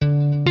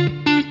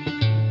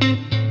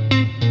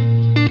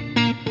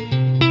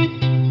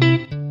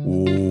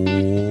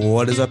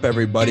is up,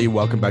 everybody?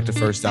 Welcome back to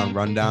First Down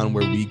Rundown,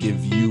 where we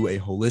give you a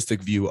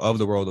holistic view of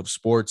the world of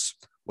sports.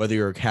 Whether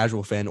you're a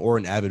casual fan or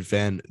an avid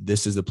fan,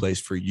 this is the place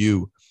for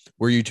you.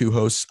 We're your two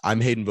hosts.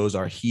 I'm Hayden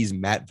Vozar. He's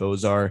Matt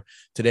Vozar.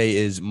 Today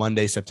is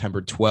Monday,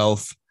 September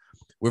 12th.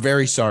 We're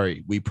very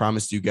sorry. We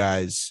promised you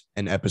guys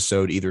an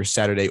episode either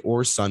Saturday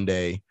or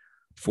Sunday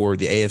for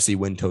the AFC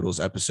win totals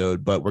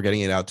episode, but we're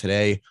getting it out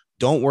today.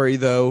 Don't worry,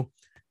 though.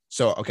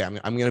 So, okay, I'm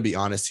going to be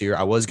honest here.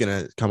 I was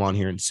going to come on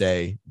here and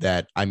say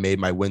that I made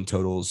my win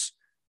totals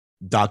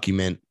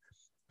document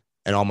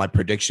and all my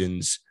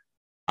predictions.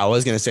 I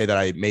was going to say that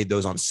I made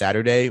those on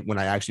Saturday when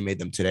I actually made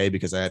them today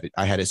because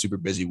I had a super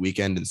busy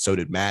weekend, and so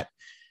did Matt.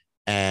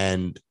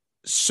 And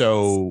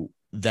so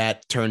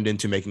that turned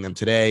into making them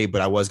today,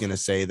 but I was going to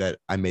say that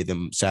I made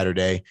them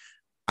Saturday.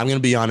 I'm going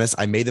to be honest.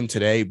 I made them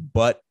today,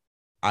 but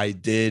I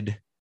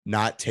did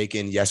not take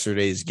in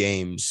yesterday's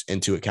games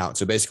into account.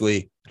 So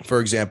basically,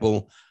 for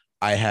example,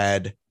 I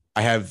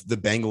have the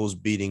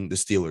Bengals beating the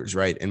Steelers,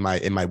 right, in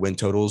my win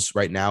totals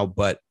right now,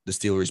 but the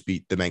Steelers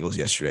beat the Bengals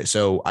yesterday.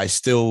 So I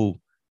still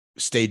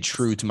stayed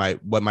true to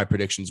what my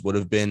predictions would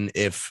have been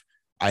if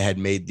I had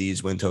made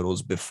these win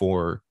totals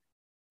before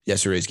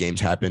yesterday's games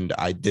happened.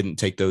 I didn't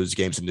take those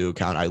games into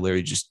account. I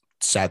literally just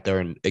sat there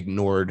and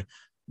ignored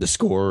the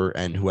score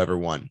and whoever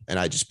won. And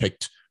I just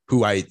picked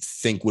who I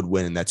think would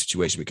win in that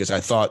situation because I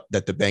thought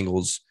that the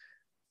Bengals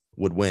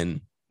would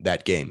win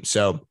that game.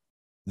 So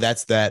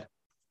that's that.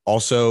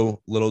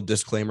 Also, little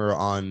disclaimer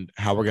on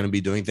how we're going to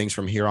be doing things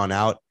from here on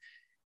out.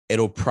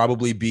 It'll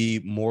probably be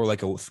more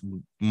like a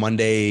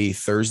Monday,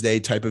 Thursday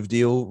type of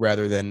deal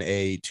rather than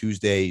a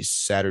Tuesday,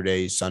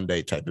 Saturday,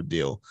 Sunday type of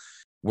deal.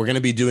 We're going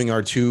to be doing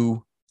our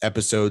 2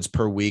 episodes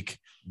per week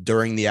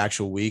during the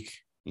actual week,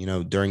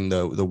 during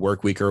the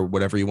work week or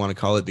whatever you want to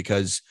call it,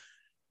 because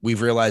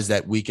we've realized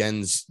that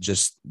weekends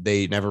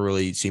they never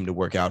really seem to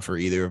work out for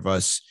either of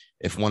us.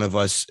 If one of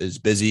us is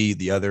busy,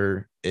 the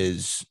other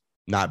is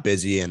not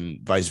busy and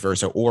vice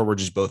versa, or we're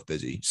just both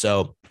busy.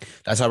 So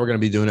that's how we're going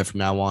to be doing it from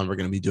now on. We're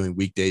going to be doing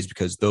weekdays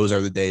because those are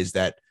the days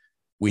that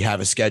we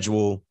have a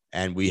schedule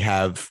and we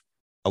have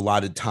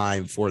allotted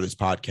time for this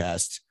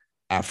podcast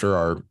after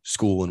our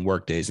school and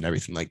work days and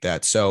everything like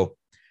that. So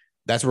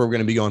that's where we're going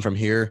to be going from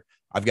here.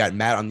 I've got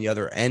Matt on the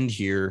other end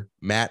here.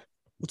 Matt,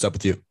 what's up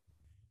with you?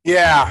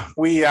 Yeah,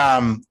 we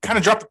kind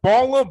of dropped the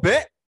ball a little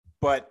bit,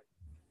 but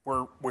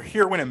we're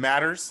here when it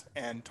matters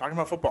and talking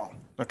about football,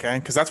 okay?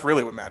 Because that's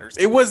really what matters.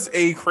 It was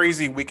a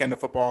crazy weekend of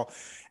football.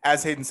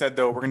 As Hayden said,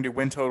 though, we're going to do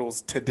win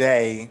totals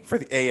today for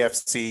the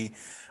AFC.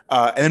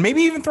 And then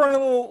maybe even throw in a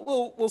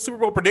little Super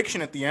Bowl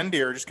prediction at the end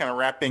here, just kind of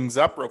wrap things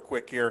up real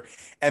quick here.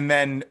 And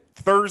then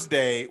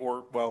Thursday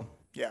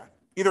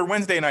either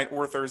Wednesday night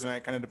or Thursday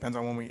night, kind of depends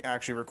on when we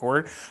actually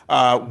record,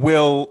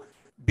 will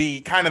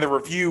be kind of the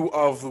review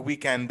of the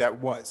weekend that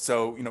was.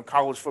 So,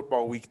 college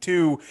football week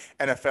 2,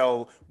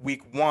 NFL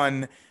week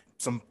 1,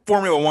 some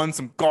Formula 1,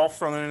 some golf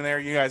thrown in there.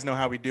 You guys know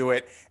how we do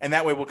it. And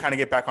that way we'll kind of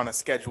get back on a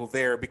schedule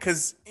there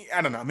because,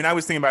 I don't know. I mean, I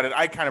was thinking about it.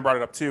 I kind of brought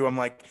it up too. I'm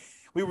like,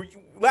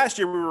 last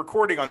year we were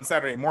recording on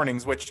Saturday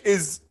mornings, which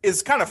is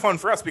kind of fun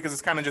for us because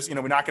it's kind of just, we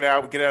knock it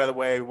out, we get it out of the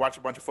way, we watch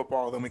a bunch of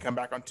football, then we come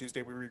back on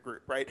Tuesday, we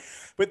regroup, right?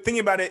 But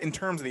thinking about it in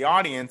terms of the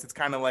audience, it's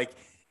kind of like,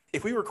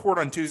 if we record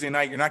on Tuesday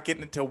night, you're not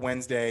getting it till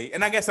Wednesday.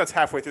 And I guess that's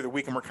halfway through the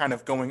week and we're kind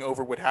of going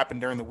over what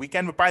happened during the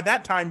weekend. But by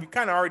that time, you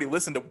kind of already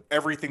listened to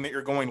everything that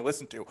you're going to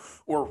listen to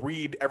or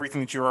read everything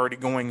that you're already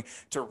going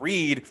to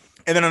read.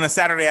 And then on a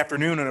Saturday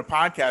afternoon and a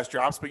podcast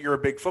drops, but you're a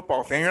big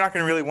football fan, you're not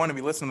going to really want to be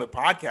listening to the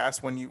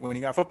podcast when you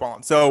got football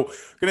on. So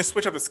we're going to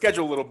switch up the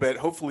schedule a little bit.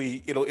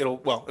 Hopefully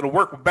it'll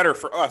work better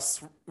for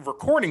us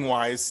recording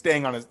wise,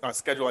 staying on a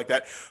schedule like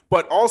that.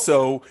 But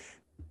also,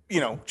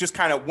 just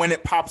kind of when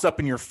it pops up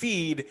in your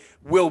feed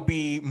will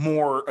be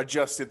more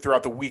adjusted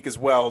throughout the week as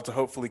well to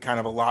hopefully kind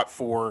of allot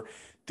for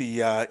the,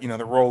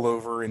 the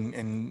rollover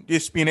and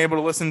just being able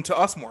to listen to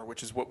us more,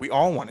 which is what we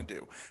all want to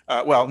do.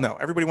 No,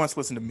 everybody wants to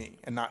listen to me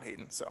and not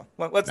Hayden. So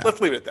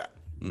let's leave it at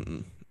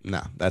that.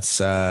 No,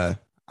 that's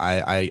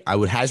I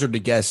would hazard to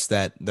guess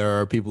that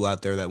there are people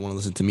out there that want to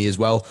listen to me as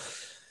well.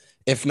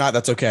 If not,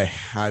 that's okay.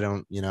 I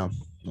don't,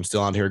 I'm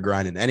still on here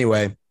grinding.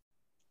 Anyway,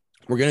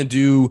 we're going to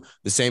do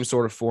the same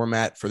sort of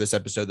format for this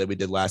episode that we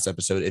did last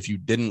episode. If you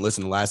didn't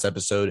listen to last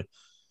episode,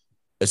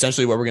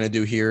 essentially what we're going to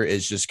do here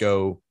is just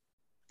go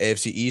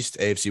AFC East,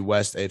 AFC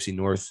West, AFC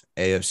North,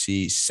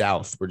 AFC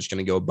South. We're just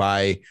going to go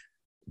by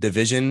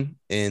division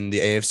in the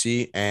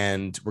AFC,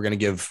 and we're going to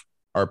give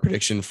our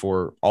prediction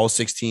for all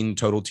 16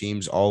 total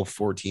teams, all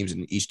 4 teams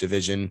in each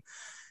division.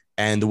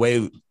 And the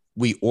way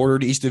we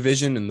ordered each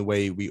division and the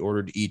way we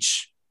ordered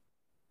each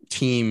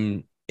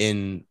team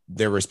in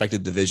their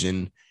respective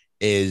division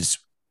is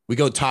we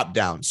go top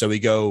down. So we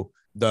go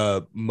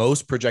the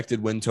most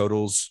projected win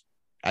totals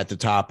at the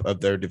top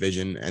of their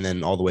division and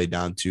then all the way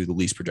down to the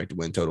least projected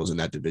win totals in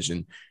that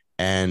division.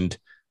 And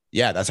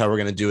yeah, that's how we're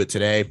going to do it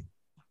today.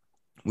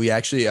 We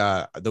actually,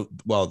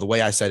 the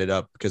way I set it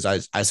up, because I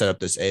set up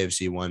this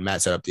AFC one,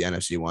 Matt set up the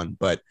NFC one,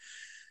 but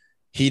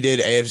He did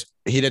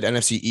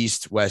NFC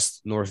East,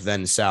 West, North,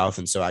 then South,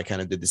 and so I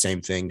kind of did the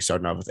same thing,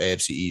 starting off with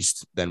AFC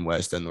East, then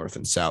West, then North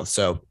and South.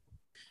 So,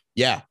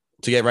 yeah,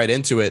 to get right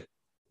into it,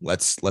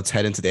 let's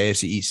head into the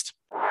AFC East.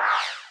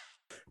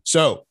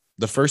 So,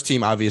 the first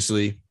team,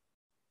 obviously,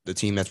 the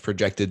team that's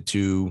projected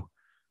to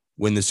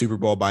win the Super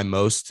Bowl by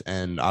most,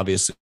 and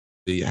obviously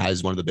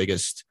has one of the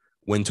biggest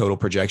win total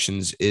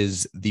projections,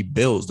 is the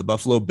Bills, the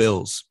Buffalo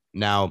Bills.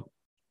 Now,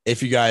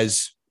 if you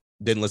guys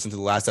didn't listen to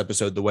the last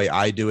episode, the way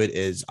I do it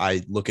is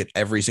I look at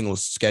every single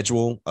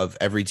schedule of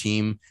every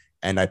team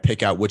and I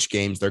pick out which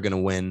games they're going to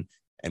win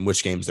and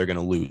which games they're going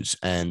to lose.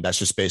 And that's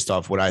just based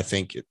off what I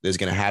think is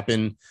going to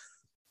happen.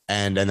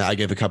 And then I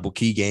give a couple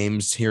key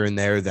games here and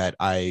there that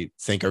I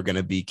think are going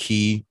to be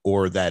key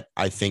or that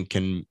I think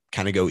can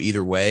kind of go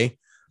either way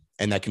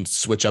and that can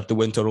switch up the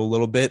win total a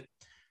little bit.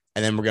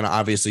 And then we're going to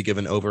obviously give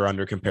an over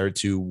under compared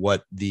to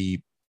what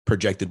the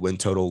projected win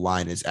total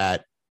line is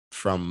at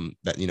from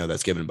that,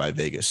 that's given by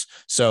Vegas.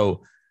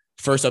 So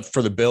first up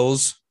for the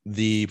Bills,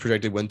 the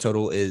projected win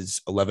total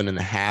is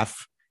 11.5.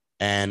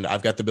 And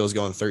I've got the Bills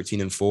going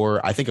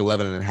 13-4. I think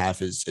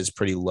 11.5 is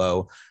pretty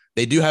low.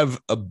 They do have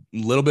a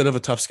little bit of a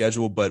tough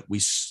schedule, but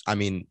I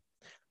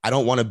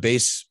don't want to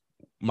base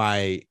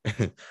my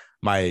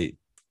my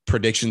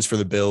predictions for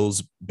the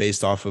Bills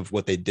based off of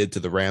what they did to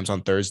the Rams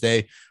on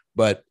Thursday,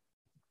 but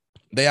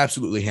they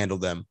absolutely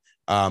handled them.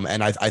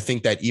 And I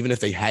think that even if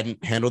they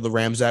hadn't handled the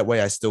Rams that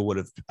way, I still would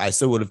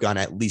have gone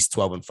at least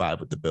 12-5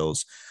 with the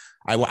Bills.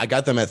 I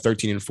got them at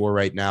 13-4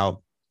 right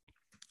now.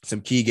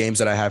 Some key games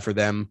that I have for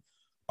them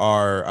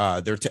are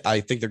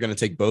I think they're going to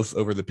take both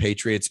over the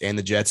Patriots and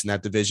the Jets in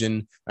that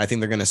division. I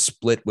think they're going to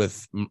split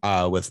with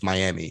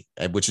Miami,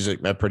 which is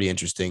a pretty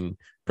interesting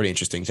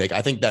take.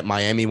 I think that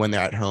Miami, when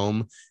they're at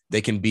home, they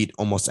can beat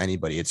almost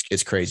anybody.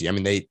 It's crazy. I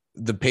mean,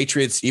 the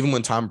Patriots, even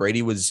when Tom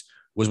Brady was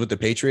with the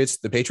Patriots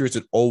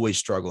would always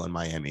struggle in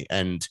Miami.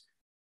 And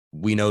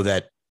we know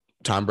that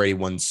Tom Brady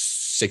won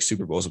 6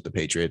 Super Bowls with the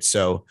Patriots.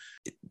 So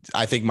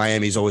I think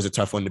Miami is always a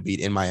tough one to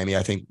beat in Miami.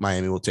 I think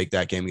Miami will take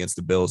that game against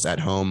the Bills at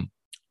home.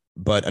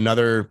 But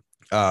another,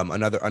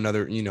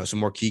 some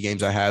more key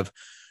games I have: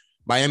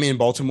 Miami and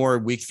Baltimore,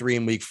 week 3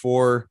 and week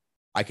 4.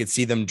 I could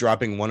see them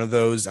dropping one of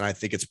those. And I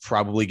think it's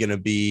probably going to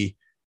be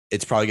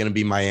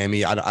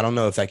Miami. I don't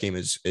know if that game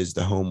is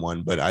the home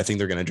one, but I think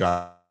they're going to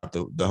drop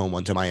the home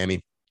one to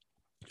Miami,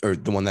 or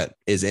the one that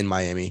is in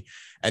Miami.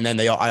 And then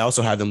I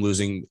also have them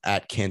losing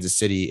at Kansas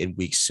City in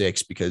week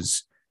 6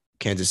 because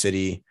Kansas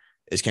City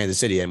is Kansas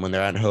City. And when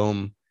they're at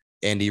home,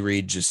 Andy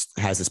Reid just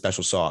has a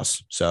special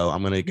sauce. So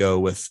I'm going to go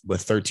with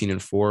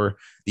 13-4,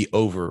 the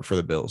over for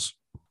the Bills.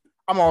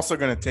 I'm also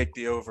going to take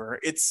the over.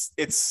 It's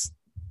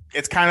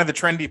kind of the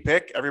trendy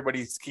pick.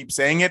 Everybody keeps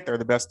saying it. They're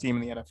the best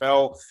team in the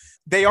NFL.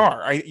 They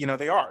are.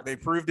 They are. They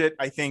proved it.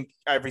 I think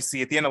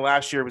obviously at the end of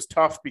last year it was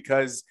tough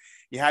because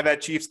you had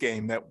that Chiefs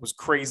game that was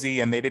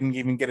crazy, and they didn't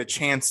even get a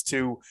chance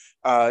to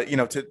have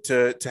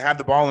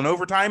the ball in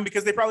overtime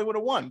because they probably would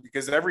have won,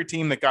 because every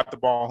team that got the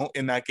ball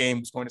in that game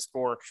was going to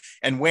score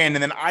and win.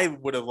 And then I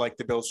would have liked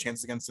the Bills'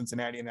 chances against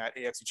Cincinnati in that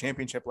AFC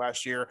Championship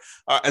last year,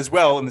 as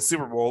well in the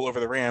Super Bowl over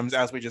the Rams,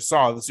 as we just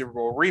saw the Super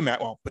Bowl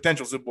rematch,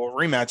 potential Super Bowl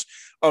rematch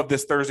of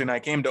this Thursday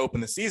night game to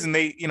open the season.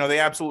 They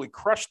absolutely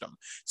crushed them.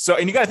 So,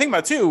 and you got to think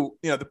about too,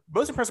 the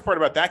most impressive part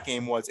about that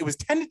game was it was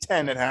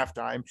 10-10 at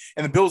halftime,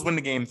 and the Bills win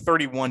the game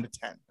 31-10.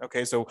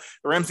 Okay, so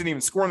the Rams didn't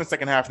even score in the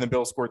second half, and the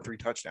Bills scored 3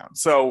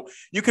 touchdowns. So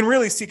you can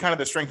really see kind of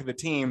the strength of the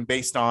team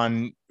based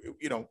on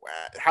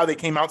how they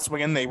came out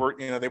swinging. They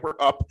were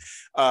up,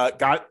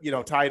 got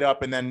tied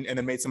up, and then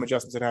made some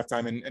adjustments at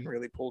halftime and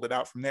really pulled it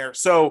out from there.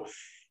 So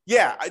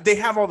yeah, they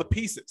have all the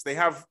pieces. They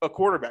have a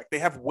quarterback. They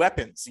have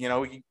weapons.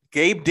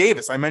 Gabe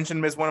Davis, I mentioned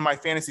him as one of my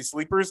fantasy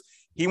sleepers.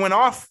 He went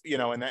off, in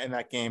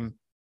that game.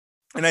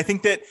 And I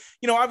think that,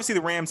 obviously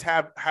the Rams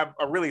have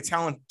a really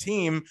talented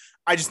team.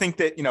 I just think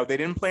that, they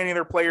didn't play any of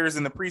their players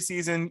in the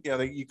preseason.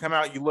 You come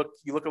out, you look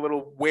a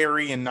little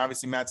wary, and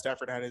obviously Matt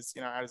Stafford had his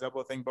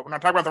elbow thing, but we're not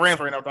talking about the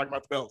Rams right now. We're talking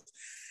about the Bills.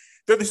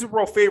 They're the Super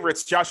Bowl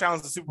favorites. Josh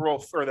Allen's the Super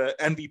Bowl or the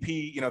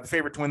MVP, the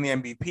favorite to win the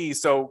MVP.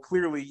 So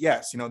clearly,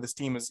 yes, this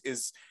team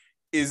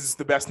is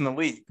the best in the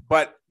league.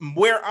 But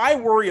where I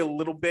worry a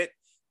little bit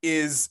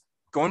is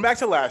going back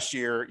to last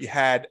year, you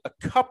had a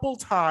couple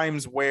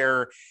times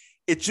where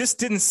it just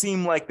didn't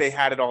seem like they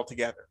had it all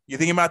together. You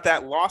think about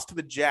that loss to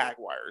the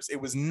Jaguars.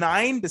 It was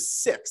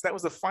 9-6. That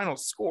was the final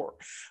score.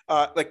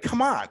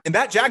 Come on. And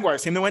that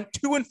Jaguars team, they went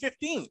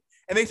 2-15,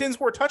 and they didn't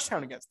score a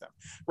touchdown against them,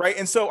 right?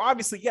 And so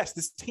obviously, yes,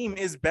 this team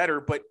is better,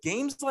 but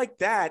games like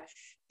that,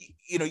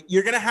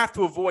 you're going to have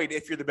to avoid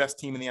if you're the best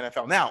team in the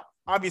NFL. Now,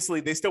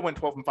 obviously, they still went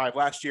 12-5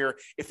 last year.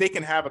 If they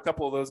can have a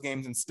couple of those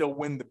games and still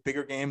win the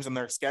bigger games on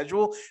their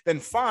schedule, then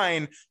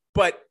fine.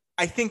 But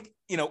I think,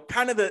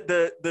 kind of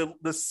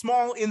the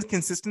small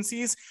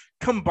inconsistencies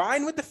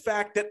combined with the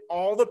fact that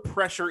all the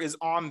pressure is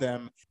on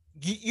them,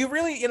 you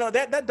really,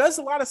 that does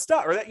a lot of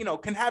stuff, or that,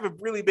 can have a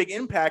really big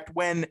impact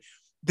when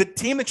the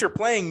team that you're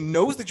playing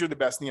knows that you're the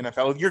best in the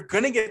NFL. You're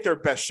going to get their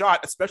best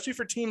shot, especially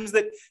for teams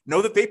that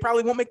know that they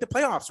probably won't make the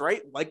playoffs,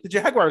 right? Like the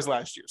Jaguars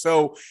last year.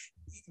 So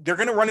they're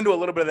going to run into a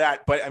little bit of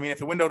that. But I mean, if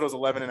the window was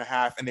 11 and a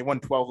half and they won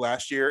 12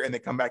 last year and they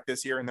come back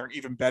this year and they're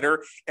even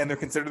better and they're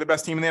considered the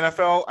best team in the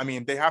NFL, I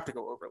mean, they have to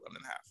go over 11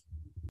 and a half.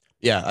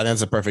 Yeah, I think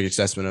that's a perfect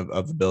assessment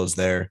of the Bills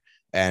there.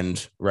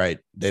 And right,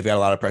 they've got a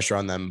lot of pressure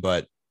on them,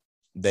 but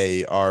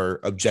they are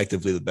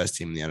objectively the best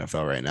team in the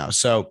NFL right now.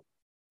 So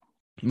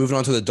moving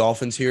on to the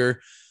Dolphins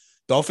here.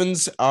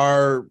 Dolphins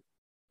are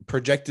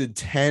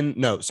projected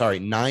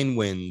 9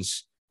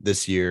 wins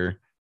this year.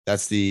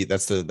 That's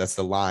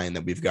the line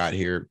that we've got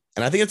here.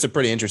 And I think it's a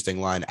pretty interesting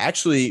line.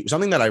 Actually,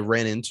 something that I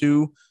ran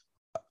into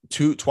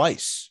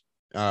twice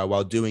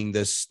while doing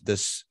this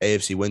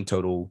AFC win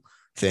total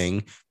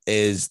thing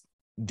is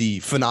the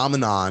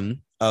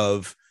phenomenon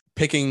of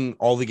picking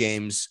all the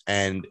games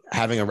and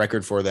having a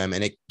record for them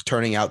and it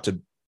turning out to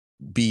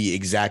be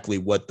exactly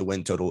what the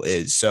win total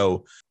is.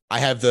 So I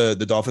have the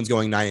Dolphins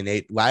going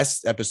 9-8.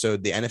 Last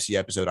episode, the NFC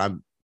episode,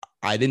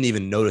 I didn't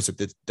even notice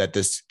that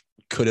this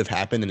could have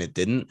happened and it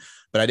didn't,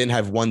 but I didn't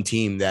have one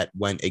team that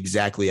went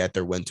exactly at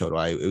their win total.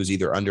 It was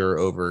either under or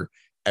over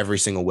every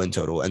single win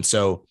total. And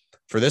so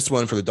for this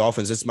one, for the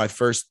Dolphins, this is my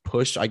first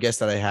push, I guess,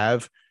 that I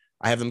have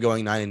them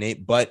going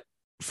 9-8, but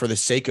for the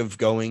sake of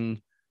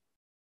going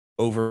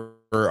over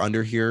or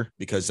under here,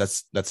 because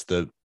that's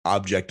the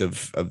object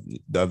of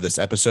this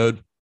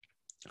episode,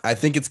 I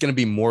think it's going to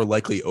be more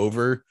likely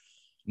over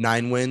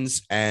 9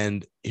 wins.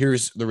 And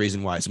here's the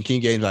reason why. Some key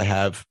games I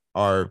have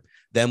are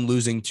them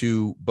losing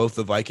to both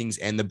the Vikings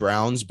and the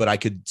Browns, but I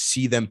could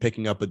see them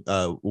picking up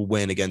a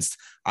win against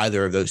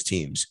either of those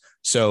teams.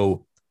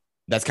 So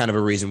that's kind of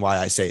a reason why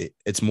I say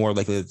it's more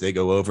likely that they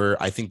go over.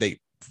 I think they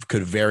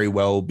could very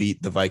well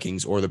beat the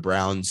Vikings or the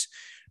Browns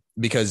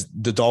because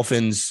the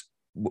Dolphins,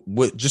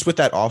 just with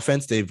that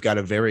offense, they've got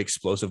a very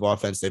explosive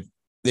offense.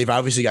 They've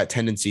obviously got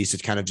tendencies to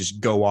kind of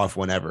just go off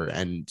whenever.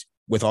 And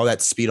with all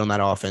that speed on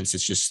that offense,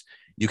 it's just,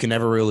 you can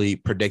never really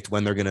predict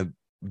when they're going to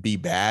be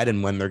bad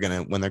and when they're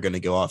going to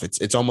go off.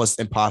 It's almost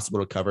impossible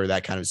to cover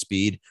that kind of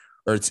speed,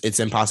 or it's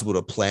impossible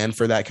to plan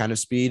for that kind of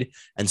speed.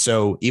 And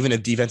so even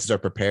if defenses are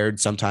prepared,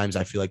 sometimes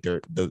I feel like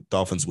the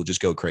Dolphins will just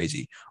go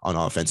crazy on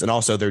offense. And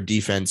also their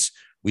defense,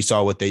 we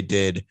saw what they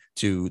did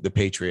to the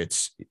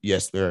Patriots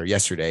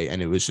yesterday,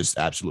 and it was just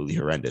absolutely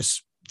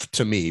horrendous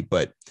to me,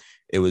 but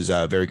it was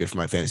very good for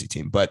my fantasy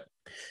team. But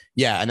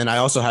yeah, and then I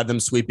also have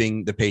them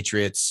sweeping the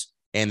Patriots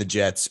and the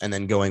Jets and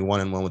then going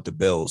 1-1 with the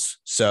Bills.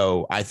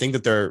 So I think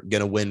that they're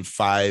going to win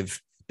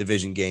 5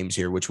 division games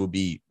here, which will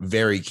be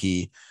very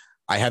key.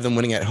 I have them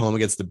winning at home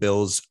against the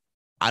Bills.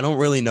 I don't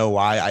really know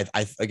why.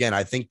 I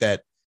think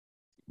that,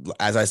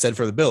 as I said,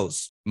 for the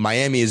Bills,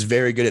 Miami is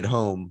very good at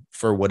home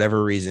for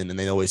whatever reason, and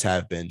they always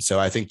have been. So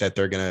I think that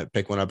they're going to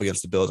pick one up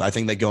against the Bills. I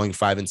think that going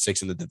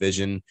 5-6 in the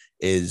division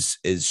is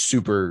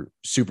super,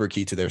 super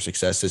key to their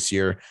success this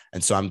year.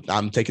 And so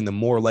I'm taking them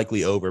more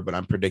likely over, but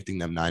I'm predicting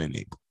them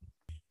 9-8.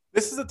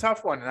 This is a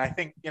tough one. And I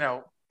think,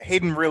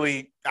 Hayden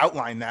really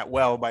outlined that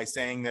well by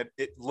saying that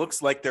it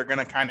looks like they're going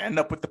to kind of end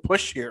up with the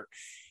push here.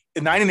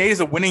 9-8 is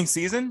a winning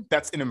season.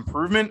 That's an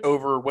improvement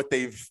over what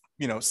they've,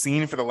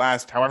 seen for the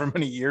last however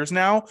many years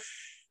now.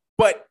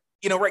 But,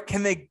 right,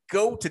 can they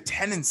go to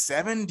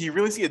 10-7? Do you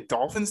really see a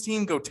Dolphins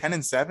team go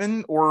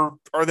 10-7, or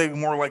are they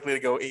more likely to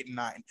go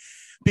 8-9?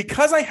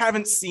 Because I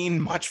haven't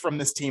seen much from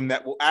this team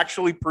that will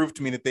actually prove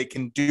to me that they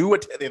can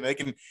they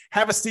can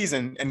have a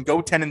season and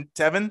go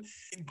 10-7.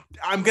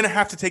 I'm going to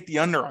have to take the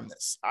under on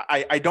this.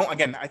 I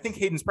think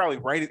Hayden's probably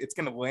right. It's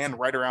going to land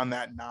right around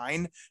that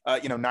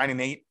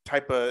 9-8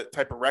 type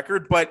of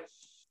record, but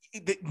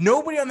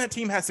nobody on that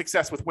team has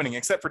success with winning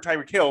except for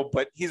Tyreek Hill,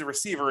 but he's a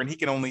receiver and he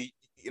can only,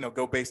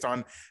 go based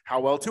on how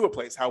well Tua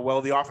plays, how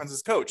well the offense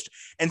is coached.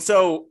 And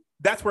so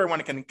that's where I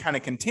want to kind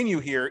of continue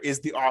here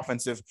is the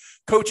offensive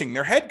coaching.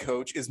 Their head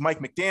coach is Mike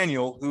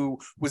McDaniel, who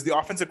was the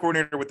offensive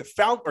coordinator with the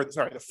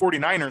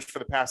 49ers for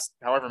the past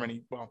however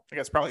many, well, I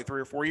guess probably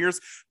 3 or 4 years.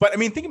 But I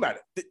mean, think about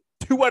it.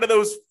 2 out of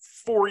those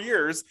 4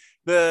 years,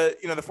 the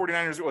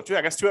 49ers, well, 2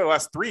 out of the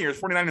last 3 years,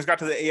 49ers got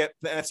to the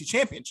NFC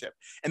Championship.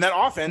 And that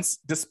offense,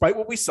 despite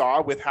what we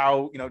saw with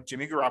how,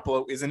 Jimmy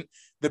Garoppolo isn't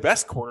the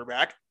best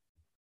quarterback,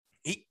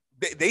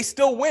 they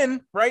still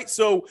win, right?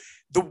 So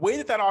the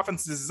way that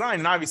offense is designed,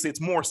 and obviously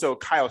it's more so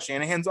Kyle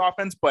Shanahan's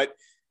offense, but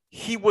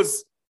he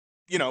was,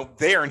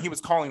 there and he was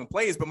calling the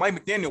plays, but Mike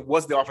McDaniel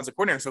was the offensive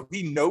coordinator. So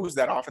he knows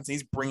that offense and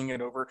he's bringing it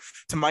over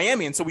to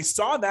Miami. And so we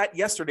saw that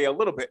yesterday a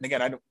little bit. And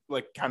again, I don't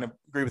kind of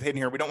agree with Hayden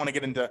here. We don't want to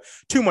get into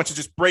too much of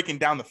just breaking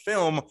down the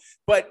film,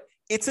 but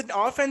it's an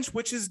offense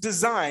which is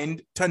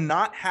designed to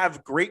not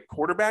have great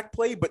quarterback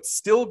play, but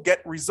still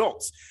get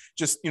results.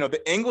 Just,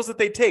 the angles that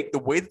they take, the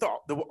way that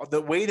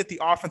the way that the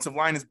offensive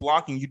line is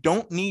blocking, you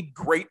don't need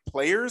great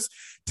players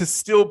to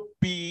still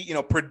be,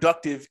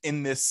 productive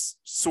in this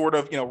sort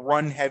of,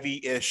 run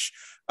heavy-ish,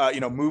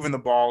 moving the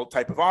ball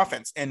type of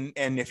offense. And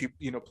if you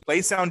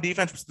play sound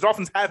defense, which the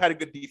Dolphins have had a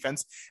good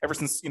defense ever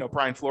since,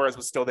 Brian Flores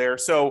was still there.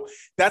 So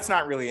that's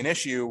not really an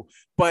issue.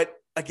 But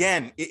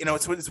again,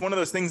 it's one of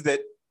those things that,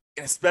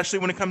 and especially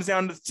when it comes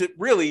down to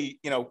really,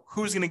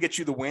 who's going to get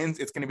you the wins,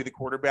 it's going to be the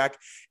quarterback.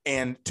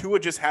 And Tua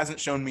just hasn't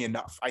shown me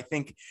enough. I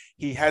think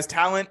he has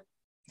talent.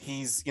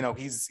 he's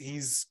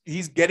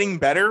getting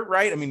better,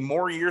 right? I mean,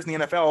 more years in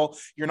the NFL,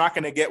 you're not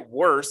going to get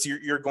worse.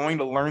 You're going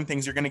to learn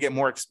things. You're going to get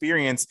more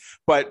experience,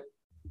 but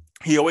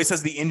he always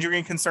has the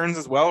injury concerns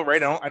as well,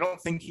 right? I don't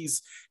think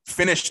he's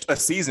finished a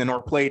season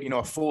or played,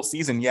 a full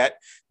season yet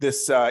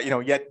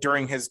yet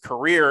during his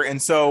career.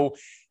 And so,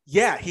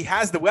 yeah, he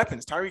has the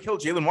weapons. Tyreek Hill,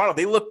 Jalen Waddle,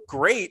 they look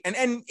great.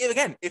 And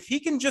again, if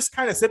he can just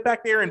kind of sit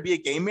back there and be a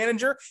game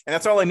manager, and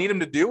that's all I need him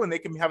to do, and they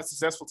can have a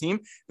successful team,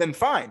 then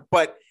fine.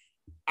 But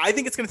I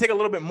think it's going to take a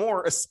little bit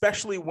more,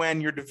 especially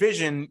when your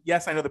division,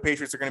 yes, I know the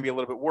Patriots are going to be a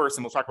little bit worse,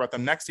 and we'll talk about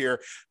them next year.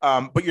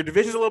 But your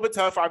division's a little bit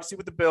tough, obviously,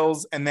 with the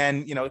Bills, and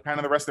then, kind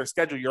of the rest of their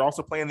schedule. You're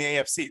also playing the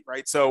AFC,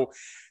 right? So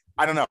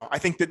I don't know. I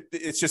think that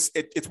it's just,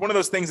 it's one of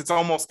those things. It's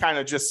almost kind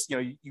of just,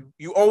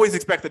 you always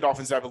expect the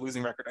Dolphins to have a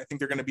losing record. I think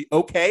they're going to be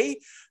okay.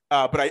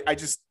 But I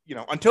just,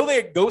 until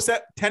they go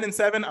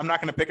 10-7, I'm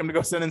not going to pick them to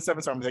go 7-7. So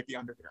I'm going to take the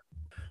under here.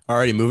 All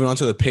righty. Moving on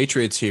to the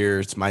Patriots here.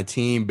 It's my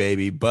team,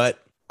 baby, but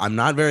I'm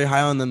not very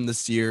high on them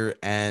this year,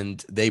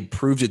 and they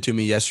proved it to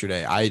me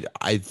yesterday.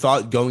 I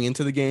thought going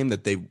into the game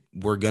that they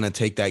were going to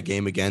take that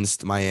game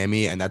against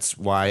Miami, and that's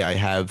why I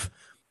have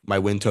my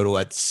win total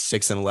at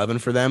 6-11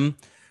 for them.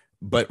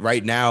 But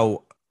right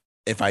now,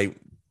 if I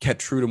kept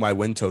true to my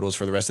win totals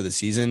for the rest of the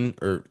season,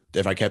 or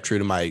if I kept true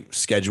to my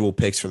schedule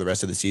picks for the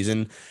rest of the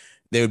season,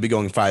 they would be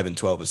going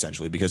 5-12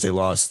 essentially, because they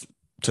lost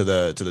to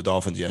the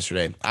Dolphins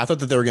yesterday. I thought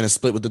that they were going to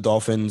split with the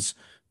Dolphins,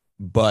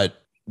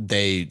 but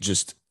they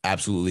just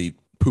absolutely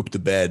pooped the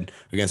bed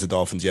against the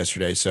Dolphins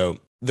yesterday. So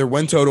their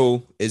win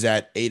total is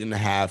at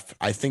 8.5.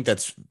 I think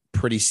that's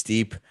pretty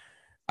steep.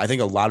 I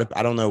think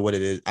I don't know what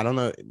it is. I don't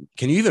know.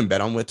 Can you even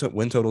bet on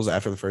win totals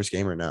after the first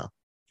game or no?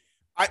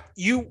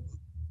 You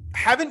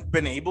haven't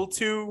been able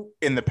to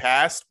in the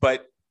past,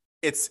 but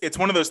it's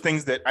one of those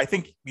things that I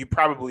think you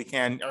probably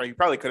can, or you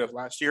probably could have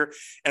last year.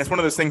 And it's one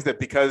of those things that,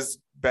 because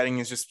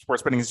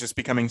sports betting is just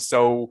becoming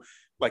so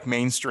like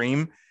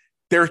mainstream,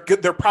 they're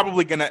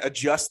probably going to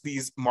adjust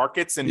these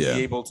markets and be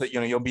able to,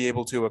 you'll be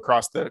able to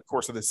across the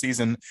course of the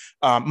season.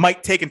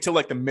 Might take until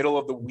like the middle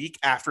of the week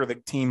after the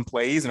team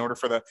plays in order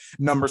for the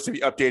numbers to be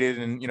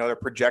updated and, their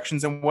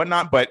projections and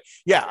whatnot. But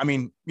yeah, I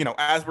mean,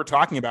 as we're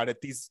talking about it,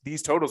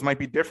 these totals might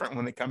be different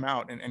when they come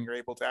out and you're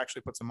able to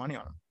actually put some money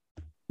on them.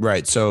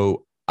 Right.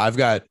 So I've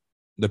got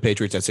the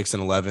Patriots at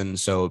 6-11.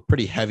 So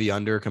pretty heavy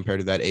under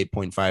compared to that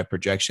 8.5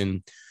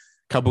 projection.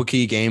 Couple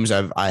key games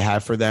I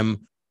have for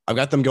them. I've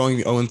got them going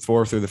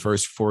 0-4 through the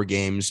first 4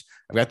 games.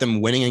 I've got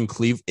them winning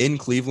in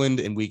Cleveland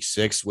in week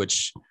 6,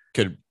 which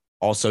could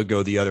also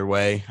go the other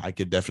way. I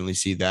could definitely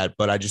see that.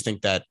 But I just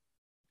think that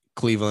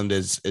Cleveland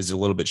is a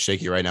little bit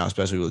shaky right now,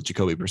 especially with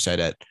Jacoby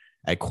Brissett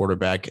at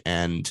quarterback.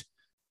 And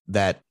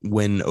that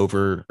win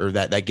over, or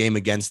that game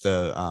against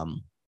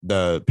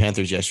the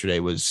Panthers yesterday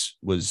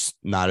was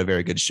not a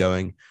very good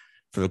showing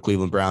for the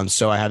Cleveland Browns.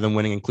 So I have them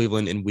winning in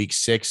Cleveland in week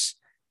 6.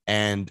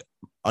 And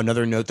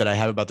another note that I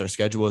have about their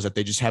schedule is that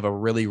they just have a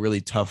really,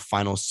 really tough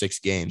final 6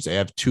 games. They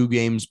have 2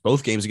 games,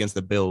 both games against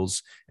the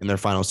Bills in their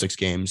final 6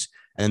 games.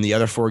 And then the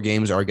other 4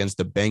 games are against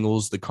the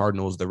Bengals, the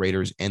Cardinals, the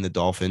Raiders, and the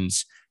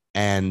Dolphins.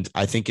 And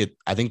I think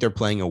they're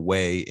playing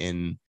away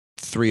in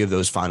 3 of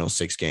those final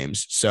 6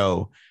 games.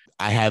 So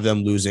I have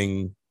them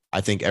losing, I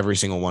think, every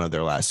single one of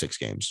their last 6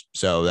 games.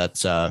 So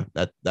that's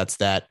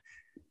that.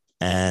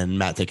 And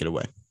Matt, take it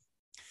away.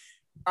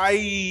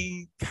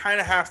 I kind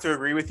of have to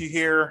agree with you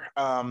here.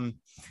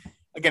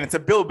 Again, it's a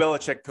Bill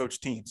Belichick coach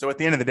team. So at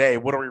the end of the day,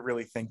 what are we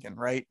really thinking,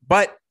 right?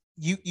 But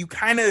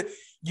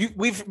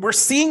we're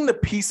seeing the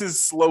pieces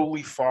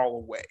slowly fall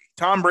away.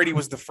 Tom Brady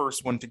was the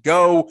first one to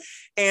go,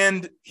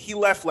 and he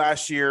left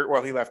last year.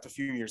 Well, he left a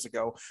few years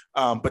ago,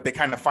 but they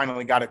kind of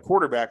finally got a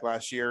quarterback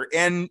last year,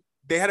 and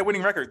they had a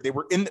winning record. They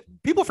were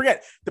people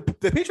forget the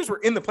Patriots were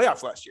in the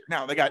playoffs last year.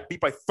 Now they got beat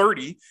by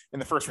 30 in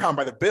the first round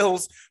by the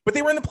Bills, but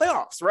they were in the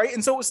playoffs, right?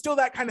 And so it was still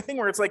that kind of thing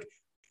where it's like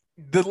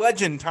the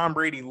legend Tom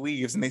Brady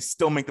leaves and they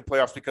still make the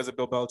playoffs because of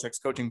Bill Belichick's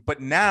coaching.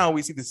 But now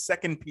we see the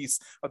second piece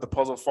of the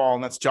puzzle fall,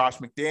 and that's Josh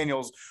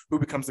McDaniels, who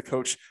becomes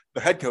the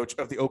head coach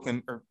of the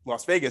Oakland or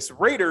Las Vegas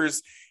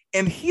Raiders.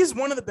 And he's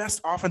one of the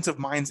best offensive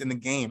minds in the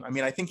game. I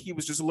mean, I think he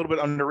was just a little bit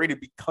underrated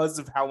because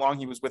of how long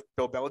he was with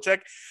Bill Belichick.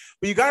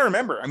 But you got to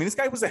remember, I mean, this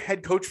guy was a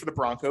head coach for the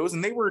Broncos,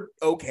 and they were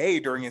okay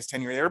during his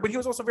tenure there, but he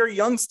was also very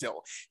young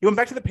still. He went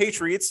back to the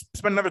Patriots,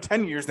 spent another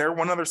 10 years there,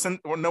 won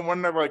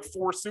another like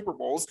 4 Super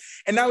Bowls,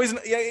 and now he's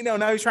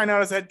trying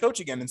out as a head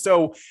coach again. And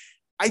so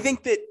I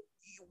think that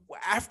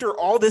after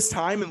all this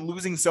time and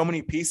losing so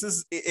many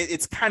pieces,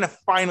 it's kind of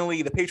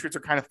finally, the Patriots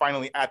are kind of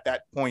finally at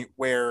that point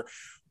where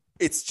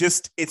it's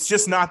just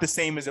not the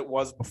same as it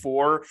was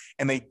before,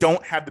 and they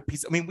don't have the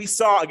piece. I mean, we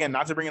saw, again,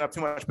 not to bring it up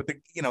too much, but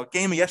the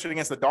game yesterday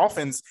against the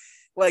Dolphins,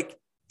 like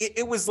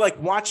it was like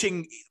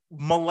watching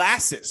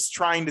molasses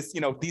trying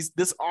to,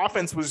 this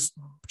offense was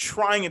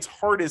trying its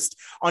hardest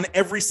on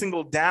every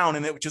single down,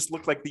 and it just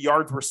looked like the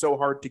yards were so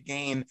hard to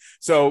gain.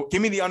 So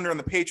give me the under on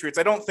the Patriots.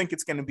 I don't think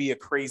it's going to be a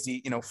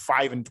crazy,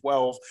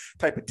 5-12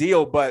 type of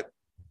deal, but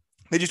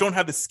They just don't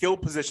have the skill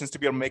positions to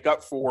be able to make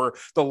up for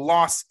the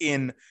loss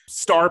in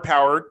star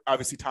power,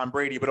 obviously Tom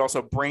Brady, but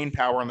also brain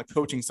power on the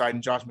coaching side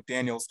and Josh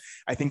McDaniels.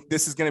 I think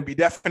this is going to be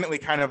definitely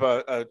kind of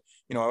a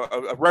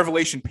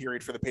revelation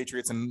period for the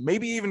Patriots, and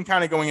maybe even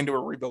kind of going into a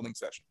rebuilding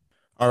session.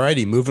 All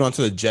righty, moving on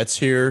to the Jets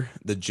here.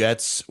 The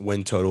Jets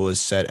win total is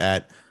set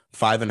at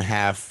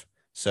 5.5,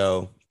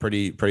 so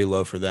pretty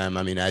low for them.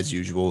 I mean, as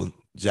usual,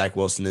 Zach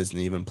Wilson isn't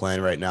even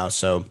playing right now,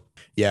 so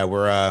yeah,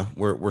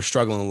 we're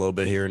struggling a little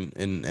bit here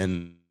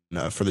in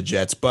for the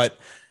Jets, but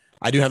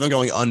I do have them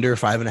going under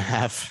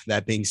 5.5.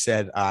 That being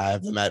said, I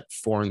have them at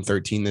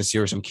 4-13 this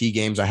year. Some key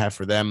games I have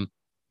for them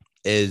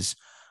is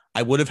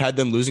I would have had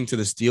them losing to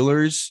the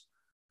Steelers,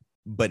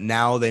 but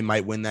now they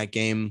might win that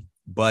game.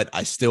 But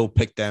I still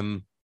picked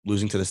them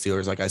losing to the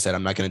Steelers. Like I said,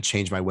 I'm not going to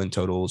change my win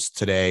totals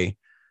today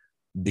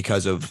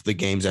because of the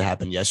games that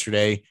happened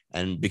yesterday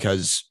and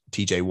because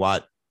TJ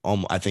Watt,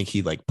 I think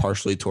he like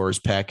partially tore his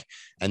pec,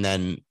 and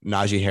then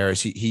Najee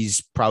Harris, he's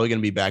probably going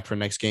to be back for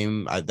next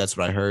game. That's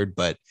what I heard,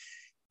 but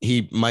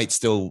he might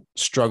still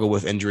struggle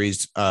with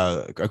injuries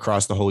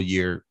across the whole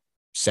year,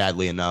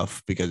 sadly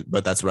enough,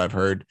 but that's what I've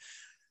heard.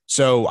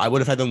 So I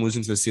would have had them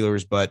losing to the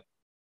Steelers, but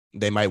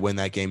they might win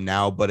that game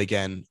now. But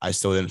again, I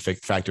still didn't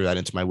factor that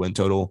into my win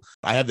total.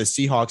 I have the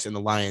Seahawks and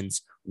the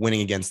Lions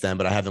winning against them,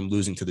 but I have them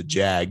losing to the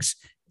Jags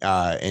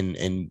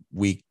in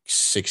week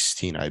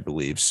 16, I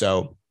believe.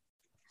 So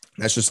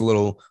that's just a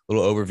little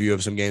overview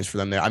of some games for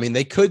them there. I mean,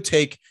 they could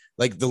take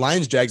like the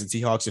Lions, Jags, and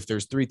Seahawks. If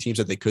there's 3 teams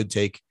that they could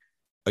take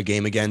a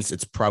game against,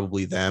 it's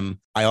probably them.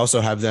 I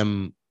also have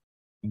them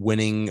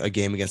winning a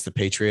game against the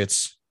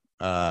Patriots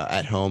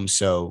at home.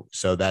 So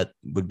that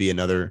would be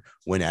another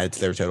win added to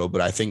their total.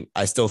 But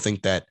I still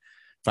think that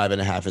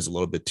 5.5 is a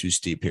little bit too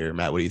steep here.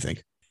 Matt, what do you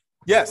think?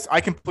 Yes,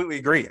 I completely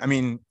agree. I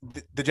mean,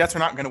 the Jets are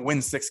not going to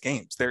win 6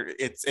 games.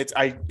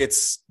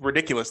 It's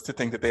ridiculous to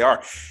think that they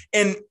are.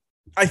 And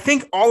I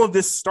think all of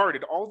this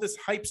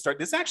hype started.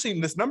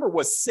 This number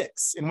was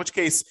 6, in which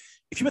case,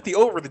 if you bet the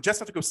over, the Jets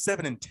have to go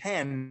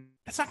 7-10.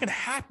 That's not going to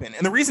happen.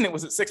 And the reason it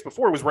was at 6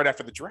 before was right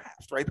after the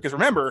draft, right? Because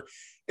remember,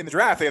 in the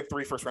draft, they had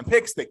 3 first-round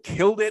picks. They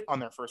killed it on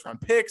their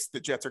first-round picks. The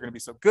Jets are going to be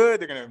so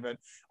good. They're going to invent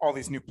all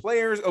these new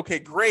players. Okay,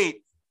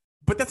 great.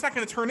 But that's not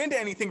going to turn into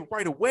anything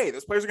right away.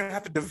 Those players are going to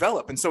have to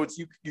develop. And so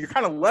you're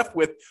kind of left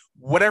with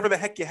whatever the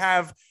heck you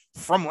have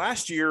from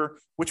last year,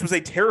 which was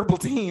a terrible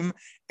team,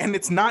 and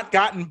it's not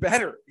gotten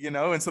better,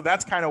 And so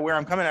that's kind of where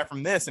I'm coming at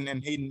from this. And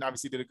Hayden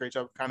obviously did a great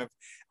job of kind of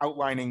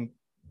outlining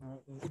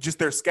just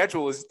their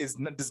schedule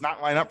does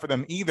not line up for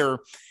them either.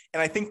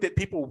 And I think that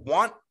people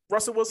want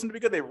Russell Wilson to be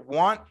good. They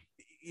want,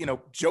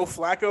 Joe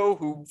Flacco,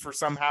 who for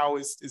somehow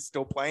is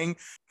still playing,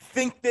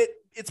 think that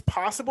it's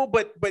possible,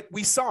 but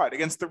we saw it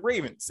against the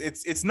Ravens.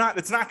 It's not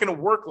going to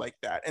work like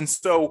that. And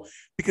so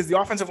because the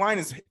offensive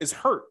line is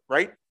hurt,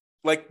 right?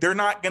 Like they're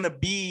not going to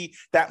be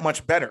that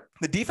much better.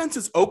 The defense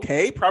is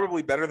okay,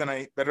 probably better than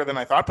I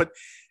thought. But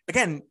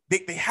again,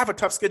 they have a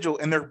tough schedule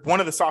and they're one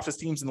of the softest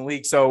teams in the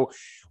league. So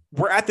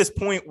we're at this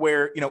point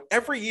where,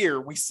 every year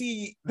we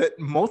see that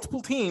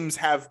multiple teams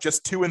have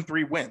just 2 and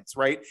 3 wins,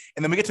 right?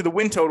 And then we get to the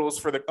win totals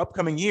for the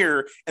upcoming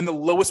year, and the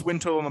lowest win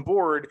total on the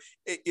board,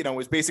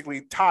 is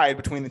basically tied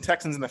between the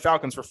Texans and the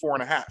Falcons for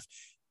 4.5.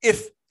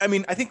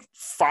 I think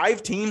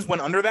 5 teams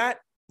went under that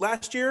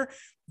last year.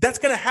 That's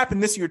going to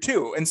happen this year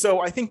too. And so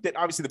I think that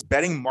obviously the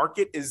betting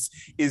market is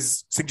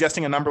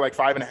suggesting a number like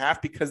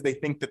 5.5 because they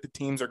think that the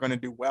teams are going to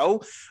do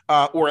well,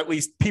 or at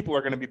least people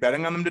are going to be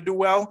betting on them to do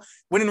well.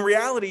 When in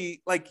reality,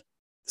 like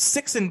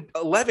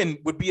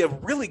 6-11 would be a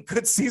really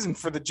good season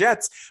for the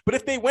Jets. But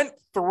if they went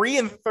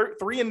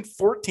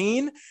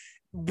 3-14,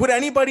 would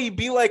anybody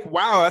be like,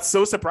 wow, that's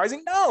so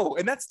surprising? No.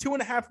 And that's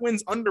 2.5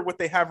 wins under what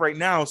they have right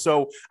now.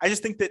 So I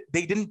just think that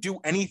they didn't do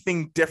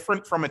anything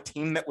different from a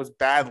team that was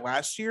bad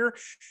last year.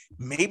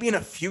 Maybe in a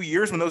few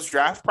years when those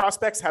draft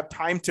prospects have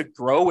time to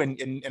grow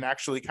and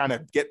actually kind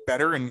of get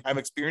better and have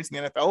experience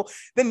in the NFL,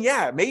 then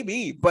yeah,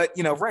 maybe. But,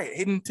 right.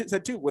 Hayden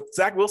said too, with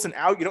Zach Wilson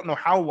out, you don't know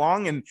how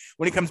long. And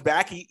when he comes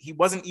back, he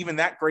wasn't even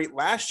that great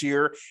last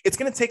year. It's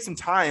going to take some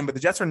time, but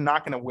the Jets are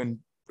not going to win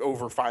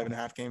over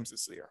 5.5 games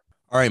this year.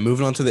 All right,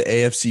 moving on to the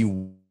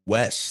AFC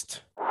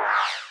West.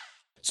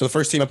 So the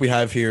first team up we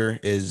have here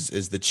is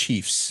the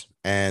Chiefs,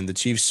 and the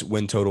Chiefs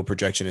win total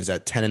projection is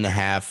at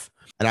 10.5,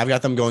 and I've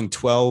got them going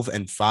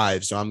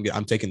 12-5. So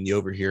I'm taking the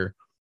over here.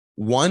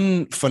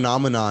 One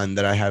phenomenon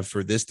that I have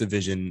for this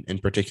division in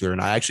particular, and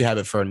I actually have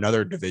it for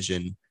another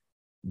division,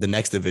 the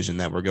next division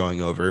that we're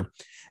going over,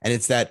 and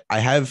it's that I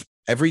have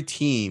every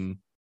team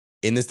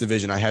in this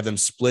division, I have them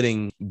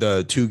splitting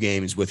the 2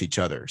 games with each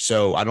other.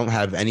 So I don't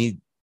have any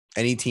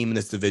team in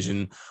this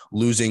division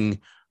losing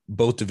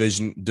both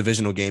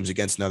divisional games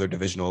against another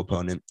divisional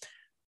opponent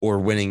or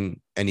winning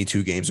any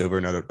 2 games over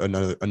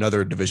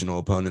another divisional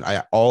opponent.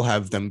 I all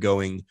have them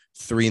going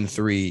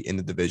 3-3 in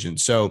the division.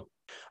 So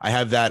I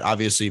have that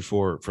obviously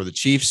for the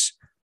Chiefs,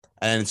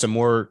 and some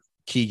more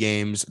key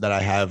games that I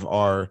have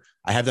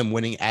them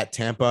winning at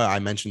Tampa. I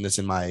mentioned this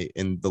in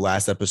the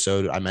last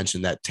episode. I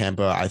mentioned that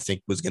Tampa, I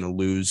think, was going to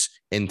lose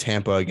in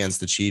Tampa against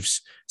the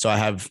Chiefs. So I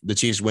have the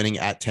Chiefs winning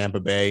at Tampa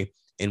Bay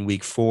in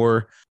week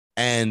 4.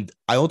 And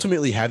I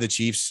ultimately have the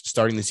Chiefs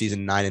starting the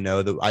season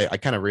 9-0. I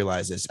kind of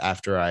realized this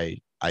after I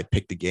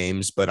picked the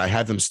games, but I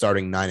have them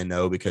starting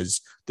 9-0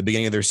 because the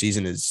beginning of their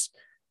season is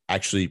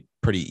actually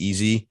pretty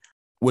easy,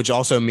 which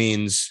also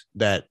means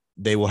that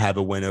they will have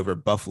a win over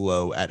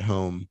Buffalo at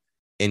home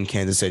in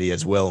Kansas City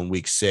as well in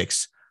week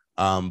 6.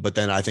 But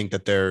then I think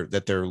that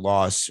their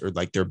loss, or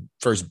like their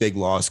first big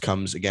loss,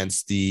 comes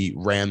against the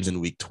Rams in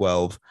week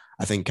 12.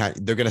 I think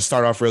they're going to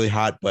start off really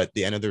hot, but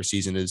the end of their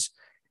season is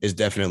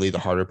definitely the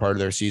harder part of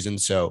their season.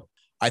 So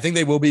I think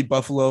they will beat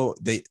Buffalo.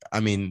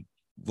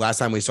 Last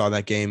time we saw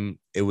that game,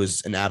 it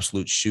was an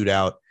absolute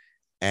shootout.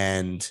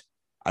 And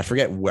I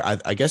forget where,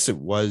 I guess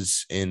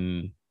was it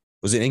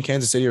in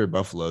Kansas City or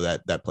Buffalo,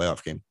 that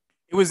playoff game?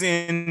 It was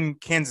in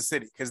Kansas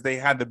City because they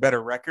had the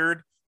better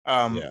record.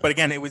 But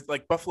again, it was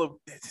like Buffalo,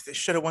 they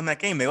should have won that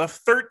game. They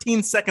left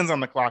 13 seconds on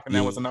the clock, and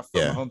that was enough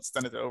for Mahomes to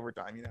send it to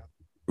overtime,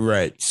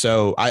 Right.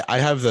 So I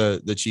have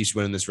the Chiefs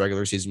winning this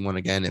regular season one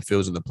again. If it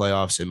was in the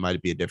playoffs, it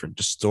might be a different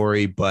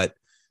story, but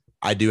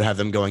I do have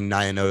them going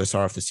 9-0 to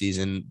start off the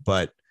season,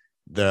 but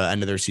the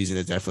end of their season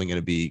is definitely going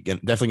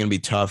to be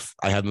tough.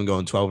 I have them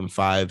going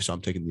 12-5, so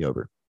I'm taking the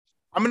over.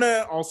 I'm going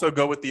to also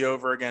go with the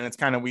over again. It's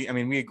kind of, we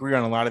agree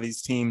on a lot of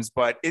these teams,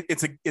 but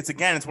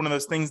it's one of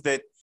those things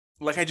that,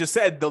 like I just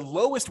said, the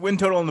lowest win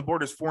total on the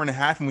board is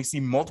 4.5, and we see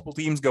multiple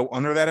teams go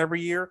under that every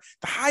year.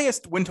 The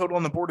highest win total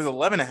on the board is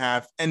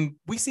 11.5, and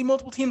we see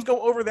multiple teams go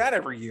over that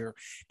every year.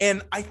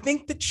 And I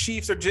think the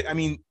Chiefs are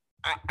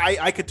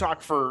I could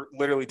talk for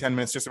literally 10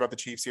 minutes just about the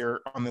Chiefs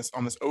here on this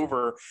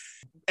over.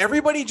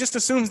 Everybody just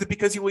assumes that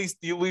because you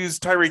lose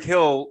Tyreek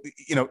Hill,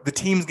 the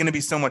team's going to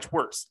be so much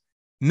worse.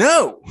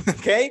 No,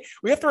 okay.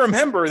 We have to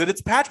remember that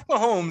it's Patrick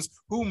Mahomes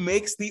who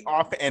makes the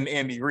off, and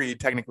Andy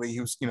Reid, technically,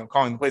 who's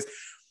calling the plays.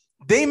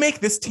 They make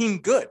this team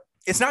good.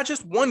 It's not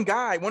just one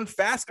guy, one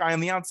fast guy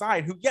on the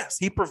outside who, yes,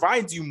 he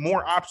provides you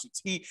more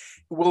options. He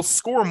will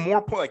score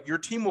more points. Like, your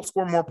team will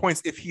score more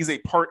points if he's a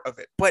part of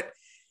it. But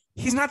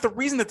he's not the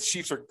reason that the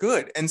Chiefs are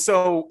good. And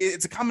so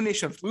it's a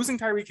combination of losing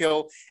Tyreek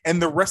Hill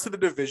and the rest of the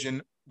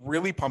division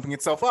really pumping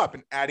itself up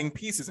and adding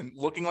pieces and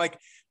looking like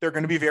they're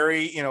going to be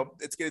very,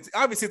 it's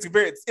obviously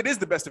it is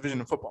the best division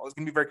in football. It's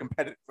going to be very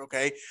competitive.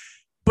 Okay.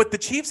 But the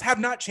Chiefs have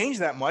not changed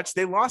that much.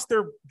 They lost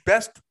their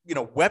best,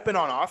 weapon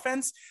on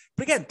offense.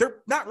 But again, they're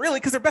not really,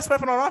 because their best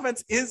weapon on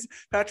offense is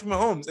Patrick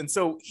Mahomes. And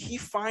so he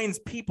finds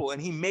people and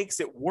he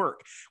makes it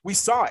work. We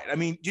saw it. I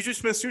mean, Juju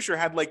Smith-Schuster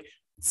had like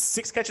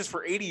 6 catches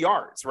for 80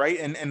 yards, right?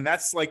 And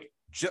that's like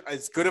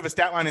as good of a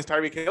stat line as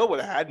Tyreek Hill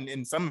would have had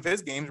in some of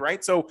his games,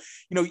 right? So,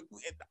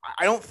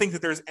 I don't think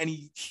that there's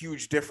any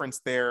huge difference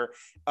there.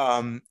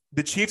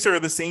 The Chiefs are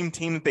the same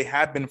team that they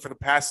have been for the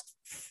past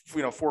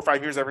 4 or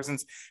 5 years, ever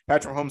since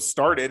Patrick Mahomes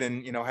started,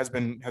 and has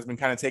been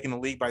kind of taking the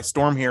league by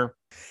storm here.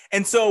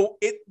 And so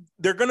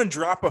they're going to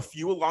drop a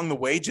few along the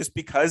way, just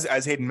because,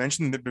 as Hayden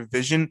mentioned, the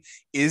division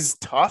is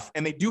tough,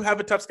 and they do have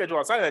a tough schedule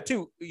outside of that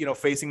too,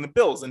 facing the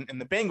Bills and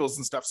the Bengals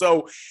and stuff.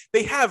 So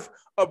they have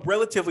a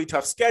relatively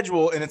tough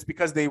schedule, and it's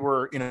because they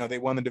were, they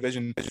won the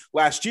division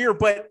last year,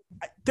 but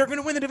they're going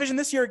to win the division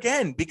this year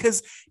again,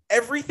 because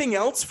everything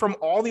else from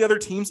all the other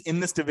teams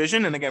in this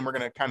division, and again, we're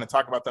going to kind of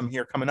talk about them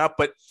here coming up,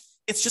 but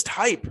it's just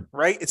hype,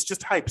 right? It's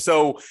just hype.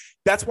 So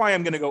that's why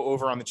I'm going to go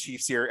over on the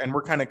Chiefs here. And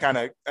we're kind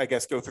of, I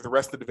guess, go through the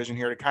rest of the division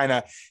here to kind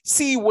of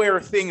see where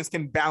things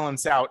can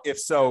balance out, if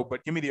so.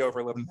 But give me the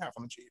over 11.5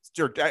 on the Chiefs.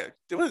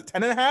 Was it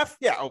 10.5?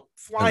 Yeah, I'll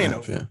fly in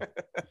over.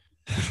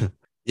 Yeah.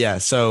 Yeah.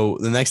 So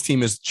the next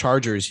team is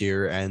Chargers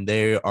here, and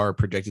they are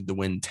projected to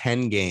win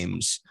 10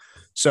 games.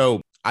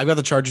 So I've got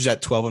the Chargers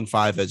at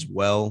 12-5 as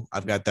well.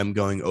 I've got them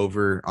going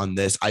over on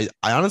this. I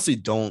honestly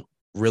don't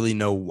really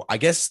know. I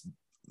guess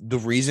the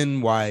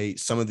reason why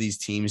some of these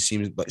teams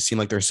seem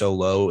like they're so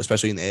low,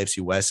 especially in the AFC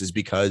West, is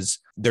because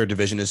their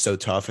division is so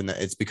tough, and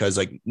it's because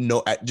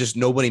just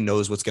nobody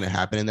knows what's going to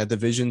happen in that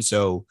division.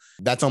 So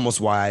that's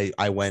almost why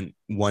I went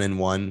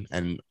 1-1,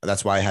 and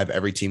that's why I have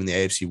every team in the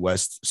AFC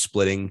West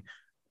splitting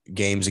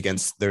games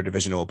against their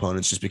divisional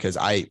opponents, just because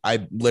I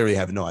literally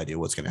have no idea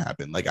what's going to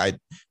happen. Like I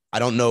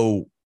don't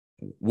know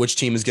which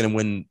team is going to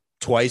win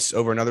twice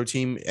over another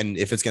team, and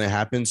if it's going to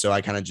happen. So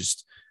I kind of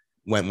just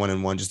went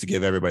 1-1 just to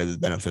give everybody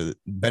the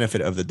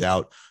benefit of the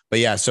doubt. But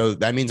yeah, so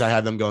that means I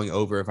have them going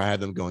over. If I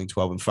had them going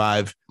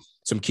 12-5,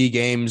 some key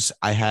games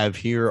I have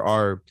here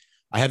are,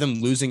 I have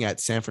them losing at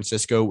San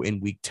Francisco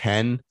in week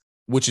 10,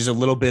 which is a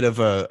little bit of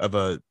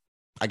a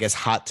I guess,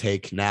 hot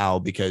take now,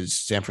 because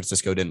San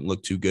Francisco didn't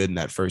look too good in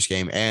that first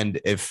game. And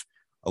if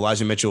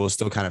Elijah Mitchell is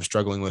still kind of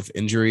struggling with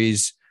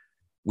injuries,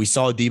 we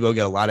saw Debo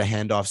get a lot of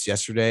handoffs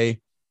yesterday,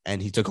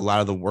 and he took a lot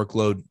of the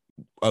workload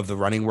of the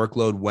running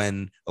workload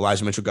when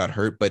Elijah Mitchell got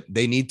hurt. But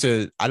they need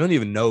to, I don't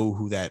even know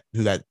who that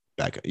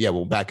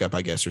backup,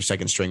 I guess, or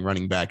second string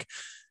running back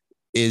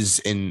is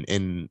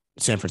in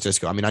San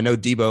Francisco. I mean, I know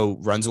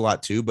Debo runs a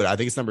lot too, but I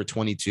think it's number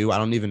 22. I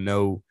don't even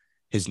know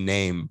his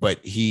name, but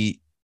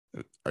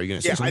are you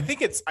going to say something?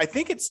 I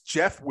think it's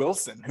Jeff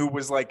Wilson, who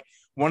was like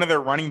one of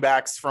their running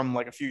backs from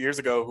like a few years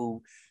ago,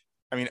 who,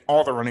 I mean,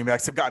 all the running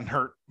backs have gotten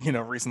hurt,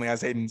 recently,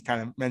 as Hayden's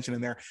kind of mentioned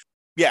in there.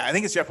 Yeah, I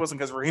think it's Jeff Wilson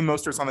because Raheem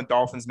Mostert's on the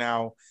Dolphins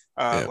now.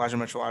 Yeah. Elijah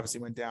Mitchell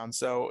obviously went down.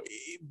 So,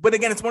 but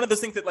again, it's one of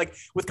those things that, like,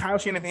 with Kyle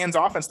Shanahan's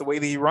offense, the way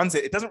that he runs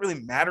it, it doesn't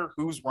really matter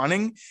who's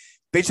running.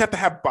 They just have to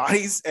have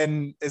bodies,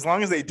 and as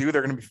long as they do,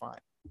 they're going to be fine.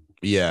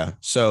 Yeah.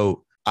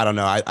 So I don't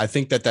know. I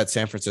think that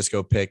San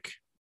Francisco pick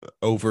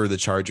over the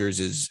Chargers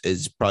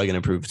is probably going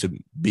to prove to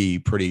be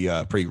pretty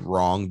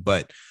wrong,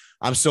 but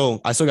I still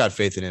got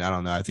faith in it. I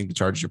don't know. I think the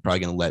Chargers are probably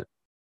going to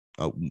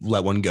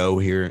let one go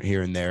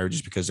here and there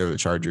just because they're the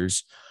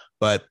Chargers.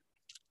 But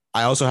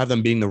I also have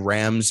them beating the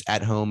Rams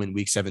at home in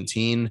week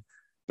 17,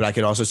 but I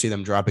could also see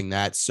them dropping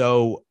that.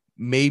 So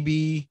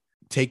maybe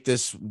take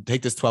this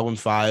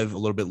 12-5 a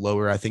little bit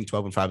lower. I think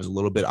 12-5 is a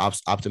little bit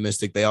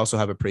optimistic. They also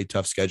have a pretty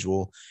tough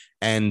schedule.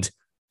 And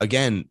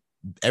again,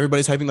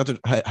 everybody's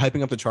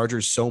hyping up the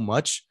Chargers so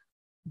much,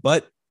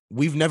 but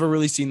we've never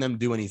really seen them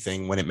do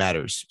anything when it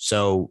matters.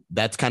 So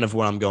that's kind of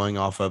what I'm going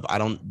off of.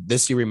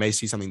 This year we may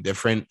see something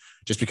different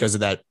just because of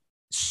that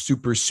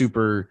super,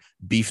 super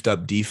beefed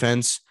up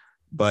defense,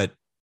 but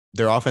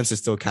their offense is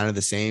still kind of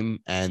the same.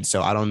 And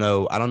so I don't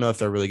know if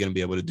they're really going to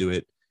be able to do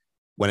it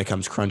when it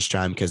comes crunch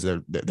time because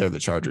they're the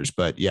Chargers.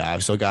 But yeah,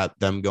 I've still got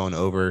them going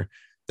over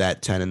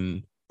that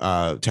 10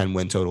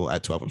 win total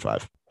at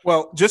 12-5.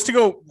 Well, just to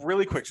go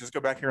really quick, just go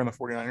back here on the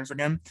 49ers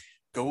again.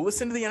 Go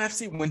listen to the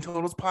NFC Win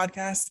Totals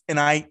podcast, and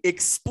I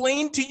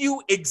explained to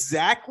you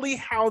exactly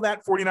how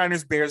that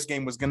 49ers-Bears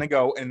game was going to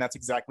go, and that's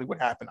exactly what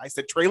happened. I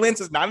said Trey Lance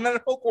is not an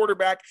NFL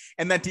quarterback,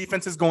 and that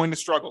defense is going to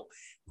struggle.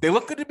 They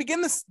looked good to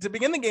begin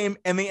the game,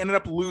 and they ended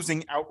up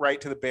losing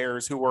outright to the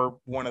Bears, who are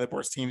one of the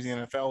worst teams in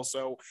the NFL.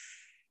 So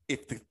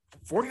if the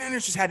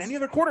 49ers just had any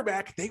other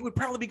quarterback, they would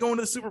probably be going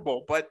to the Super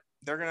Bowl, but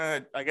they're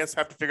going to, I guess,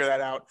 have to figure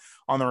that out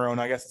on their own.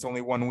 I guess it's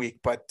only 1 week,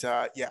 but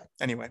yeah,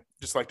 anyway,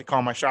 just like to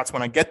call my shots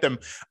when I get them.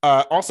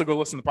 Also go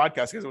listen to the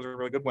podcast because it was a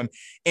really good one.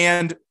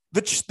 And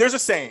there's a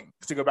saying,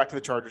 to go back to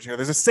the Chargers here,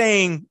 there's a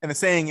saying, and the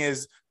saying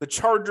is the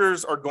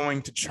Chargers are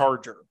going to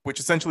Charger, which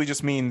essentially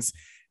just means,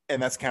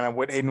 and that's kind of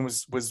what Hayden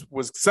was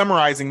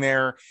summarizing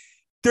there,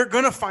 they're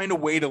going to find a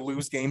way to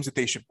lose games that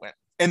they should win.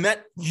 And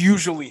that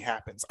usually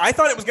happens. I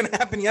thought it was going to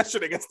happen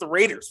yesterday against the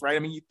Raiders, right? I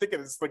mean, you think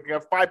it's like a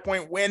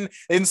 5-point win.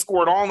 They didn't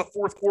score at all in the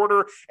fourth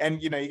quarter.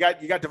 And, you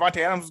got Devontae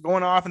Adams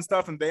going off and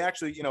stuff. And they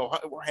actually,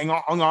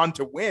 hung on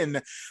to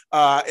win.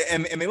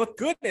 And they look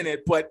good in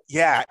it. But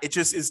yeah, it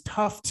just is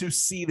tough to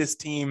see this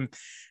team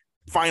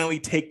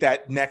finally take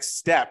that next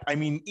step. I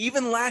mean,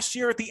 even last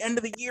year at the end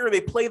of the year,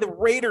 they play the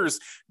Raiders.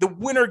 The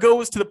winner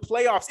goes to the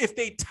playoffs. If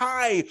they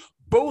tie,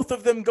 both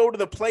of them go to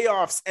the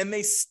playoffs, and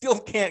they still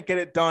can't get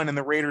it done, and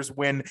the Raiders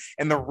win,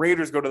 and the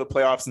Raiders go to the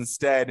playoffs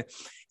instead.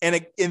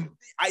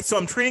 So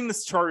I'm treating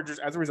the Chargers,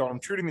 as a result, I'm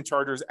treating the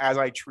Chargers as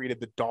I treated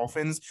the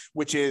Dolphins,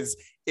 which is,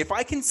 if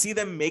I can see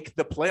them make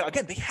the play,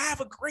 again, they have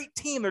a great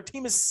team. Their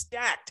team is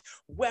stacked,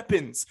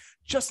 weapons.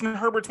 Justin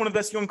Herbert's one of the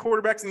best young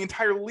quarterbacks in the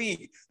entire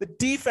league. The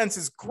defense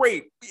is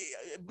great.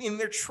 I mean,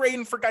 they're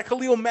trading for guy.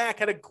 Khalil Mack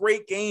had a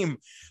great game.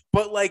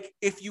 But like,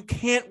 if you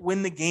can't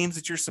win the games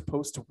that you're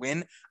supposed to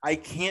win, I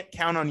can't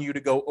count on you to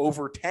go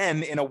over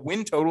 10 in a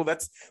win total.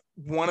 That's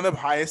one of the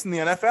highest in the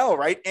NFL,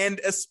 right?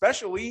 And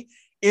especially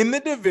in the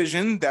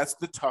division that's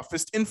the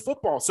toughest in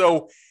football.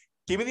 So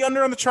give me the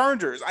under on the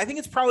Chargers. I think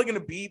it's probably going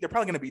to be, they're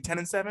probably going to be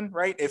 10-7,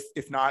 right?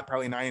 If not,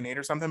 probably 9-8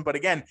 or something. But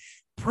again,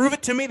 prove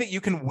it to me that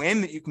you can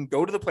win, that you can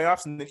go to the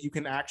playoffs, and that you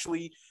can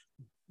actually,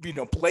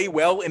 play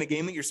well in a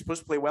game that you're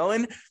supposed to play well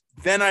in.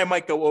 Then I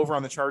might go over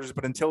on the Chargers.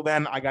 But until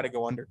then, I got to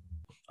go under.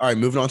 All right,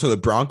 moving on to the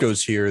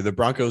Broncos here. The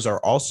Broncos are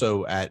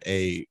also at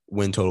a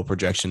win total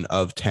projection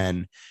of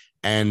 10.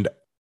 And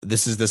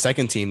this is the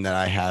second team that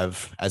I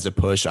have as a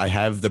push. I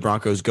have the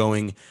Broncos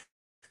going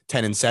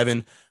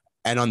 10-7.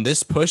 And on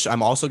this push,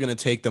 I'm also going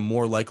to take the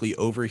more likely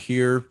over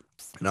here.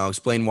 And I'll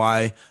explain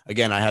why.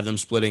 Again, I have them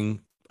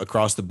splitting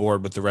across the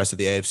board with the rest of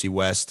the AFC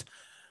West.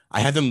 I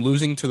have them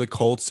losing to the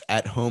Colts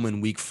at home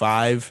in week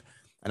 5.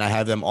 And I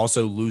have them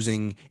also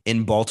losing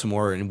in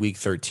Baltimore in week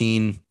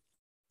 13.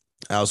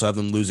 I also have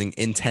them losing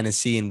in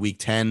Tennessee in week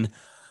 10.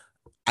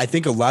 I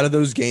think a lot of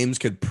those games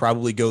could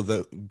probably go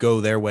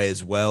their way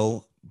as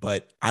well,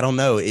 but I don't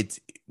know.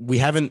 We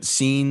haven't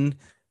seen,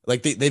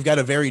 like, they've got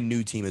a very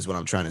new team is what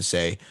I'm trying to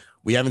say.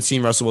 We haven't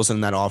seen Russell Wilson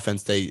in that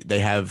offense. They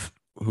have,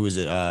 who is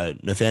it?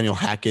 Nathaniel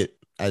Hackett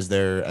as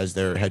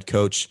their head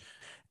coach.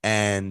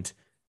 And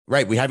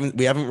right, we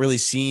haven't really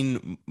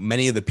seen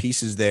many of the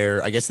pieces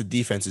there. I guess the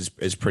defense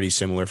is pretty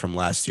similar from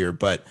last year,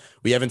 but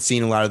we haven't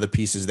seen a lot of the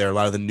pieces there, a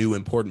lot of the new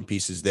important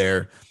pieces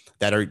there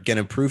that are going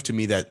to prove to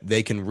me that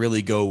they can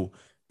really go,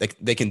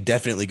 they can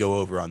definitely go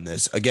over on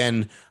this.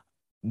 Again,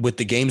 with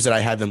the games that I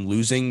had them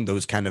losing,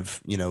 those kind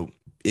of,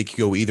 it could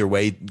go either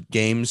way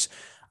games,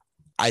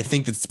 I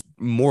think it's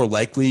more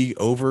likely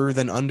over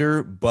than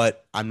under,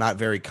 but I'm not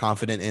very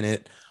confident in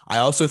it. I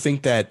also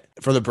think that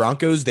for the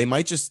Broncos, they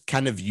might just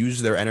kind of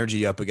use their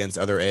energy up against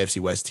other AFC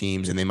West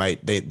teams, and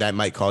that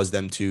might cause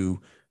them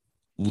to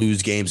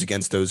lose games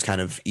against those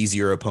kind of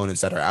easier opponents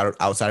that are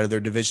outside of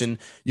their division.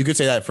 You could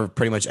say that for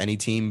pretty much any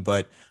team,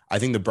 but I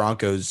think the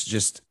Broncos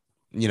just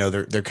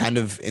they're kind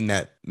of in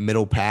that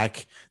middle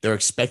pack. They're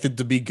expected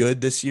to be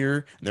good this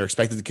year. They're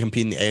expected to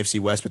compete in the AFC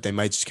West, but they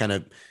might just kind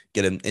of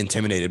get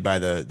intimidated by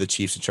the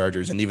Chiefs and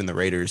Chargers and even the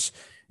Raiders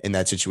in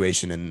that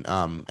situation,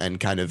 and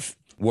kind of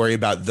worry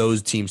about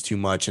those teams too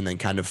much, and then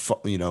kind of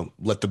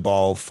let the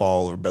ball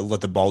fall or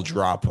let the ball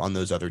drop on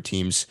those other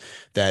teams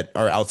that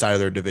are outside of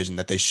their division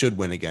that they should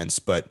win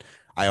against. But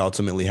I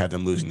ultimately have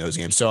them losing those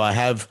games. So I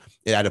have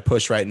it at a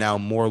push right now,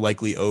 more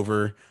likely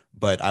over.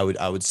 But I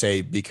would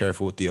say be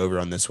careful with the over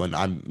on this one.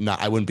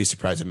 I wouldn't be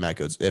surprised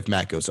if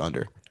Matt goes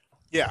under.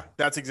 Yeah,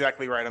 that's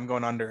exactly right. I'm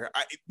going under.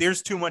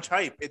 There's too much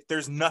hype.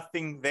 There's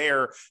nothing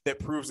there that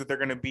proves that they're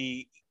going to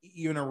be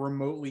even a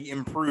remotely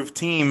improved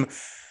team.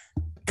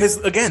 Because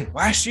again,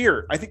 last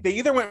year, I think they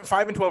either went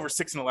 5-12 or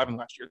 6-11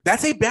 last year.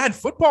 That's a bad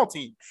football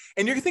team.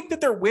 And you think that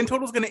their win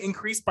total is going to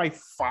increase by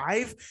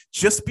 5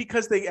 just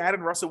because they added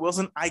Russell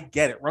Wilson? I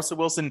get it. Russell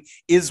Wilson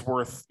is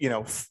worth,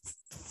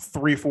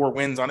 3-4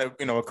 wins on it,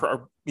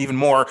 or even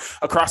more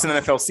across an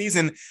NFL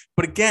season.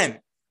 But again,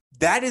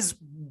 that's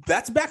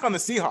back on the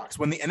Seahawks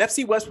when the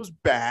NFC West was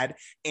bad,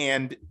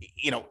 and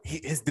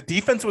the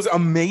defense was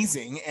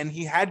amazing and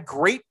he had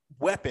great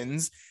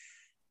weapons.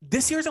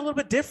 This year's a little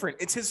bit different.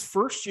 It's his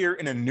first year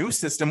in a new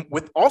system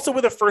with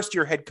a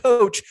first-year head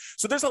coach.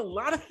 So there's a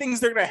lot of things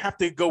they're going to have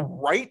to go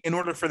right in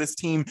order for this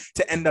team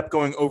to end up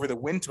going over the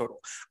win total.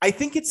 I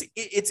think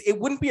it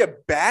wouldn't be a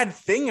bad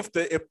thing if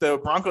the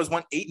Broncos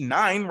went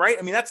 8-9, right?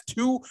 I mean, that's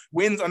 2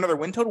 wins under their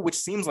win total, which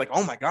seems like,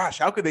 oh my gosh,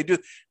 how could they do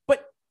it?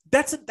 But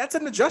that's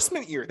an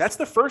adjustment year. That's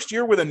the first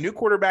year with a new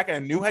quarterback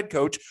and a new head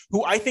coach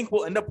who I think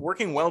will end up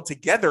working well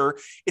together.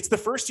 It's the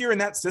first year in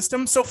that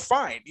system. So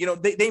fine.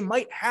 They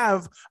might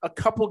have a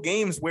couple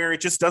games where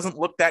it just doesn't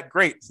look that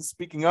great. So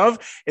speaking of,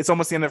 it's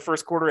almost the end of the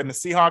first quarter in the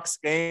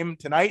Seahawks game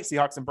tonight.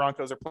 Seahawks and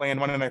Broncos are playing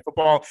Monday Night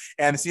Football,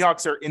 and the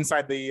Seahawks are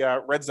inside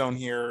the red zone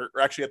here,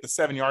 or actually at the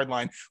 7-yard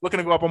line, looking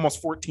to go up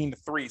almost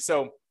 14-3.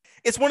 So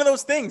it's one of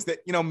those things that,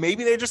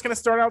 maybe they're just going to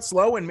start out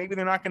slow and maybe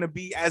they're not going to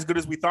be as good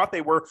as we thought they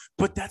were,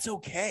 but that's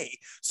okay.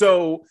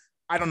 So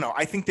I don't know.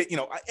 I think that,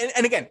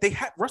 and again,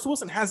 Russell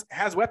Wilson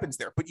has weapons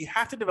there, but you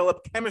have to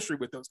develop chemistry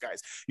with those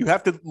guys. You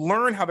have to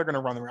learn how they're going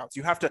to run the routes.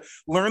 You have to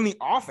learn the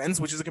offense,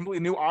 which is a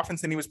completely new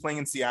offense than he was playing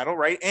in Seattle.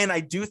 Right. And I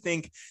do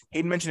think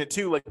Hayden mentioned it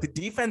too. Like the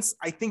defense,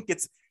 I think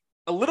it's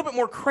a little bit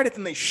more credit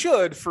than they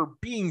should for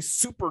being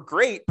super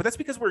great, but that's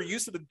because we're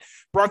used to the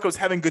Broncos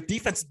having good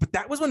defenses. But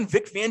that was when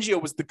Vic Fangio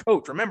was the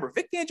coach. Remember,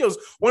 Vic Fangio is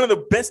one of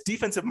the best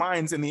defensive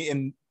minds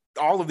in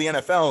all of the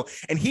NFL,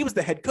 and he was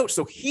the head coach.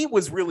 So he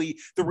was really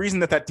the reason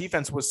that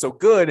defense was so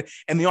good.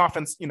 And the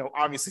offense,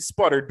 obviously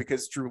sputtered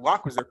because Drew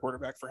Lock was their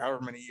quarterback for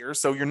however many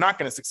years. So you're not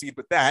going to succeed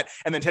with that.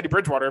 And then Teddy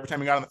Bridgewater, every time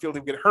he got on the field,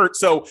 he would get hurt.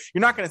 So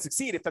you're not going to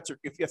succeed if that's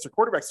your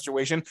quarterback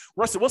situation.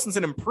 Russell Wilson's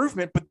an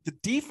improvement, but the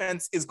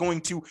defense is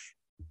going to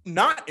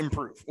not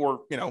improve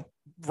or,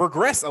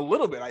 regress a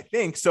little bit, I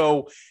think.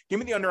 So give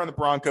me the under on the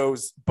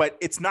Broncos, but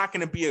it's not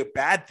going to be a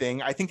bad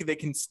thing. I think they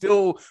can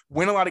still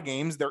win a lot of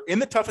games. They're in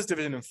the toughest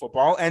division in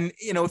football. And,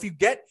 if you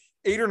get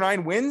 8 or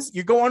 9 wins,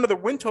 you go under the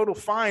win total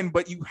fine,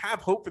 but you have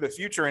hope for the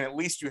future. And at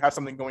least you have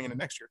something going into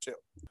next year too.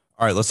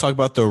 All right, let's talk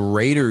about the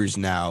Raiders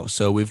now.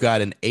 So we've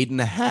got an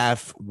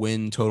 8.5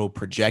 win total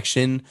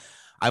projection.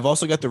 I've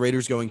also got the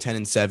Raiders going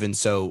 10-7.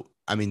 So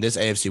this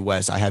AFC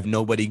West, I have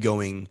nobody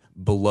going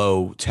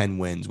below 10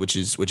 wins, which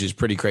is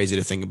pretty crazy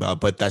to think about,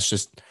 but that's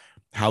just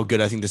how good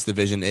I think this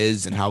division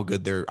is and how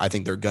good I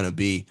think they're going to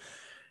be.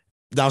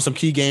 Now, some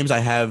key games I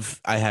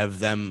have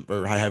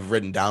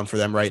written down for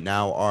them right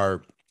now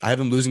are I have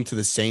them losing to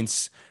the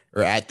Saints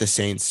or at the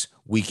Saints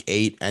week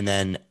 8, and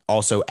then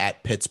also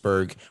at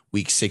Pittsburgh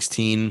week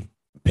 16.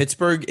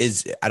 Pittsburgh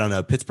is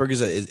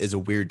a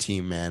weird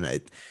team,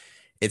 man.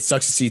 It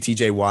sucks to see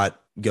TJ Watt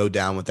go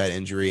down with that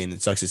injury, and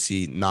it sucks to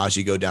see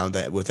Najee go down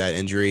with that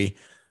injury.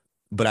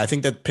 But I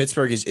think that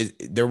Pittsburgh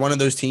they're one of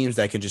those teams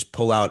that can just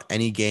pull out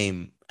any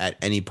game at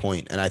any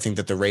point. And I think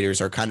that the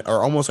Raiders are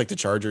almost like the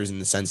Chargers in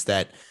the sense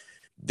that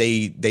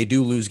they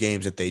do lose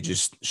games that they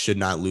just should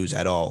not lose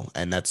at all.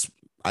 And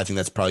I think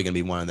that's probably going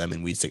to be one of them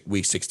in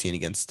week 16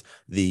 against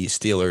the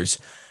Steelers.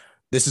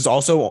 This is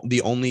also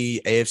the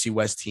only AFC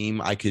West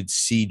team I could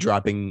see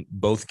dropping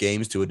both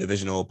games to a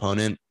divisional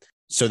opponent.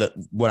 So that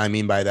what I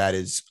mean by that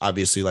is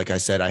obviously, like I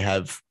said, I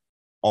have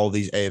all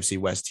these AFC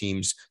West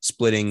teams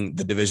splitting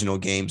the divisional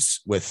games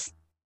with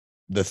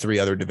the 3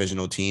 other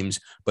divisional teams.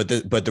 But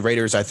the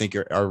Raiders, I think,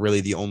 are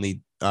really the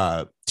only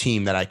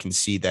team that I can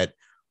see that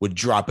would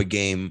drop a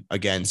game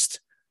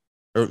against,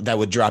 or that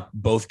would drop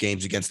both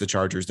games against the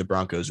Chargers, the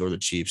Broncos, or the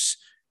Chiefs.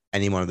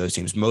 Any one of those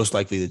teams, most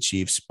likely the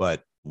Chiefs,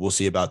 but we'll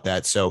see about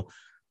that. So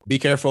be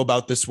careful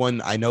about this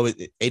one. I know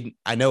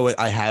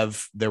I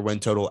have their win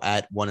total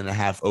at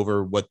 1.5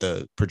 over what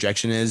the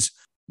projection is,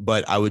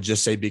 but I would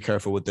just say be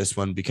careful with this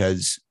one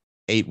because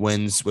 8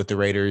 wins with the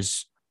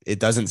Raiders, it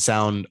doesn't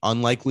sound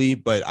unlikely,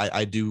 but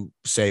I do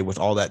say with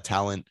all that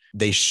talent,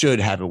 they should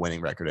have a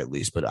winning record at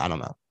least, but I don't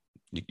know.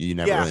 You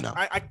never really know.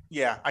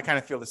 I kind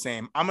of feel the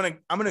same. I'm going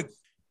to,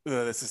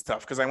 this is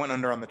tough because I went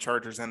under on the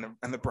Chargers and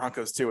the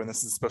Broncos too, and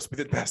this is supposed to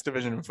be the best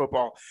division in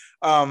football.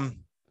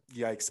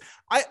 Yikes.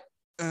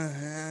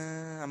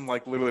 I'm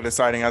like literally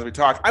deciding as we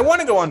talk. I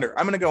want to go under.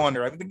 I'm going to go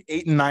under. I think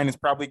 8-9 is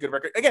probably a good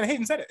record. Again,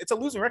 Hayden said it. It's a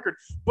losing record,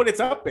 but it's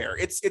up there.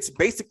 It's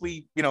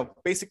basically,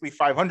 basically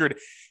 500.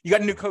 You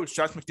got a new coach,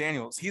 Josh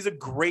McDaniels. He's a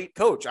great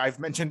coach. I've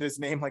mentioned his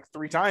name like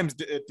 3 times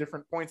at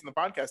different points in the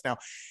podcast now.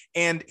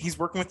 And he's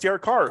working with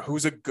Derek Carr,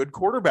 who's a good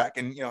quarterback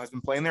and, has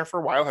been playing there for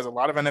a while, has a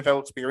lot of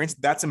NFL experience.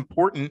 That's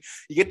important.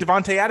 You get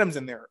Devontae Adams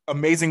in there.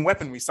 Amazing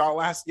weapon. We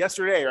saw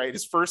yesterday, right?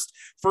 His first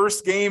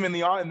game and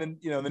then,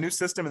 the new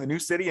system and the new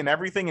city and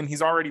everything. And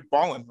he's already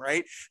balling,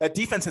 right? That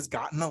defense has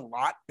gotten a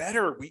lot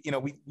better.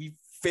 We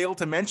failed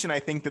to mention, I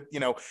think that,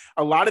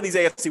 a lot of these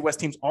AFC West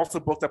teams also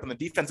bulked up on the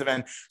defensive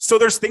end. So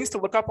there's things to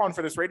look up on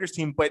for this Raiders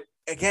team. But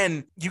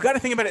again, you got to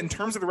think about it in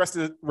terms of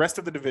the rest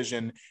of the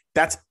division.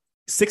 That's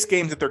 6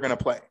 games that they're going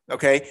to play.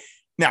 Okay.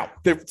 Now,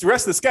 the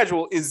rest of the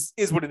schedule is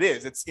what it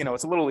is. It's,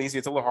 it's a little easy,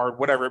 it's a little hard,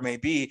 whatever it may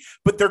be,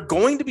 but they're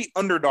going to be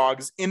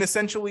underdogs in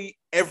essentially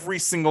every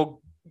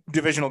single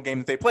divisional game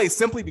that they play,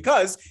 simply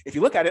because if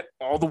you look at it,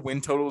 all the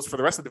win totals for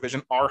the rest of the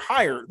division are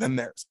higher than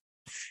theirs.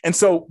 And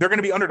so they're going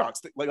to be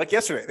underdogs. Like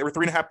yesterday, they were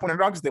 3.5 point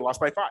underdogs. They lost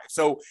by 5.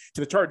 So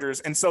to the Chargers.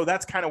 And so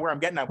that's kind of where I'm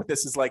getting at with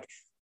this is like,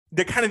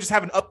 they kind of just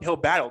have an uphill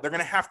battle. They're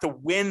going to have to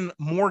win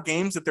more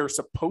games that they're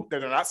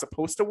not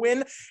supposed to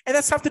win. And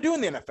that's tough to do in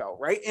the NFL,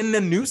 right? In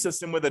the new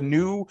system with a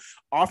new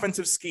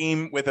offensive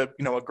scheme, with a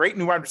great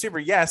new wide receiver,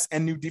 yes,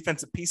 and new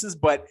defensive pieces,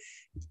 but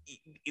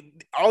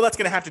all that's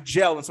going to have to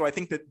gel. And so I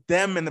think that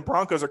them and the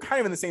Broncos are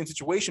kind of in the same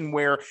situation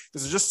where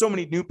there's just so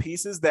many new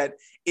pieces that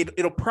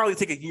it'll probably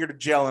take a year to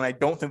gel. And I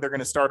don't think they're going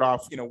to start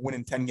off,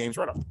 winning 10 games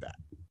right off the bat.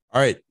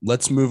 All right,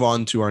 let's move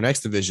on to our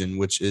next division,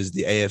 which is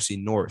the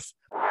AFC North.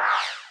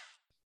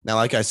 Now,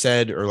 like I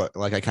said, or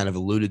like I kind of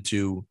alluded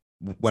to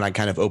when I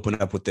kind of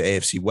opened up with the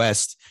AFC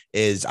West,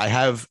 is I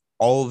have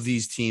all of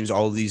these teams,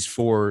 all of these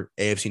 4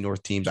 AFC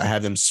North teams, I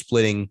have them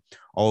splitting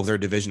all of their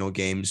divisional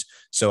games.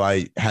 So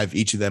I have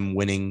each of them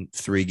winning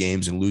 3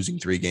 games and losing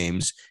 3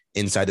 games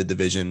inside the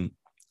division.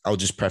 I'll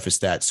just preface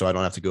that so I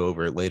don't have to go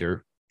over it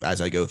later as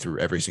I go through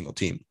every single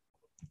team.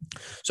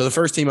 So the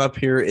first team up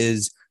here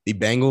is the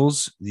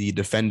Bengals, the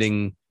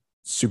defending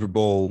Super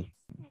Bowl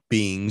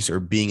being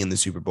in the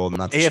Super Bowl,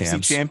 not the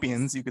AFC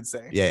champions, you could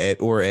say. Yeah,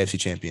 or AFC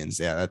champions.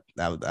 Yeah,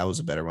 that was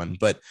a better one.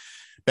 But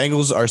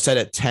Bengals are set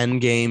at 10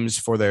 games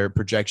for their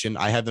projection.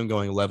 I have them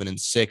going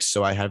 11-6,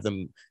 so I have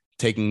them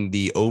taking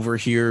the over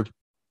here.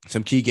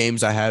 Some key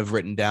games I have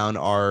written down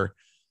are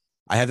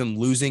I have them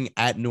losing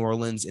at New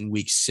Orleans in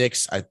week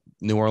 6.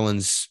 New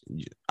Orleans,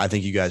 I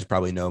think you guys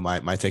probably know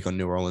my take on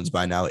New Orleans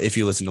by now. If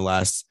you listen to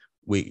last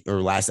week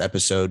or last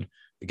episode,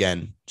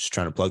 again, just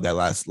trying to plug that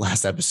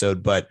last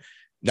episode, but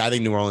I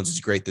think New Orleans is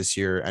great this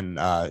year. And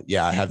I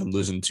have them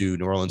losing to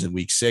New Orleans in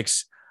week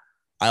 6.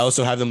 I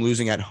also have them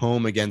losing at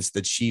home against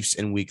the Chiefs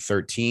in week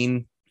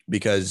 13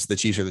 because the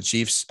Chiefs are the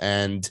Chiefs.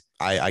 And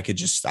I can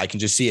just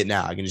see it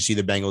now. I can just see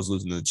the Bengals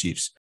losing to the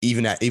Chiefs,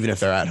 even if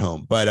they're at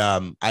home. But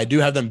I do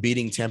have them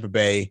beating Tampa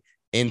Bay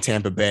in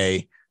Tampa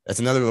Bay. That's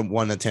another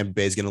one that Tampa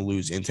Bay is going to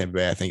lose in Tampa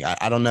Bay. I think,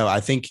 I don't know.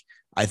 I think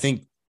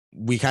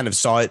we kind of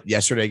saw it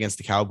yesterday against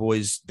the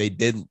Cowboys. They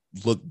did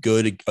look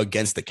good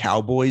against the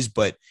Cowboys,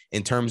 but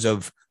in terms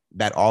of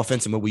that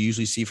offense and what we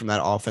usually see from that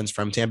offense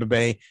from Tampa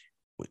Bay,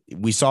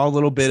 we saw a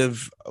little bit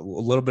of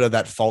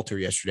that falter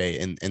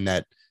yesterday in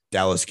that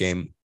Dallas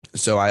game.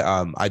 So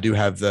I do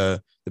have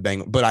the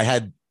Bengals, but I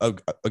had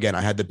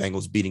the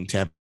Bengals beating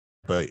Tampa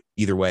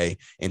either way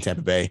in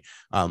Tampa Bay.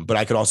 But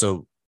I could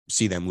also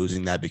see them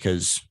losing that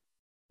because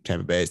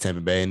Tampa Bay is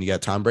Tampa Bay, and you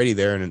got Tom Brady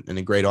there and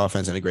a great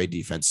offense and a great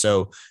defense.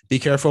 So be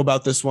careful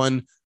about this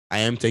one. I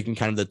am taking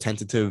kind of the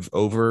tentative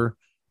over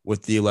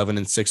with the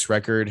 11-6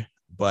 record,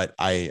 but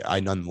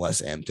I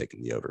nonetheless am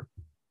taking the over.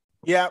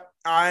 Yeah,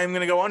 I'm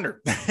going to go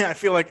under. I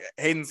feel like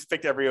Hayden's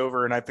picked every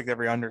over and I picked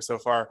every under so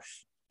far.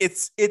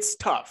 It's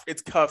tough.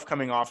 It's tough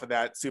coming off of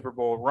that Super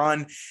Bowl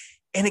run.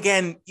 And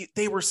again,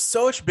 they were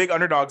such big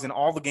underdogs in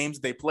all the games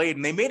they played,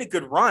 and they made a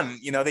good run.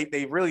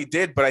 They really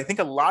did. But I think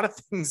a lot of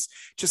things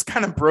just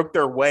kind of broke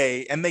their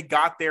way, and they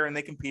got there and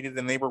they competed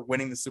and they were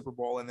winning the Super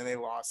Bowl, and then they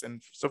lost.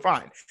 And so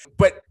fine.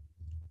 But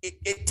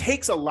it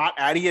takes a lot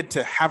out of you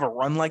to have a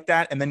run like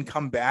that and then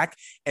come back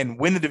and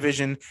win the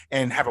division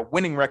and have a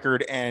winning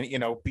record and,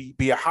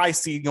 be a high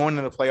seed going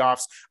into the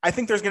playoffs. I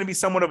think there's going to be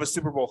somewhat of a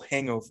Super Bowl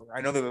hangover.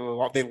 I know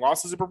that they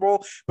lost the Super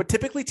Bowl, but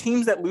typically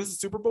teams that lose the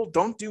Super Bowl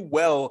don't do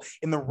well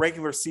in the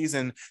regular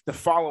season the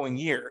following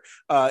year.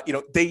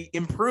 They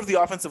improved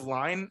the offensive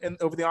line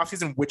over the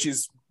offseason, which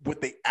is what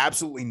they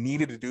absolutely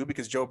needed to do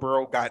because Joe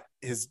Burrow got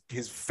his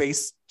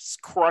face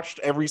crushed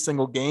every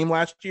single game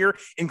last year,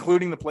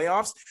 including the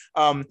playoffs.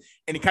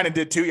 And he kind of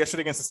did too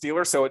yesterday against the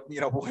Steelers. So,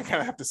 we'll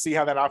kind of have to see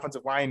how that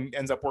offensive line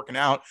ends up working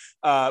out.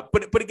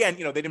 But again,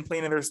 they didn't play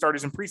any of their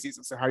starters in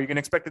preseason. So how are you going to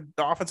expect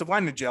the offensive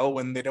line to gel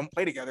when they don't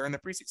play together in the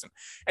preseason?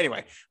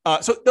 Anyway,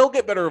 so they'll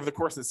get better over the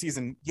course of the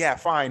season. Yeah,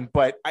 fine.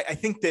 But I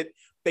think that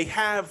they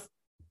have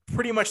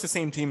pretty much the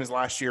same team as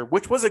last year,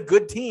 which was a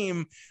good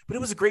team, but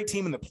it was a great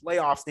team in the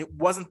playoffs. It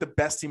wasn't the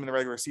best team in the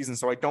regular season.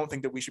 So I don't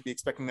think that we should be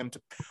expecting them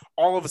to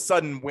all of a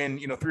sudden win,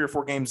 3 or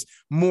 4 games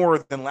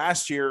more than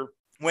last year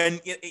when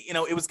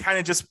it was kind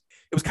of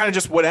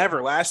just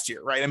whatever last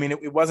year, right? I mean,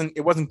 it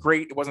wasn't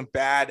great, it wasn't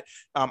bad.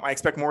 I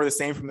expect more of the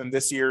same from them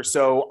this year.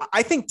 So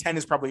I think 10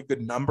 is probably a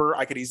good number.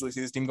 I could easily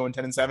see this team going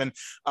 10-7,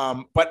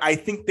 but I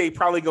think they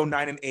probably go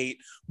 9-8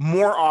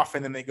 more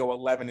often than they go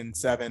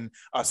 11-7.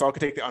 So I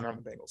could take the under on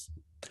the Bengals.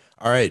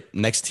 All right,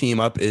 next team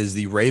up is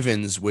the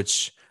Ravens,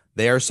 which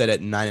they are set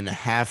at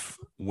 9.5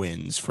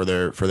 wins for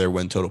their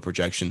win total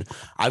projection.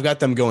 I've got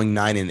them going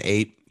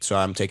 9-8. So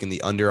I'm taking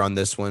the under on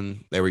this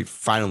one.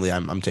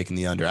 I'm taking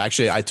the under.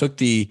 Actually, I took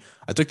the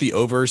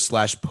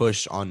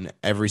over/push on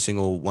every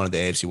single one of the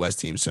AFC West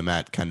teams. So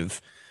Matt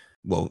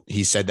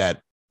he said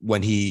that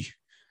when he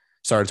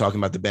started talking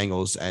about the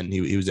Bengals, and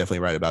he was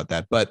definitely right about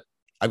that. But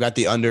I've got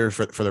the under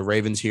for the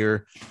Ravens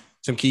here.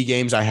 Some key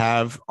games I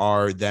have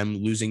are them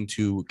losing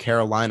to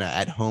Carolina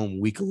at home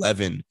week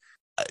 11.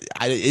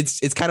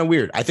 It's kind of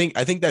weird. I think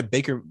that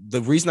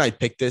the reason I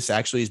picked this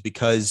actually is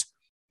because,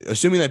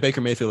 assuming that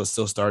Baker Mayfield is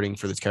still starting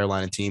for this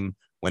Carolina team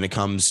when it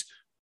comes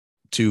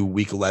to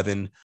week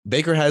 11,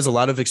 Baker has a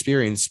lot of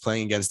experience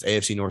playing against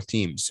AFC North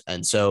teams.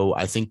 And so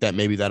I think that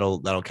maybe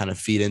that'll kind of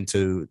feed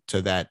into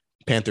that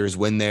Panthers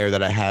win there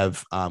that I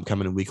have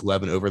coming in week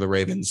 11 over the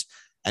Ravens.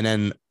 And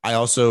then I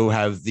also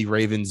have the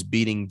Ravens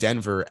beating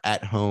Denver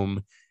at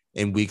home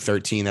in week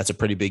 13. That's a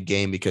pretty big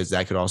game because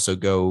that could also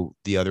go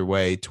the other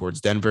way towards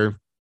Denver.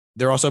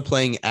 They're also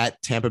playing at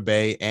Tampa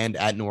Bay and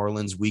at New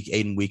Orleans week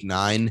 8 and week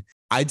 9.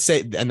 I'd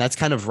say, and that's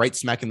kind of right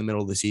smack in the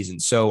middle of the season.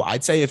 So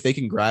I'd say if they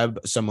can grab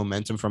some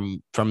momentum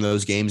from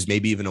those games,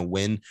 maybe even a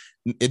win,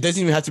 it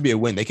doesn't even have to be a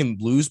win. They can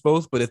lose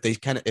both, but if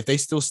they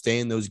still stay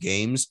in those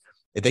games,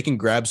 if they can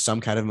grab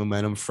some kind of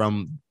momentum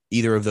from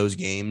either of those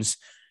games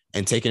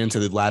and take it into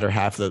the latter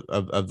half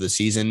of the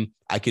season,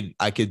 I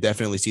could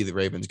definitely see the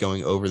Ravens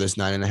going over this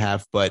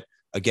 9.5. But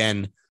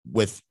again,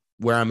 with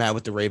where I'm at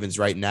with the Ravens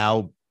right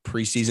now,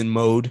 preseason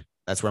mode,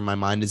 that's where my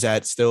mind is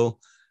at still.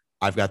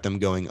 I've got them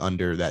going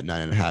under that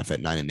 9.5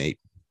 at 9-8.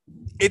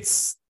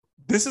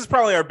 This is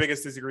probably our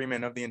biggest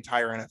disagreement of the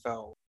entire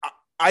NFL.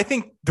 I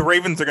think the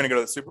Ravens are going to go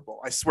to the Super Bowl.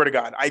 I swear to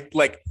God.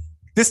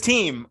 This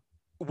team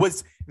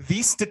was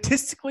the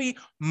statistically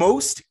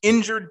most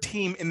injured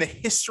team in the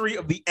history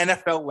of the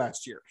NFL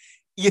last year.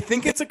 You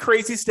think it's a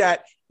crazy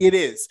stat? It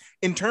is.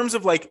 In terms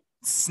of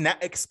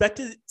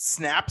expected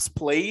snaps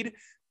played,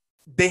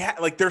 they had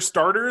their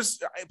starters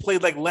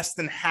played less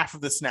than half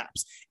of the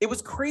snaps. It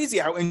was crazy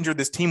how injured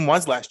this team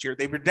was last year.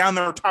 They were down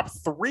their top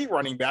 3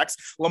 running backs.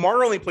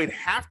 Lamar only played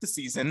half the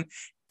season.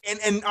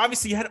 And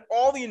obviously you had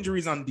all the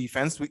injuries on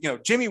defense.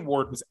 Jimmy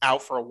Ward was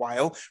out for a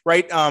while,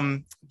 right?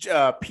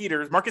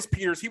 Marcus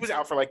Peters, he was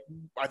out for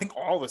I think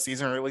all the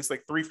season, or at least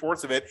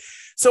 3/4 of it.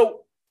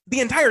 So the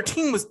entire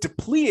team was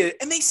depleted,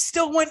 and they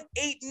still went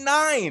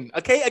 8-9,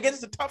 okay,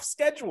 against a tough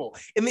schedule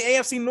in the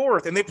AFC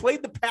North. And they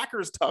played the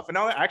Packers tough, and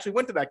now I actually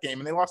went to that game,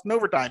 and they lost in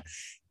overtime.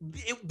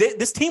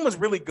 This team was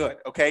really good,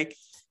 okay?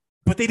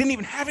 But they didn't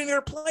even have any of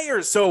their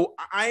players. So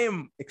I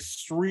am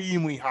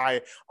extremely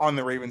high on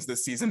the Ravens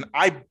this season.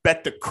 I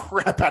bet the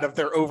crap out of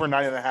their over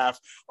 9.5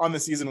 on the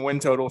season win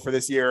total for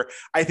this year.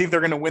 I think they're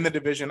going to win the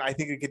division. I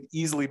think it could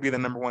easily be the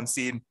number 1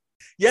 seed.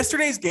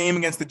 Yesterday's game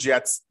against the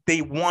Jets,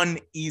 they won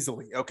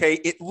easily. Okay.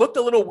 It looked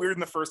a little weird in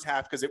the first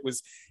half because it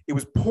was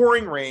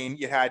pouring rain.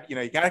 You got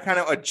to kind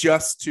of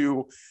adjust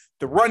to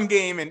the run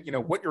game and,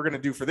 what you're going to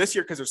do for this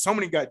year, because there's so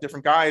many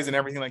different guys and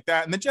everything like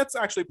that. And the Jets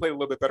actually played a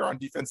little bit better on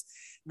defense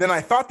than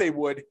I thought they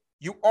would.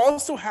 You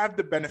also have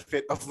the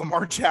benefit of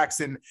Lamar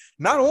Jackson,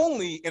 not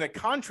only in a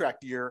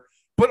contract year,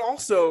 but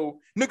also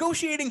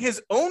negotiating his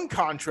own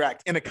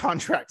contract in a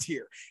contract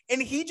year.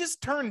 And he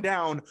just turned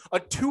down a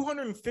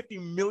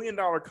 $250 million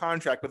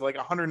contract with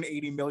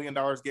 $180 million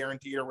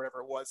guaranteed or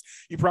whatever it was.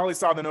 You probably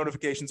saw the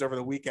notifications over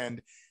the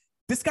weekend.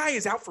 This guy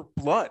is out for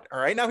blood. All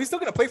right. Now he's still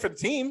going to play for the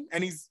team,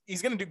 and he's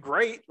going to do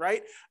great.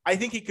 Right. I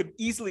think he could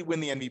easily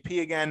win the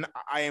MVP again.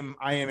 I am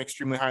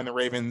extremely high on the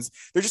Ravens.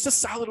 They're just a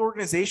solid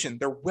organization.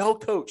 They're well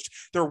coached.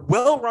 They're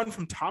well run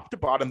from top to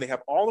bottom. They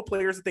have all the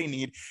players that they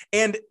need,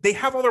 and they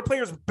have all their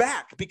players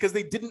back because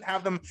they didn't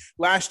have them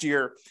last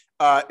year.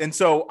 And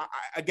so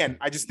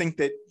I just think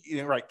that,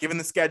 right, given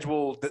the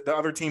schedule, the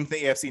other teams, the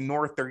AFC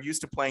North, they're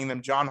used to playing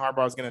them. John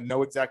Harbaugh is going to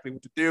know exactly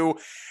what to do.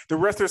 The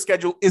rest of their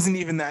schedule isn't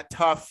even that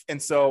tough.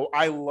 And so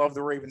I love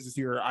the Ravens this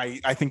year.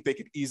 I think they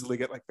could easily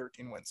get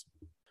 13 wins.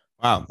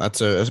 Wow.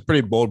 That's a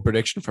pretty bold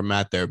prediction from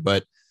Matt there,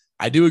 but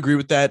I do agree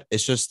with that.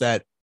 It's just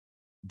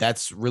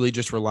that's really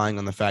just relying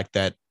on the fact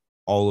that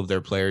all of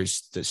their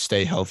players to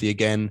stay healthy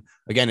again.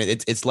 Again,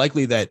 it's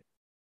likely that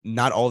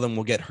not all of them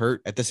will get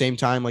hurt at the same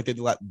time like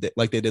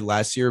they did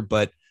last year.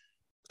 But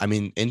I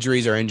mean,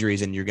 injuries are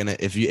injuries, and you're gonna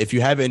if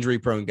you have injury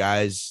prone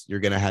guys, you're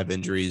gonna have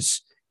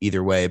injuries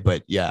either way.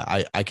 But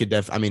yeah, I could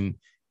if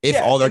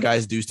all their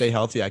guys do stay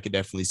healthy, I could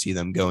definitely see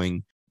them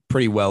going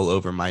pretty well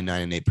over my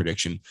 9-8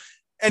 prediction.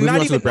 And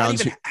not even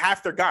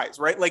half their guys,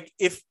 right?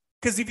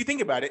 Because if you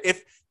think about it,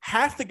 if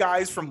half the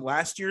guys from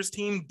last year's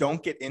team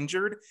don't get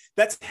injured,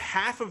 that's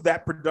half of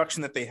that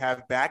production that they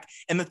have back.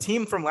 And the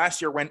team from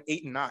last year went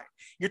 8-9.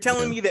 You're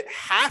telling me that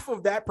half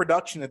of that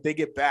production that they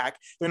get back,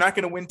 they're not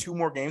going to win 2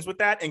 more games with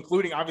that,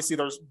 including obviously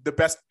there's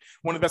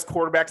one of the best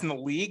quarterbacks in the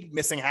league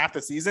missing half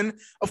the season.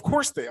 Of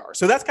course they are.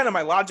 So that's kind of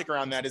my logic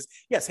around that is,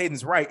 yes,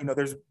 Hayden's right.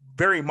 There's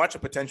very much a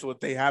potential that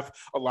they have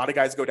a lot of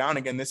guys go down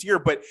again this year,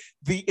 but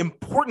the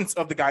importance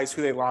of the guys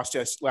who they lost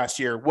just last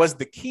year was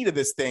the key to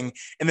this thing.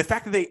 And the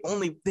fact that they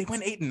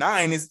went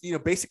 8-9 is,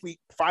 basically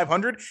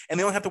 500, and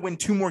they only have to win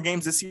 2 more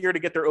games this year to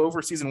get their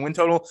over season win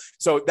total.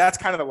 So that's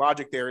kind of the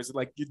logic there, is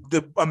like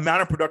the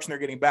amount of production they're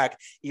getting back,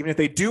 even if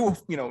they do,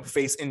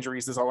 face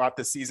injuries, there's a lot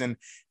this season.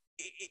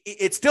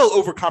 It still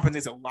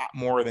overcompensates a lot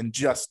more than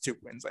just 2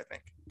 wins, I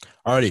think.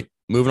 Alrighty,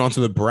 moving on to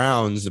the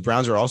Browns. The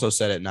Browns are also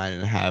set at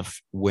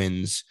 9.5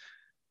 wins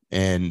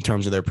in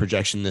terms of their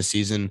projection this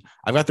season.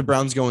 I've got the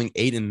Browns going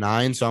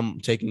 8-9, so I'm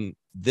taking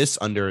this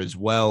under as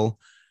well.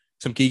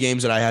 Some key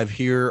games that I have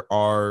here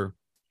are,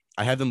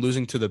 I have them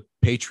losing to the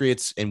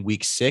Patriots in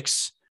week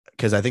 6,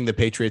 because I think the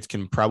Patriots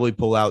can probably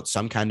pull out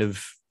some kind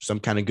of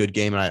good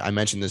game. And I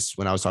mentioned this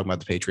when I was talking about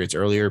the Patriots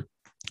earlier.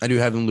 I do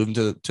have them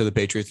losing to the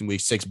Patriots in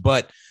week 6,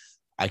 but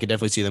I could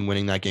definitely see them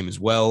winning that game as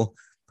well.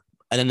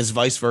 And then it's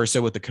vice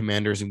versa with the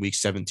Commanders in week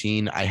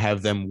 17. I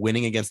have them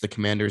winning against the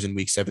Commanders in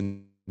week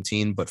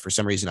 17, but for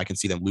some reason I can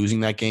see them losing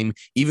that game,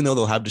 even though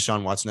they'll have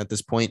Deshaun Watson at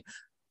this point.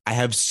 I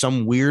have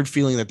some weird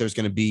feeling that there's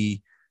going to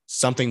be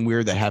something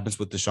weird that happens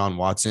with Deshaun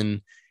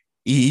Watson.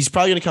 He's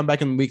probably going to come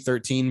back in week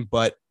 13,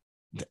 but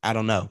I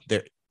don't know.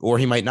 Or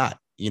he might not.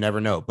 You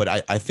never know. But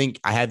I think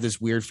I have this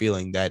weird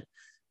feeling that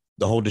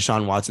the whole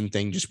Deshaun Watson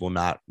thing just will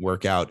not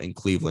work out in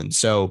Cleveland.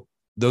 So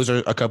those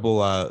are a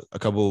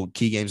couple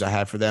key games I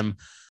have for them.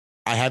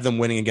 I have them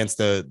winning against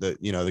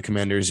the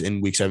Commanders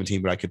in week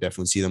 17, but I could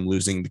definitely see them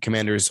losing. The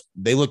Commanders,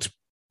 they looked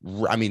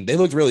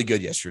really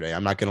good yesterday.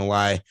 I'm not going to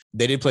lie.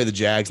 They did play the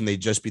Jags, and they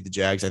just beat the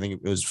Jags. I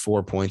think it was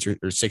 4 points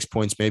or 6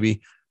 points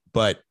maybe,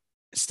 but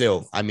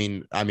still, I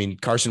mean,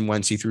 Carson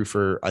Wentz, he threw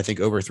for, I think,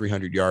 over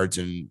 300 yards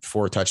and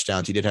 4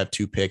 touchdowns. He did have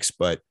 2 picks,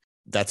 but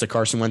that's a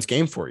Carson Wentz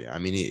game for you. I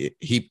mean,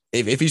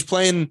 if he's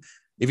playing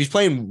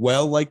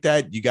well like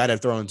that, you got to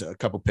throw in a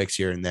couple picks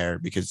here and there,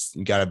 because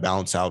you got to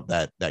balance out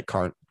that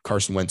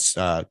Carson Wentz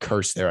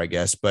curse there, I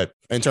guess. But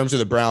in terms of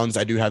the Browns,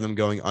 I do have them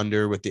going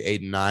under with the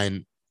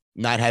 8-9,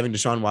 not having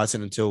Deshaun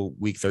Watson until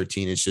week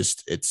 13.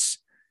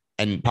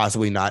 And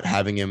possibly not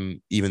having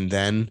him even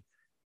then.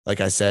 Like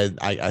I said,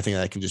 I think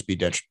that can just be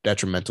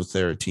detrimental to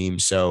their team.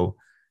 So,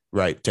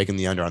 right, taking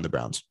the under on the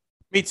Browns.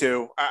 Me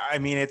too. I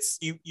mean, it's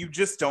you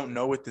just don't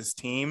know with this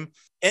team,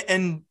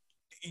 and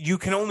you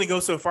can only go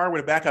so far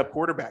with a backup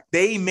quarterback.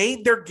 They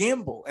made their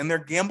gamble, and their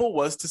gamble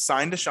was to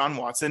sign Deshaun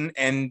Watson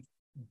and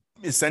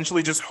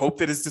essentially just hope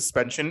that his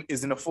suspension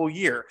isn't a full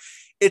year.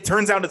 It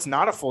turns out it's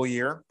not a full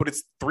year, but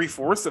it's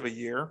 3/4 of a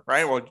year,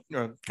 right? Well,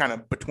 kind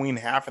of between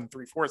half and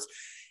 3/4.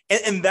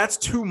 And that's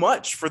too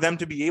much for them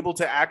to be able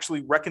to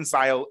actually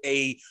reconcile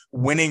a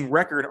winning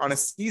record on a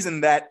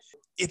season that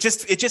it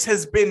just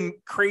has been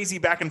crazy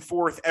back and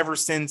forth ever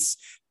since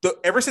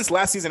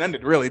last season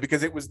ended, really,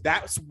 because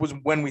that was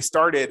when we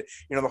started,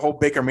 the whole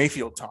Baker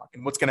Mayfield talk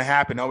and what's going to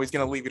happen. Oh, he's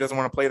going to leave. He doesn't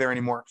want to play there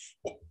anymore.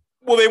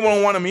 Well, they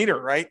won't want him either,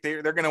 right?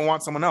 They're going to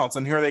want someone else.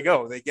 And here they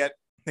go. They get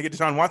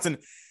Deshaun Watson,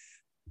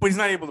 but he's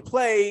not able to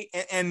play.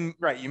 And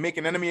right, you make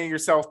an enemy of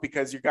yourself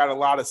because you've got a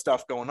lot of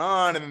stuff going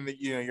on, and then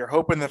you're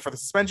hoping that for the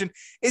suspension.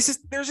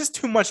 There's just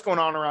too much going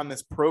on around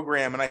this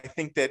program, and I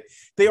think that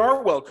they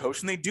are well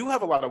coached and they do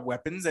have a lot of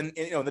weapons, and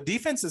the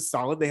defense is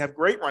solid. They have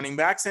great running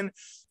backs, and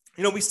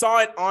we saw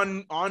it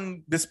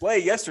on display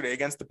yesterday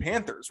against the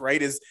Panthers.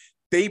 Right, is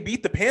they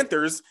beat the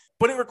Panthers,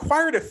 but it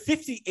required a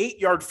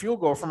 58-yard field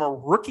goal from a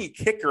rookie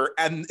kicker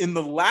and in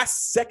the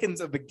last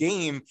seconds of the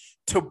game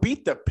to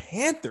beat the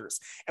Panthers.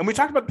 And we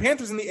talked about the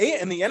Panthers in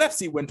the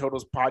NFC win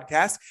totals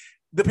podcast.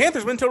 The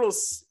Panthers win total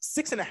is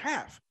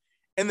 6.5,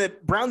 and the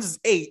Browns is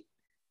 8,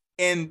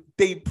 and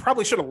they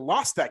probably should have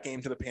lost that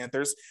game to the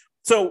Panthers.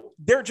 So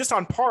they're just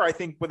on par, I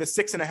think, with a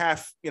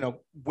 6.5,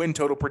 win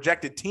total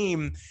projected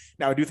team.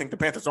 Now, I do think the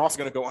Panthers are also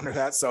going to go under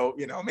that. So,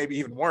 maybe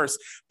even worse.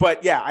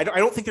 But yeah, I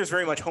don't think there's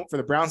very much hope for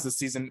the Browns this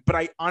season. But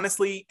I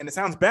honestly, and it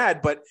sounds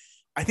bad, but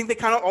I think they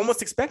kind of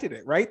almost expected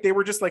it, right? They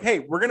were just like, hey,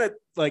 we're going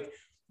to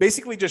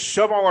basically just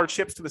shove all our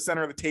chips to the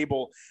center of the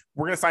table.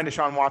 We're going to sign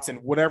Deshaun Watson,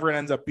 whatever it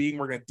ends up being,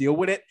 we're going to deal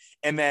with it.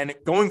 And then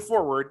going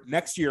forward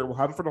next year, we'll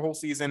have him for the whole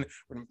season.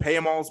 We're going to pay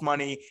him all his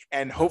money.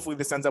 And hopefully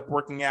this ends up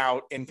working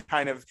out in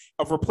kind of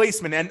a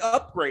replacement and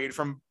upgrade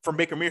from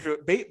Baker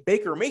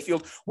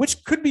Mayfield,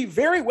 which could be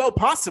very well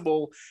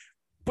possible,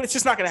 but it's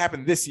just not going to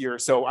happen this year.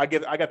 So I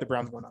got the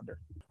Browns going under.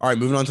 All right,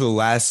 moving on to the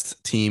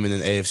last team in the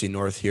AFC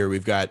North here.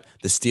 We've got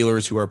the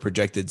Steelers, who are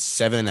projected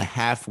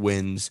 7.5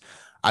 wins.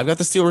 I've got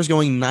the Steelers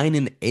going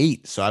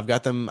 9-8, so I've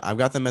got them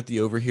at the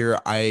over here.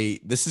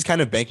 This is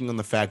kind of banking on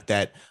the fact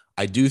that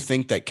I do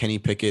think that Kenny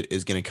Pickett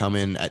is going to come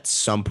in at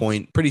some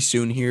point pretty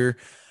soon here.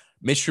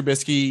 Mitch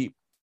Trubisky,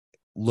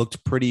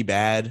 looked pretty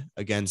bad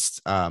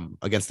against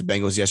the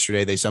Bengals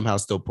yesterday. They somehow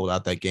still pulled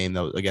out that game.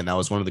 That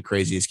was one of the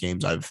craziest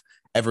games I've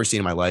ever seen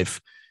in my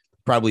life.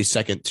 Probably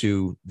second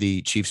to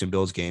the Chiefs and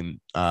Bills game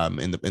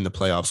in the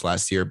playoffs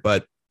last year.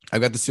 But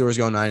I've got the Steelers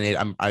going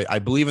 9-8. I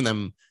believe in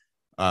them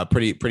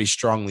pretty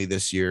strongly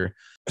this year.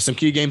 Some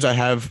key games I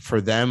have for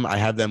them, I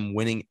have them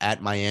winning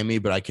at Miami,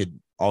 but I could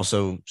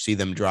also see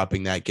them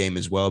dropping that game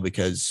as well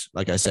because,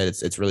 like I said,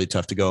 it's really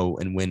tough to go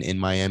and win in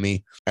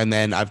Miami. And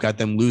then I've got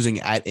them losing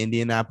at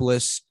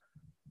Indianapolis,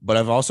 but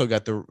I've also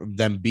got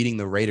them beating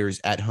the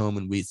Raiders at home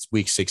in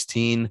week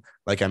 16.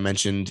 Like I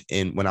mentioned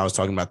when I was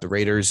talking about the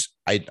Raiders,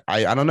 I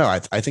don't know.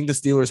 I think the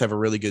Steelers have a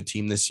really good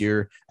team this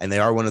year, and they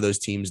are one of those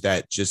teams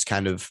that just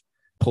kind of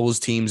pulls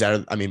wins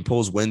out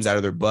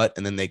of their butt,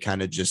 and then they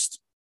kind of just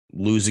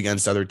lose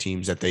against other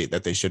teams that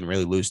they shouldn't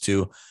really lose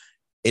to.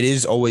 It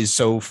is always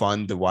so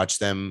fun to watch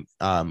them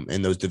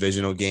in those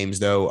divisional games,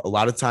 though. A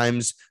lot of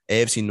times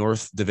AFC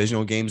North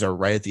divisional games are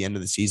right at the end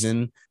of the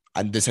season.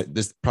 And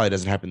this probably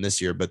doesn't happen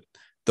this year, but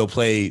they'll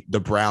play the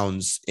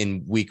Browns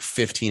in week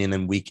 15 and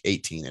then week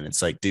 18. And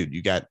it's like, dude,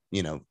 you got,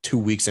 2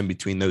 weeks in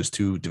between those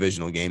two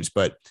divisional games.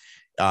 But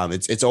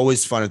it's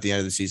always fun at the end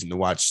of the season to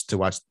watch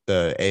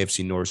the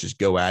AFC North just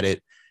go at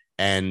it.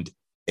 And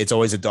it's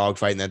always a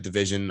dogfight in that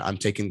division. I'm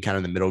taking kind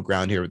of the middle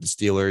ground here with the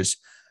Steelers,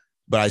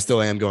 but I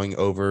still am going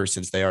over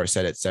since they are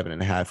set at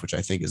 7.5, which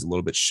I think is a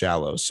little bit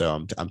shallow.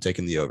 So I'm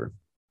taking the over.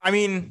 I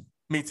mean,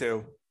 me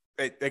too.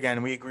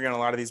 Again, we agree on a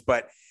lot of these,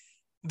 but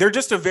they're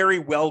just a very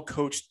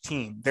well-coached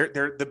team. They're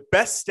the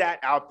best stat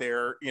out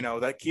there,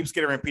 that keeps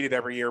getting repeated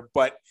every year,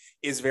 but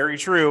is very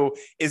true,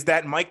 is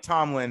that Mike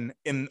Tomlin,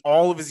 in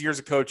all of his years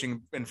of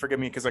coaching, and forgive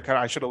me because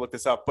I should have looked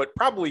this up, but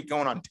probably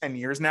going on 10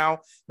 years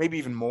now, maybe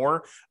even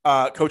more,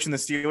 coaching the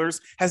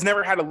Steelers, has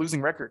never had a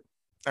losing record.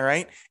 All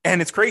right.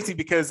 And it's crazy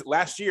because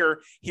last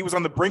year he was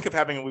on the brink of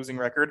having a losing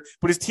record,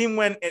 but his team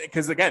went,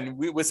 because again,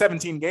 with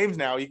 17 games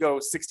now, you go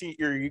 16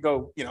 or you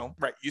go,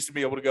 right. You used to be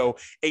able to go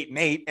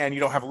 8-8 and you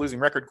don't have a losing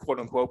record, quote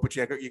unquote, but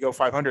you go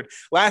 500.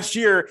 Last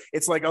year,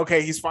 it's like,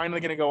 okay, he's finally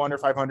going to go under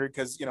 500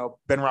 because,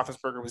 Ben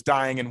Roethlisberger was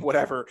dying and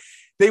whatever.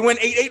 They went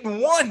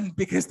 8-8-1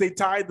 because they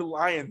tied the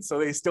Lions. So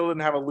they still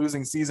didn't have a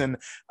losing season.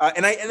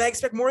 And I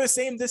expect more of the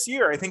same this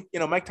year. I think,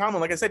 Mike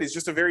Tomlin, like I said, is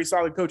just a very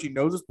solid coach. He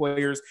knows his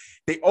players.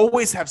 They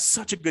always have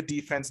such a good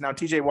defense. Now,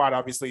 TJ Watt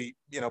obviously,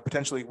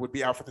 potentially would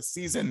be out for the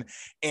season.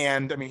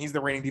 And I mean, he's the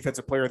reigning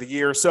defensive player of the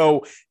year.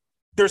 So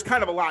there's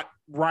kind of a lot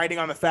riding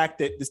on the fact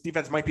that this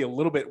defense might be a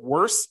little bit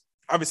worse,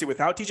 obviously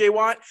without TJ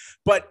Watt.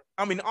 But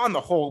I mean, on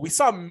the whole, we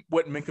saw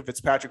what Minkah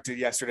Fitzpatrick did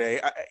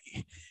yesterday.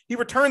 He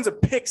returns a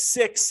pick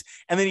 6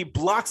 and then he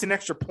blocks an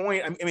extra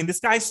point. I mean, this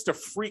guy's just a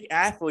freak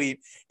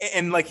athlete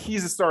and like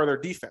he's the star of their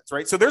defense,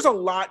 right? So there's a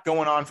lot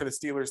going on for the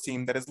Steelers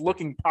team that is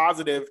looking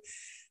positive.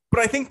 But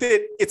I think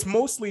that it's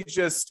mostly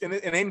just, and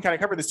Aiden kind of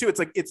covered this too. It's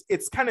like,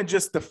 it's kind of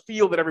just the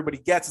feel that everybody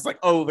gets. It's like,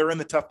 oh, they're in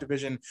the tough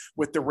division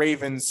with the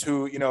Ravens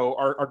who,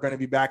 are going to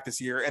be back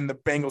this year. And the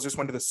Bengals just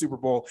went to the Super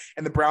Bowl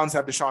and the Browns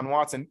have Deshaun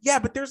Watson. Yeah,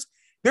 but there's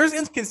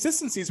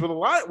inconsistencies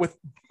with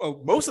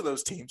most of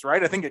those teams,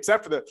 right? I think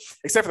except for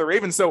the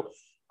Ravens. So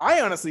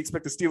I honestly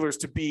expect the Steelers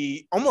to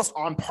be almost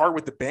on par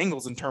with the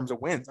Bengals in terms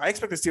of wins. I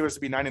expect the Steelers to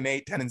be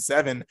 9-8,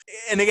 10-7.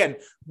 And again,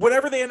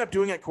 whatever they end up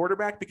doing at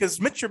quarterback, because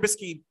Mitch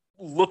Trubisky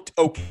looked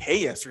okay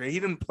yesterday. He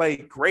didn't play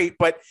great,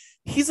 but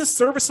he's a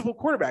serviceable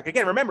quarterback.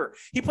 Again, remember,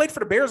 he played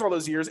for the Bears all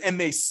those years and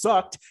they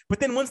sucked.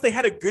 But then once they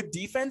had a good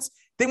defense,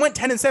 they went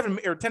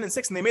 10-7 or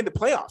 10-6 and they made the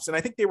playoffs. And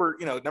I think they were,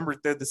 the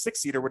 6th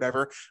seed or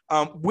whatever,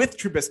 with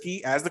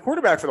Trubisky as the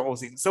quarterback for the whole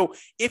season. So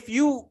if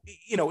you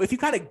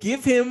kind of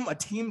give him a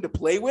team to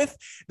play with,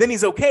 then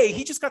he's okay.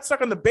 He just got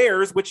stuck on the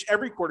Bears, which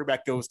every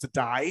quarterback goes to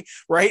die.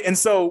 Right. And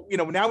so,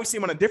 now we see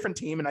him on a different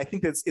team. And I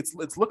think that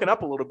it's looking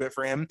up a little bit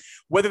for him,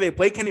 whether they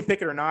play Kenny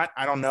Pickett or not.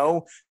 I don't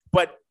know,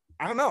 but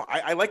I don't know.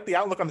 I like the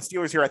outlook on the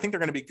Steelers here. I think they're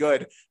going to be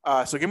good.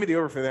 So give me the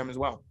over for them as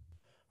well.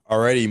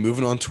 Alrighty,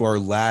 moving on to our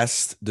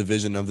last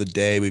division of the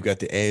day. We've got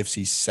the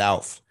AFC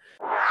South.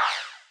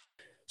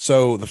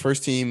 So the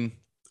first team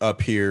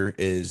up here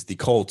is the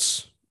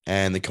Colts,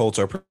 and the Colts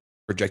are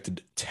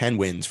projected 10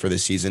 wins for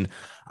this season.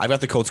 I've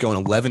got the Colts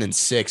going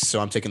 11-6, so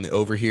I'm taking the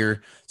over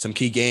here. Some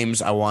key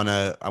games I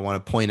wanna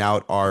point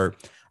out are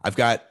I've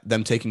got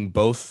them taking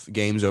both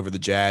games over the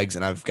Jags,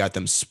 and I've got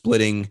them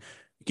splitting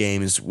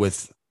games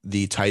with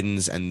the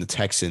Titans and the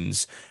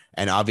Texans.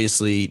 And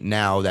obviously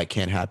now that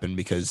can't happen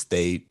because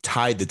they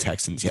tied the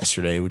Texans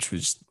yesterday, which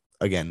was,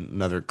 again,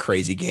 another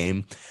crazy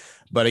game.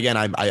 But again,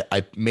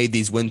 I made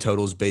these win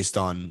totals based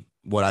on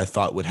what I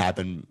thought would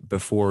happen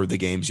before the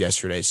games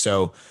yesterday.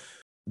 So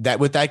that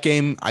with that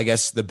game, I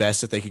guess the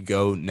best that they could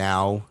go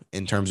now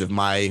in terms of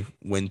my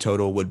win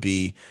total would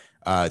be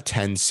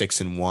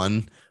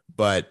 10-6-1.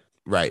 But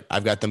right,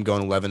 I've got them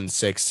going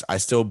 11-6. I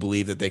still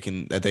believe that they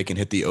can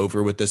hit the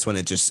over with this one.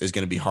 It just is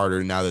going to be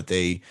harder now that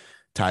they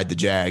tied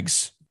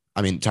the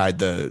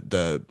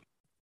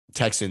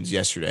Texans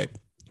yesterday.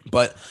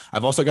 But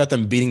I've also got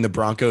them beating the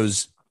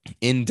Broncos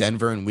in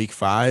Denver in week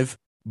 5.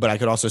 but I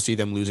could also see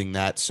them losing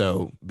that.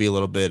 So be a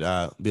little bit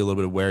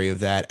wary of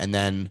that. And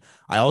then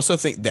I also I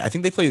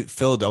think they play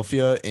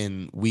Philadelphia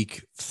in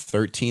week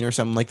 13 or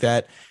something like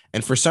that.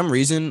 And for some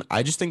reason,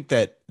 I just think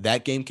that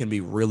that game can be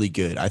really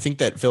good. I think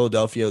that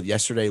Philadelphia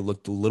yesterday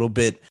looked a little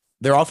bit,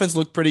 their offense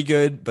looked pretty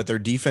good, but their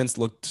defense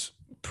looked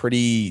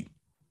pretty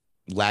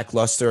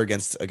lackluster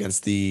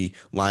against the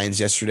Lions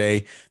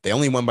yesterday. They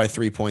only won by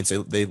 3 points.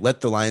 They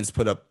let the Lions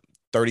put up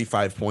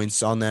 35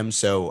 points on them.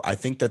 So I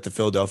think that the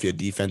Philadelphia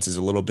defense is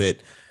a little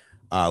bit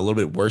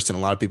worse than a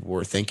lot of people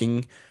were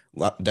thinking.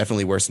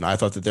 Definitely worse than I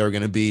thought that they were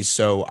going to be.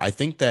 So I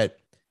think that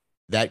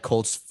that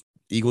Colts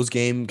Eagles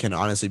game can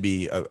honestly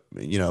be a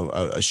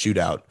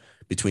shootout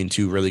between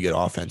two really good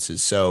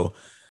offenses. So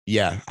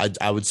yeah,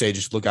 I would say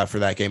just look out for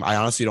that game. I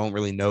honestly don't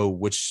really know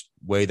which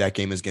way that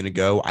game is going to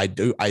go. I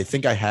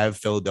think I have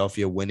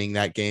Philadelphia winning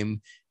that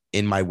game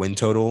in my win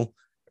total,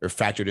 or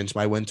factored into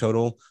my win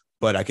total,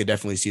 but I could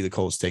definitely see the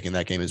Colts taking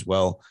that game as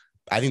well.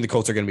 I think the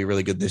Colts are going to be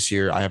really good this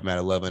year. I have them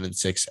at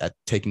 11-6 at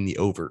taking the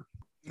over.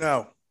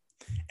 No.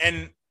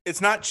 And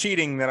it's not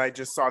cheating that I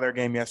just saw their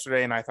game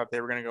yesterday and I thought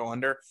they were going to go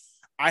under.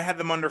 I had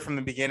them under from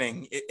the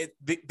beginning.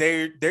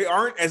 They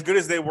aren't as good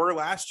as they were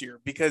last year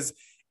because,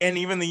 and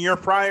even the year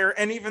prior,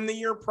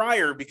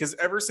 because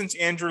ever since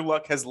Andrew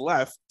Luck has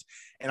left,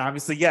 and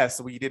obviously,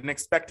 yes, we didn't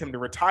expect him to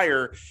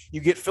retire.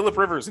 You get Phillip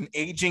Rivers, an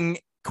aging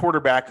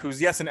quarterback who's,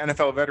 yes, an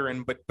NFL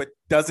veteran, but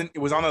it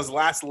was on his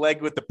last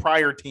leg with the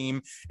prior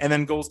team, and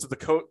then goes to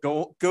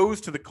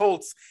the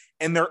Colts,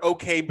 and they're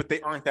okay, but they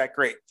aren't that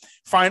great.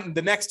 Fine.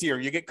 The next year,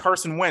 you get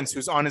Carson Wentz,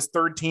 who's on his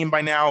third team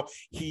by now.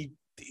 He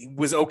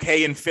was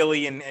okay in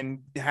Philly and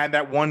had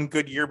that one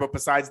good year, but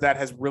besides that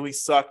has really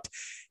sucked.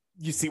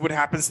 You see what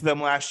happens to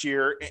them last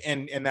year,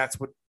 and that's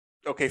what,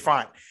 okay,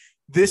 fine.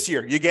 This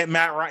year, you get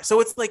Matt Ryan.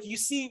 So it's like, you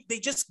see, they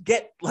just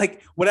get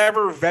like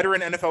whatever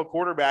veteran NFL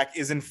quarterback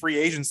is in free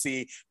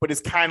agency, but is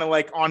kind of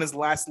like on his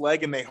last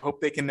leg, and they hope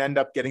they can end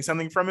up getting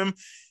something from him.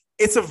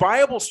 It's a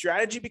viable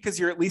strategy because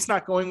you're at least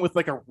not going with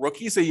like a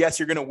rookie. So yes,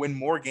 you're going to win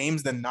more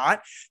games than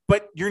not,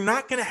 but you're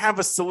not going to have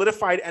a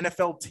solidified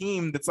NFL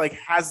team that's like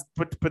has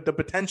the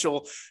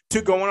potential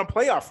to go on a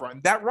playoff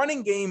run. That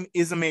running game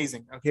is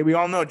amazing. Okay. We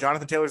all know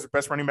Jonathan Taylor's the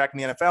best running back in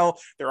the NFL.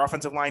 Their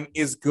offensive line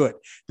is good.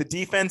 The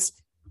defense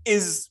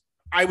is,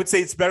 I would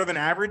say, it's better than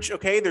average.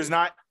 Okay. There's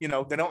not, they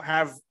don't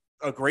have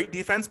a great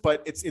defense,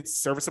 but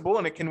it's serviceable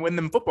and it can win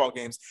them football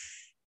games.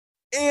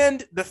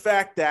 And the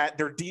fact that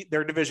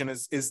their division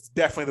is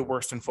definitely the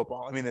worst in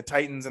football. I mean, the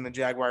Titans and the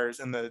Jaguars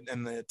and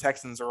the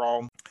Texans are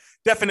all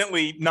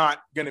definitely not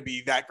going to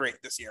be that great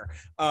this year.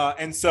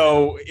 And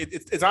so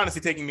it's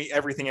honestly taking me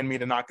everything in me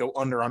to not go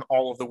under on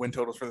all of the win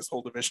totals for this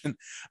whole division,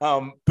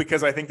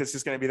 because I think this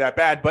is going to be that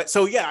bad. But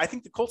so, yeah, I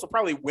think the Colts will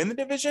probably win the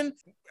division.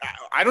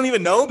 I don't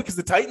even know, because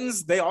the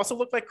Titans, they also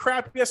looked like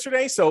crap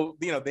yesterday. So,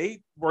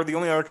 they were the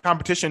only other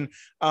competition.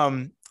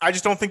 I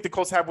just don't think the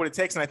Colts have what it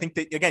takes. And I think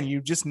that, again,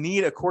 you just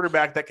need a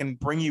quarterback that can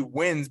bring you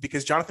wins,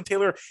 because Jonathan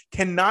Taylor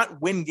cannot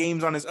win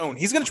games on his own.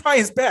 He's going to try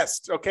his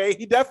best. Okay.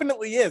 He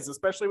definitely is,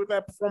 especially with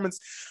that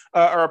performance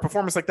or a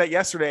performance like that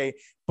yesterday.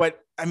 But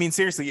I mean,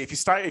 seriously, if you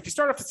start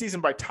off the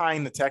season by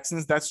tying the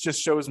Texans, that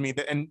just shows me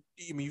that. And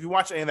I mean, if you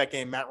watch any of that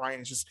game, Matt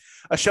Ryan is just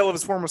a shell of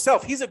his former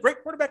self. He's a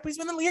great quarterback, but he's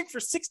been in the league for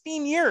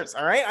 16 years.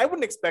 All right. I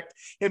wouldn't expect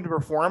him to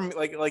perform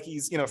like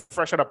he's,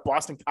 fresh out of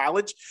Boston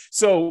College.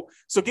 So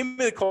give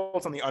me the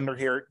Colts on the under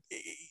here.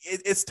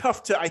 It's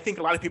tough I think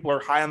a lot of people are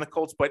high on the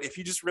Colts, but if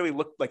you just really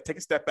take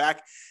a step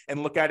back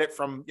and look at it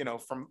from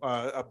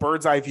a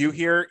bird's eye view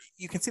here,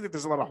 you can see that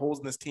there's a lot of holes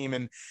in this team.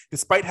 And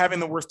despite having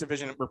the worst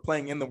division, we're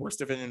playing in the worst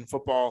division in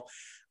football.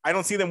 I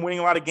don't see them winning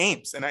a lot of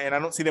games, and I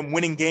don't see them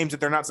winning games that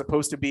they're not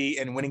supposed to be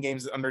and winning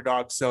games as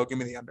underdogs. So give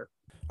me the under.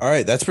 All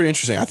right. That's pretty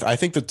interesting. I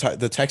think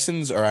the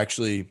Texans are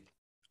actually,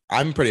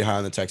 I'm pretty high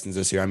on the Texans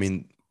this year. I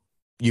mean,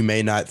 you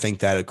may not think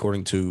that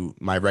according to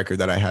my record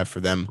that I have for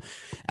them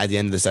at the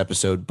end of this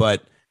episode,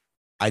 but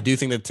I do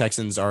think the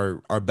Texans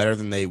are better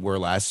than they were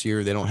last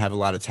year. They don't have a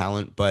lot of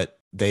talent, but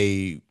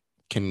they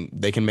can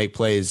make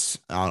plays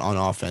on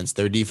offense.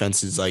 Their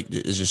defense is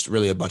just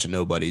really a bunch of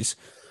nobodies,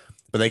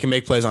 but they can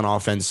make plays on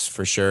offense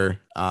for sure.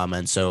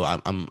 And so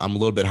I'm a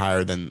little bit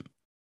higher than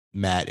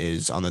Matt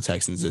is on the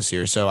Texans this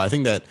year. So I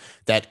think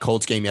that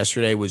Colts game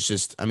yesterday was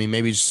just, I mean,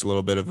 maybe just a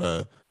little bit of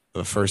a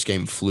first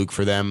game fluke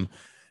for them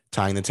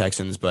tying the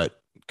Texans,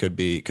 but could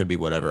be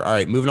whatever. All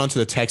right, moving on to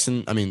the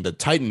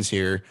Titans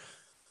here.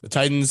 The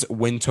Titans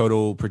win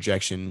total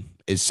projection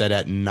is set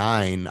at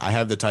 9. I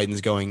have the Titans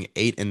going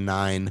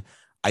 8-9.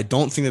 I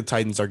don't think the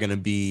Titans are going to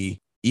be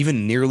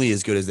even nearly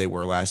as good as they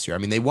were last year. I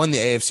mean, they won the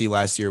AFC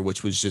last year,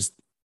 which was just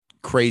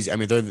crazy. I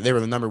mean, they were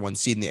the number 1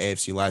 seed in the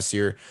AFC last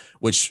year,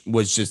 which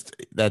was just,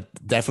 that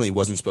definitely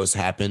wasn't supposed to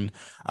happen.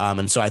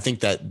 And so I think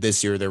that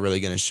this year they're really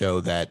going to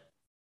show that,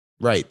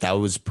 right, that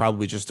was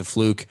probably just a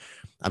fluke.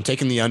 I'm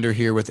taking the under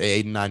here with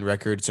a 8-9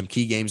 record. Some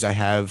key games I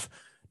have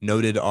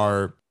noted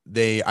are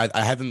I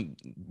have them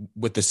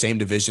with the same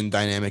division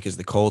dynamic as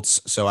the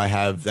Colts. So I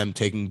have them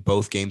taking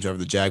both games over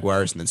the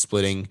Jaguars and then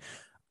splitting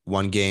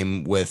one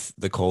game with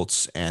the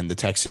Colts and the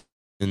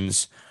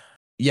Texans.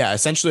 Yeah,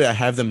 essentially I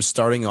have them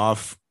starting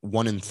off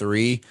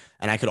 1-3,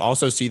 and I could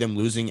also see them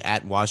losing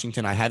at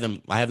Washington. I have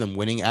them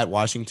winning at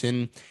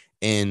Washington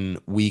in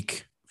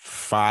week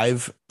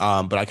 5.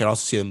 But I could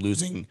also see them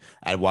losing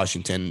at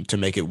Washington to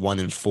make it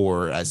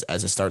 1-4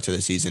 as a start to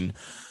the season.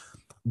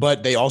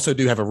 But they also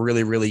do have a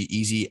really, really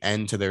easy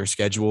end to their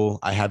schedule.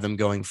 I have them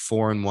going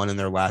 4-1 in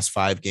their last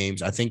 5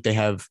 games. I think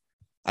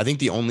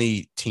the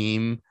only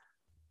team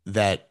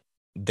that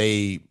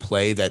they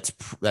play that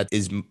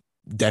is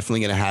definitely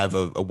going to have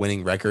a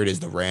winning record is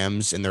the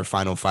Rams in their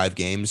final 5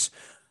 games.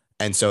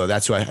 And so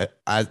that's who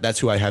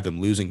I have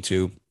them losing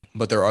to.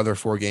 But their other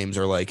 4 games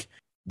are like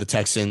the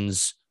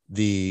Texans,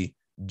 the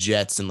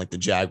Jets, and like the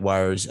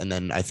Jaguars. And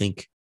then I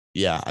think,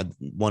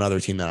 one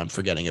other team that I'm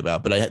forgetting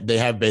about. But they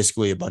have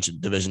basically a bunch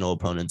of divisional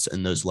opponents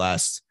in those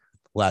last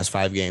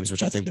 5 games,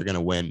 which I think they're going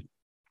to win.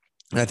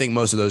 And I think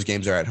most of those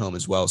games are at home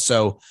as well.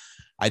 So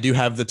I do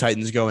have the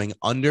Titans going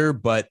under,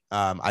 but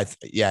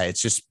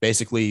it's just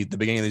basically the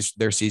beginning of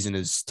their season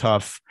is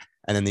tough,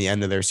 and then the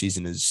end of their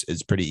season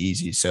is pretty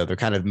easy. So they're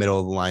kind of middle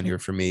of the line here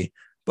for me.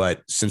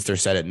 But since they're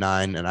set at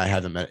 9 and I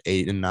have them at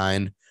 8 and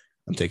 9,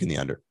 I'm taking the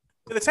under.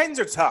 The Titans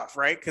are tough,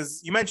 right?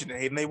 Because you mentioned it,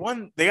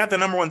 Hayden. They got the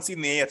number 1 seed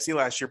in the AFC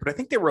last year, but I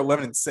think they were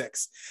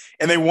 11-6,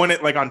 and they won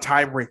it like on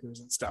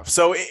tiebreakers and stuff.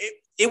 So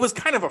it was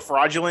kind of a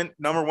fraudulent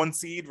number 1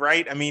 seed,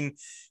 right? I mean,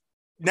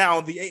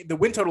 now the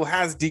win total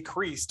has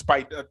decreased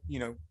by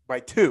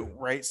 2,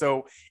 right?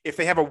 So if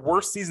they have a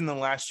worse season than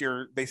last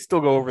year, they still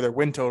go over their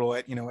win total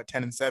at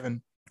 10-7,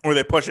 or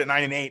they push at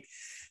 9-8.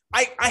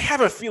 I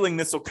have a feeling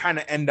this will kind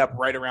of end up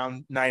right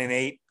around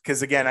 9-8,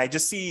 because again, I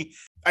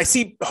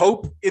see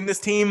hope in this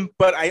team,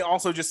 but I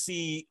also just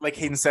see, like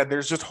Hayden said,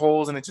 there's just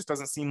holes, and it just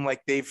doesn't seem like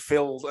they've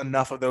filled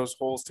enough of those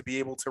holes to be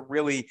able to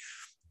really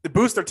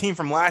boost their team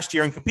from last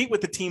year and compete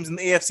with the teams in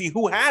the AFC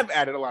who have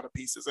added a lot of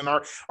pieces and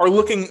are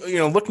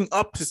looking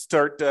up to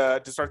start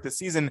the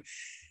season.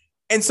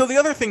 And so the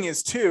other thing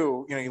is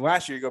too,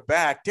 last year you go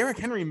back, Derrick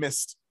Henry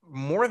missed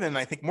more than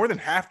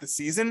half the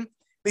season.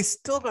 They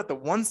still got the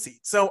 1 seed.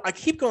 So I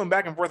keep going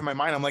back and forth in my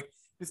mind. I'm like,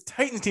 this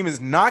Titans team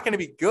is not going to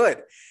be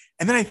good.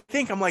 And then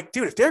I'm like,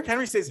 dude, if Derrick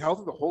Henry stays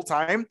healthy the whole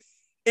time,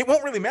 it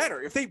won't really matter.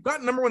 If they've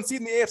got number 1 seed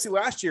in the AFC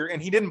last year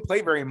and he didn't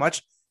play very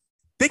much,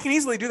 they can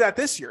easily do that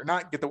this year,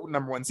 not get the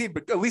number 1 seed,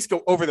 but at least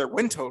go over their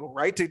win total,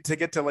 right? To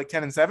get to like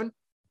 10-7.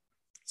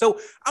 So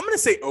I'm going to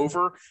say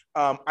over.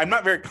 I'm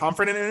not very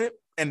confident in it.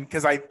 And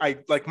because I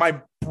like,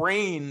 my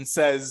brain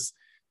says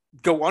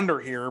go under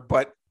here,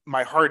 but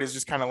my heart is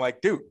just kind of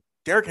like, dude,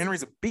 Derrick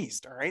Henry's a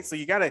beast. All right. So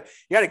you gotta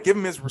give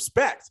him his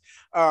respect.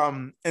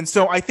 And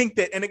so I think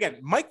that, and again,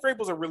 Mike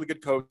Vrabel's a really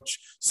good coach.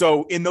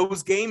 So in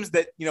those games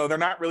that, they're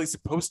not really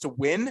supposed to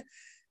win,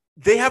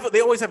 they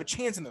always have a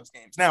chance in those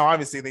games. Now,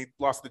 obviously they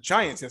lost the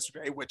Giants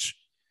yesterday, which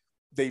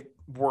they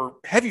were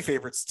heavy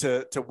favorites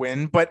to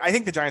win, but I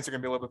think the Giants are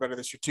going to be a little bit better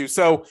this year too.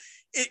 So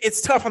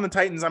it's tough on the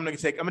Titans. I'm going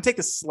to take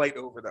a slight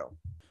over though.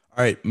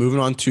 All right. Moving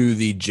on to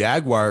the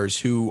Jaguars,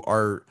 who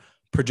are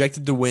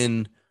projected to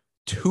win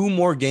 2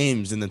 more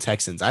games than the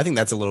Texans. I think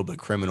that's a little bit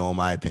criminal in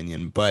my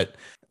opinion, but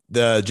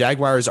the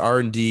Jaguars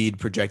are indeed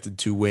projected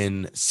to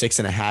win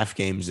 6.5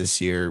 games this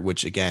year,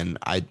 which again,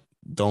 I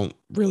don't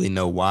really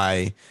know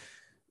why.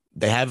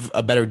 They have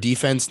a better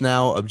defense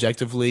now.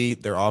 Objectively,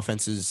 their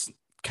offense is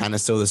kind of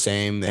still the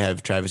same. They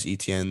have Travis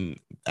Etienne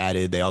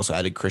added. They also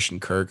added Christian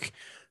Kirk,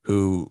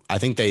 who I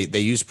think they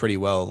used pretty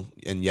well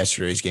in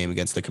yesterday's game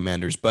against the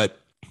Commanders. But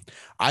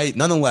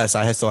nonetheless,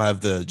 I still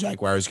have the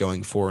Jaguars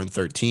going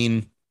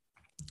 4-13.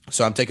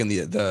 So I'm taking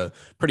the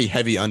pretty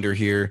heavy under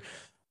here,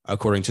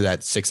 according to that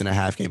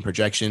 6.5 game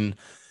projection.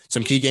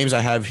 Some key games I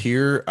have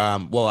here.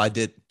 I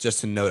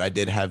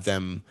did have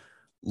them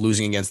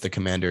losing against the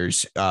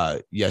Commanders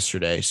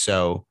yesterday.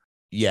 So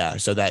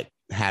that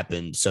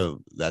happened.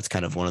 So that's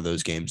kind of one of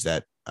those games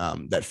that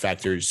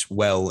factors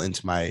well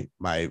into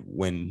my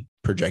win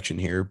projection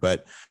here.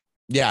 But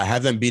I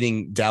have them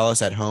beating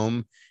Dallas at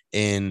home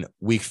in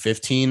week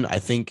 15. I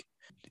think,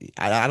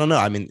 I don't know.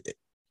 I mean,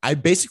 I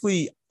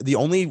basically, the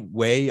only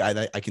way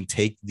I can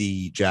take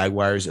the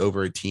Jaguars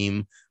over a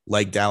team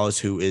like Dallas,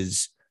 who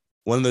is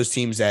one of those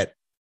teams that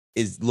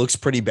looks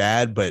pretty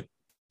bad, but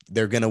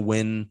they're going to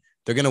win.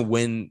 They're going to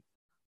win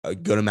a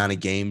good amount of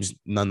games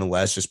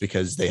nonetheless, just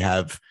because they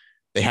have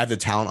the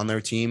talent on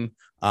their team.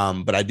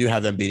 But I do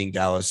have them beating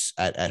Dallas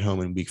at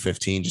home in week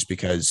 15, just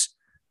because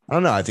I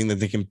don't know. I think that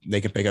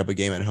they can pick up a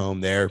game at home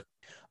there.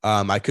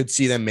 I could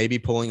see them maybe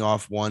pulling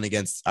off one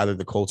against either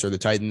the Colts or the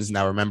Titans.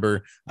 Now,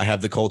 remember, I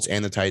have the Colts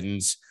and the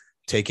Titans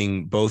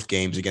taking both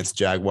games against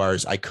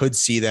Jaguars. I could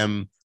see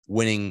them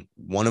winning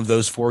one of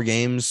those 4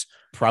 games,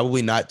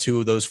 probably not 2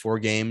 of those 4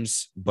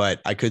 games,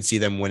 but I could see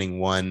them winning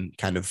one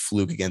kind of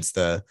fluke against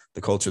the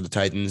Colts or the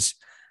Titans.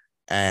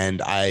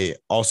 And I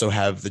also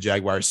have the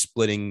Jaguars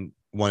splitting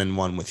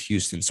 1-1 with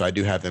Houston. So I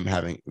do have them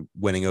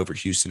winning over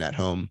Houston at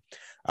home.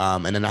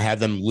 And then I have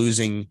them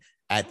losing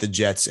at the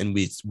Jets in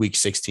week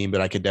 16,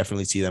 but I could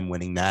definitely see them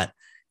winning that.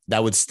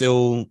 That would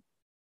still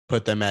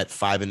put them at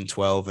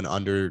 5-12 and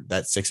under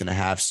that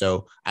 6.5.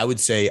 So I would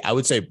say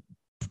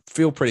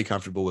feel pretty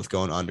comfortable with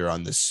going under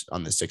on this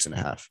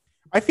 6.5.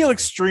 I feel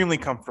extremely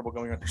comfortable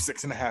going under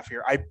 6.5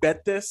 here. I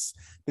bet this.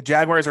 The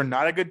Jaguars are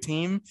not a good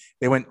team.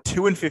 They went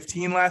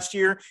 2-15 last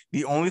year.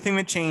 The only thing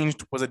that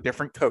changed was a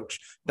different coach.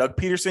 Doug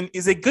Peterson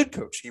is a good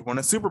coach. He won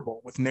a Super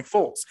Bowl with Nick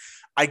Foles.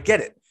 I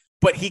get it,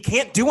 but he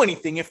can't do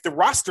anything if the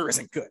roster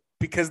isn't good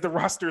because the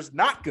roster is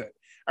not good.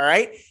 All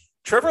right.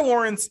 Trevor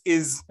Lawrence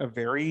is a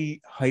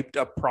very hyped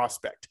up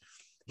prospect.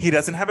 He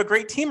doesn't have a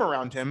great team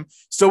around him,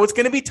 so it's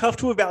going to be tough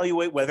to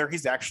evaluate whether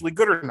he's actually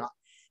good or not.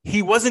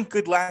 He wasn't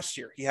good last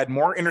year. He had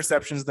more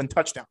interceptions than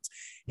touchdowns.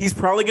 He's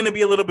probably going to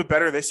be a little bit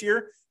better this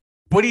year,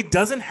 but he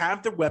doesn't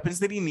have the weapons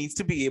that he needs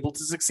to be able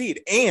to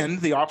succeed.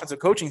 And the offensive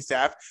coaching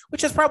staff,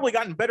 which has probably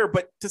gotten better,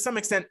 but to some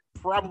extent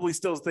probably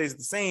still stays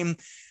the same.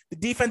 The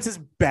defense is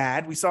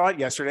bad. We saw it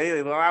yesterday. They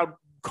allowed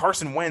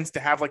Carson Wentz to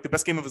have like the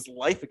best game of his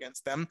life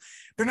against them.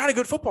 They're not a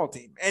good football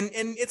team. And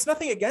it's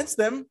nothing against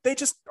them. They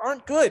just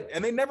aren't good.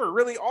 And they never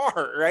really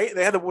are, right?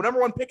 They had the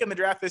number 1 pick in the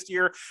draft this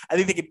year. I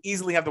think they could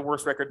easily have the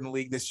worst record in the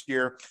league this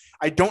year.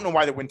 I don't know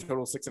why the win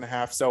total is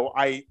 6.5. So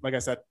like I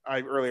said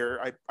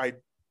earlier, I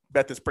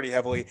bet this pretty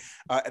heavily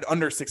at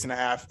under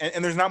 6.5.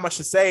 And there's not much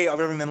to say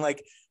other than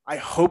like, I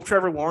hope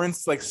Trevor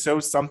Lawrence like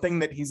shows something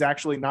that he's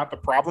actually not the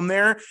problem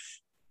there.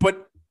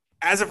 But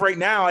as of right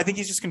now, I think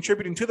he's just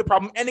contributing to the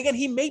problem. And again,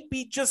 he may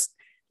be just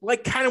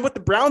like kind of what the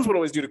Browns would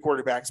always do to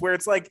quarterbacks, where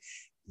it's like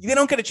they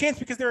don't get a chance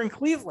because they're in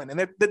Cleveland and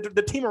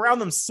the team around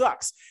them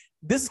sucks.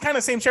 This is kind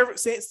of same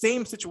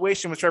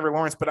situation with Trevor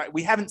Lawrence, but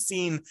we haven't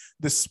seen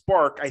the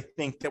spark, I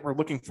think, that we're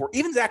looking for.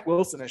 Even Zach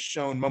Wilson has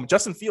shown moments.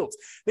 Justin Fields,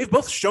 they've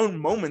both shown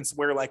moments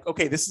where like,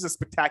 okay, this is a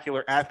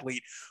spectacular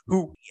athlete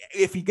who,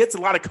 if he gets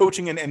a lot of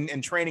coaching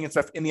and training and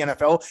stuff in the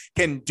NFL,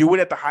 can do it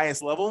at the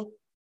highest level.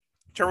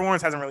 Trevor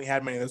Lawrence hasn't really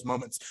had many of those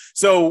moments.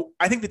 So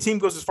I think the team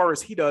goes as far as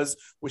he does,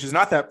 which is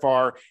not that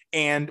far.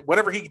 And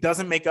whatever he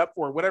doesn't make up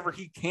for, whatever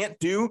he can't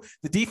do,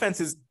 the defense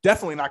is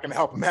definitely not going to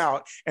help him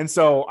out. And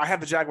so I have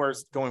the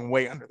Jaguars going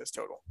way under this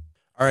total.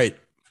 All right.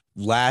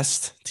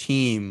 Last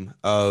team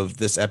of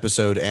this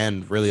episode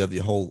and really of the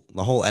whole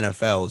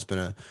NFL. It's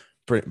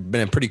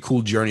been a pretty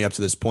cool journey up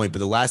to this point. But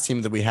the last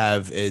team that we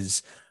have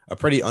is a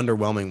pretty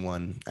underwhelming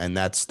one, and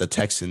that's the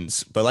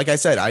Texans. But like I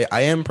said,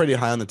 I am pretty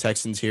high on the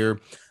Texans here.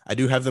 I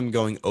do have them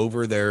going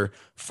over their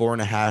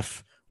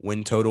 4.5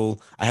 win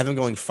total. I have them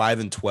going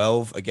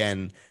 5-12.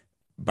 Again,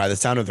 by the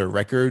sound of their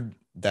record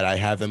that I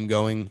have them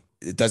going,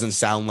 it doesn't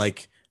sound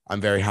like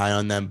I'm very high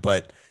on them.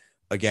 But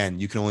again,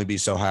 you can only be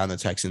so high on the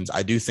Texans.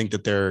 I do think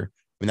that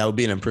that would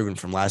be an improvement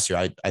from last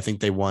year. I think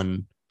they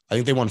won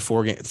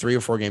 3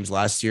 or 4 games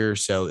last year.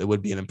 So it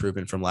would be an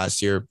improvement from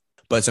last year.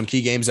 But some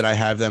key games that I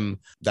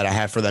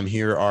have for them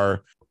here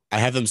are, I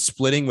have them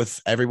splitting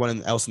with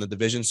everyone else in the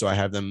division. So I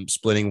have them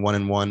splitting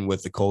 1-1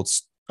 with the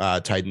Colts,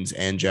 Titans,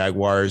 and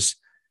Jaguars.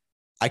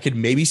 I could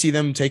maybe see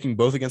them taking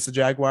both against the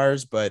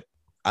Jaguars, but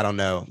I don't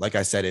know. Like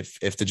I said,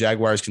 if the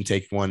Jaguars can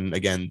take one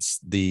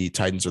against the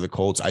Titans or the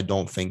Colts, I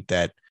don't think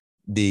that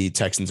the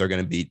Texans are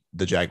going to beat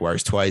the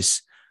Jaguars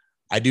twice.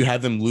 I do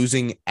have them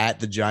losing at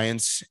the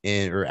Giants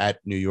or at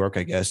New York,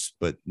 I guess,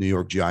 but New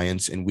York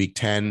Giants in week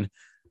 10.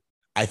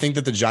 I think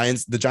that the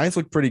Giants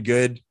looked pretty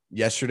good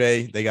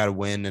yesterday. They got a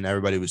win and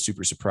everybody was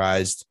super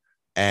surprised.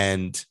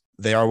 And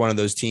they are one of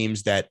those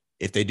teams that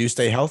if they do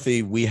stay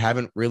healthy, we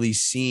haven't really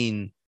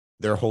seen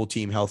their whole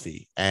team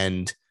healthy.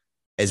 And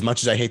as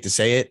much as I hate to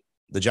say it,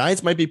 the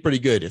Giants might be pretty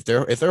good. If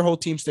their whole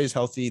team stays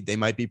healthy, they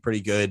might be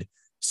pretty good.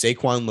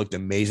 Saquon looked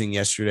amazing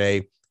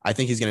yesterday. I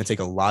think he's going to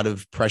take a lot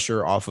of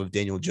pressure off of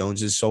Daniel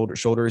Jones's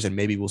shoulders, and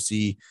maybe we'll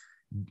see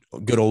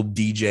good old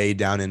DJ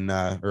down in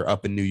or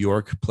up in New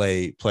York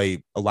play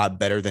a lot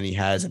better than he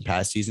has in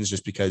past seasons,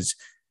 just because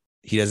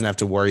he doesn't have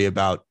to worry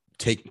about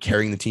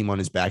carrying the team on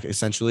his back,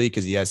 essentially,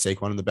 because he has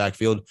Saquon in the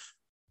backfield.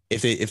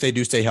 If they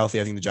do stay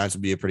healthy, I think the Giants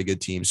will be a pretty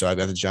good team. So I've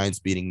got the Giants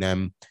beating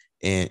them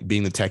and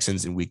beating the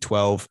Texans in week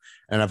 12.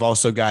 And I've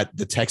also got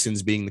the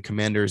Texans beating the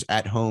Commanders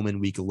at home in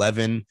week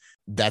 11.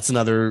 That's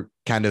another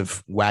kind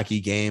of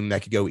wacky game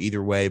that could go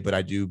either way, but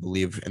I do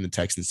believe in the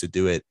Texans to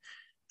do it.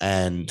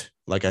 And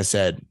like I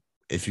said,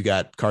 if you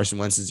got Carson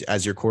Wentz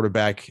as your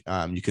quarterback,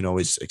 you can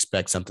always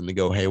expect something to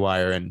go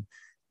haywire. And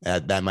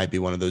that might be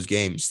one of those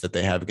games that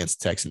they have against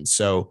the Texans.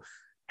 So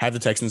have the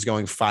Texans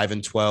going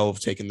 5-12,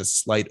 taking the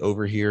slight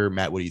over here.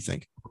 Matt, what do you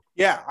think?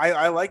 Yeah,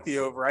 I like the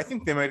over. I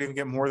think they might even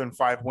get more than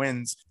 5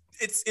 wins.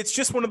 It's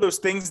just one of those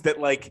things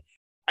that, like,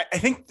 I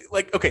think,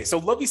 like, okay, so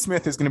Lovie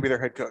Smith is going to be their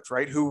head coach,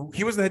 right?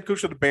 He was the head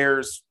coach of the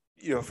Bears,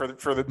 for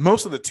the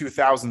most of the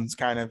 2000s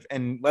kind of,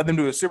 and led them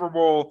to a Super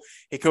Bowl.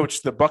 He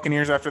coached the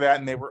Buccaneers after that,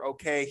 and they were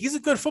okay. He's a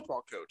good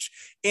football coach,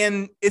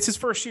 and it's his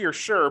first year,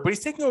 sure, but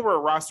he's taking over a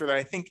roster that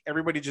I think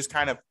everybody just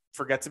kind of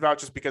forgets about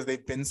just because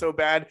they've been so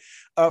bad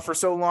for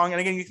so long. And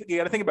again, you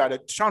got to think about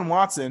it. Deshaun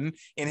Watson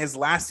in his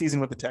last season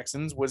with the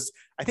Texans was,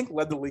 I think,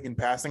 led the league in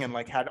passing and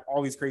like had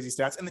all these crazy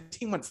stats, and the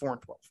team went 4-12.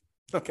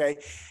 Okay.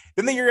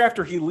 Then the year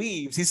after he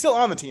leaves, he's still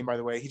on the team, by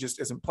the way. He just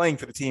isn't playing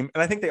for the team.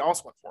 And I think they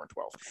also went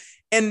 4-12.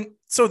 And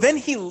so then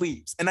he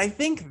leaves. And I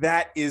think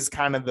that is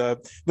kind of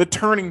the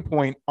turning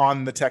point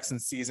on the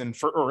Texans season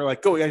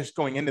just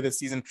going into this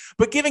season,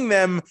 but giving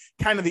them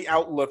kind of the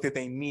outlook that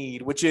they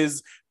need, which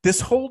is this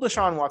whole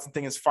Deshaun Watson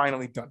thing is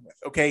finally done with.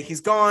 Okay.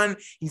 He's gone.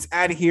 He's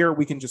out of here.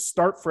 We can just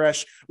start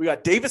fresh. We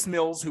got Davis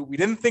Mills, who we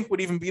didn't think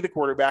would even be the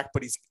quarterback,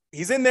 but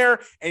he's in there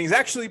and he's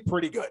actually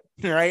pretty good.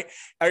 Right.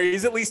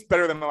 He's at least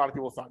better than a lot of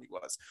people thought he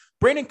was.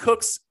 Brandon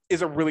Cooks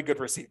is a really good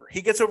receiver.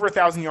 He gets over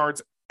 1,000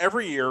 yards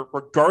every year,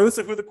 regardless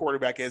of who the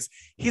quarterback is.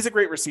 He's a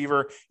great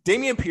receiver.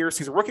 Dameon Pierce,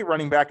 he's a rookie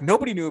running back.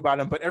 Nobody knew about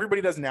him, but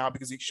everybody does now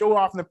because he showed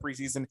off in the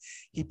preseason.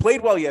 He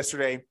played well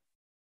yesterday.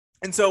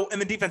 And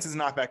the defense is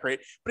not that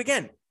great. But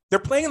again, they're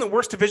playing in the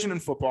worst division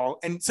in football.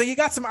 And so you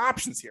got some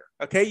options here.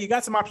 Okay. You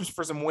got some options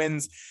for some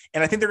wins.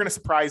 And I think they're going to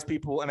surprise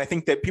people. And I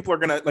think that people are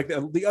going to, like,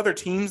 the other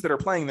teams that are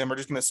playing them are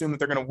just going to assume that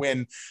they're going to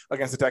win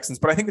against the Texans.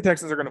 But I think the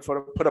Texans are going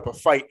to put up a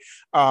fight.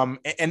 And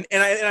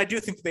I do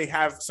think that they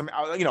have some,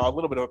 a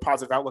little bit of a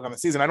positive outlook on the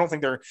season. I don't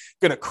think they're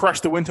going to crush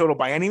the win total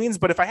by any means.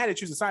 But if I had to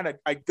choose a side,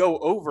 I'd go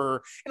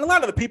over. And a lot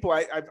of the people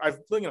I've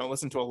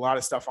listened to a lot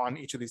of stuff on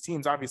each of these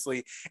teams,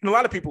 obviously. And a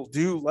lot of people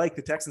do like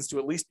the Texans to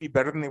at least be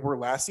better than they were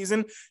last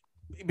season.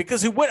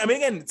 Because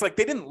again, it's like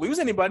they didn't lose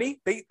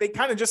anybody. They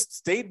kind of just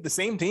stayed the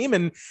same team,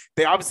 and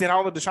they obviously had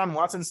all the Deshaun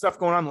Watson stuff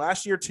going on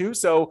last year too.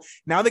 So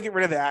now they get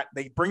rid of that.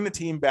 They bring the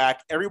team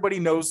back. Everybody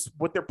knows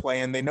what they're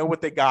playing. They know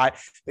what they got.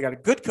 They got a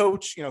good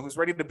coach, who's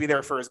ready to be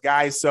there for his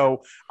guys.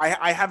 So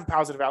I have a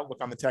positive outlook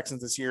on the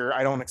Texans this year.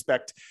 I don't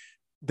expect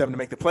them to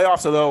make the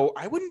playoffs, although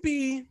I wouldn't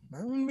be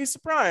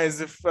surprised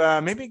if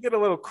maybe get a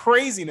little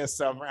craziness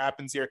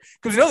happens here,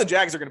 because the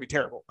Jags are going to be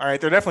terrible. All right,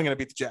 they're definitely going to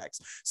beat the Jags.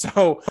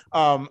 So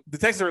the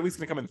Texans are at least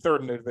going to come in third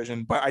in the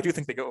division, but I do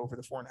think they go over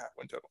the 4.5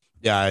 win total.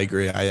 Yeah, I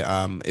agree.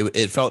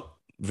 It felt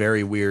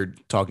very weird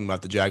talking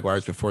about the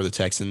Jaguars before the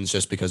Texans,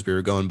 just because we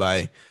were going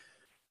by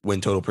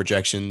win total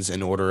projections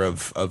in order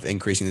of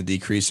increasing to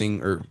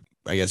decreasing, or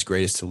I guess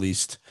greatest to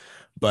least.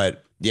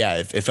 But yeah,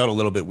 it felt a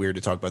little bit weird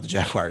to talk about the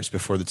Jaguars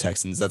before the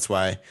Texans. That's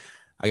why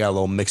I got a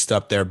little mixed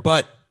up there.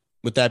 But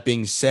with that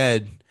being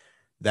said,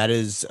 that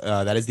is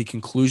the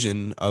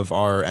conclusion of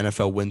our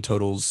NFL win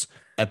totals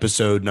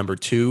episode number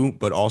 2.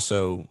 But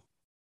also,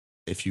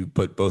 if you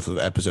put both of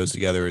the episodes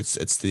together,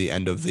 it's the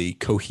end of the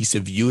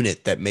cohesive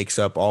unit that makes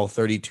up all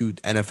 32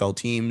 NFL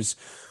teams.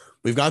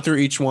 We've gone through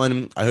each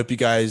one. I hope you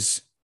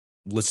guys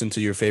listen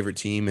to your favorite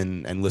team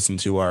and listen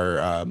to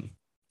our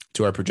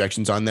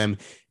projections on them.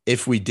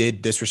 If we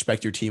did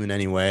disrespect your team in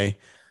any way,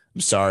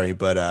 I'm sorry,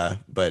 but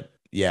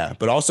yeah.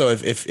 But also,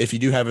 if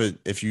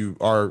you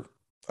are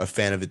a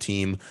fan of a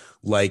team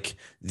like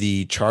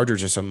the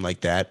Chargers or something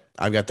like that,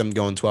 I've got them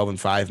going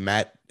 12-5.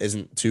 Matt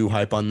isn't too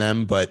hype on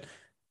them, but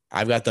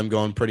I've got them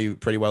going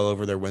pretty well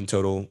over their win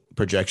total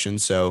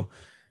projections. So,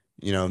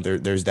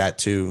 there's that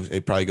too.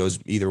 It probably goes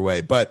either way.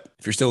 But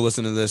if you're still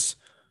listening to this,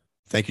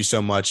 thank you so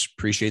much.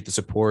 Appreciate the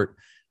support.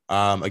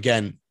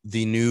 Again,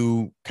 the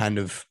new kind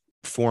of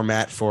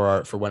format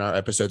for when our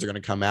episodes are going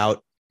to come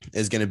out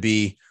is going to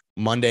be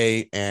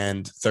Monday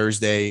and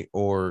Thursday,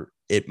 or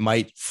it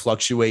might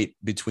fluctuate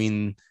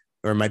between,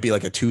 or it might be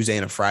like a Tuesday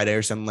and a Friday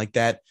or something like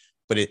that.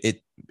 But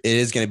it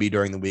is going to be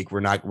during the week.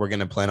 We're going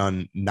to plan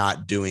on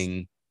not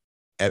doing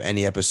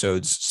any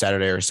episodes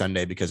Saturday or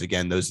Sunday, because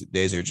again, those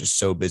days are just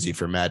so busy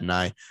for Matt and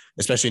I,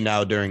 especially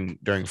now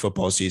during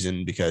football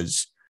season,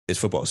 because it's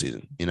football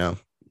season.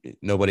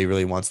 Nobody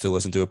really wants to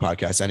listen to a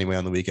podcast anyway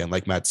on the weekend,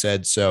 like Matt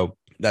said. So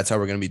that's how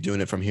we're going to be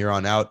doing it from here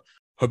on out.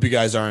 Hope you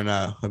guys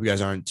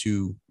aren't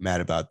too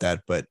mad about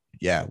that, but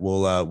yeah,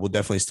 we'll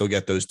definitely still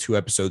get those 2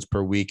 episodes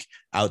per week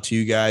out to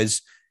you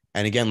guys.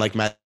 And again, like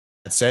Matt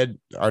said,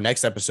 our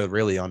next episode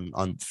really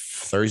on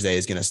Thursday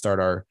is going to start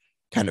our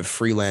kind of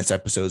freelance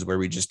episodes where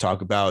we just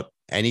talk about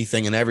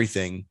anything and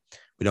everything.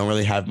 We don't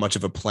really have much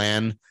of a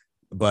plan,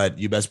 but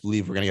you best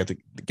believe we're going to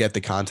get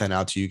the content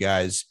out to you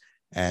guys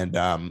and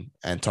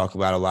talk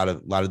about a lot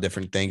of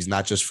different things,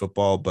 not just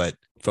football, but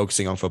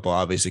focusing on football,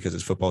 obviously, because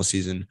it's football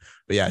season.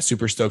 But yeah,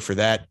 super stoked for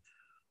that.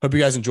 Hope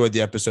you guys enjoyed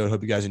the episode.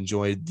 Hope you guys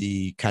enjoyed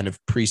the kind of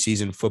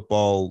preseason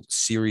football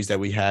series that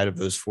we had of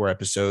those 4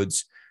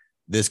 episodes.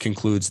 This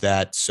concludes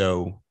that.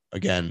 So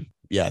again,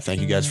 yeah, thank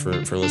you guys for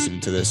listening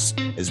to this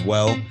as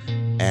well.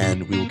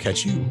 And we will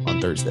catch you on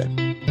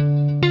Thursday.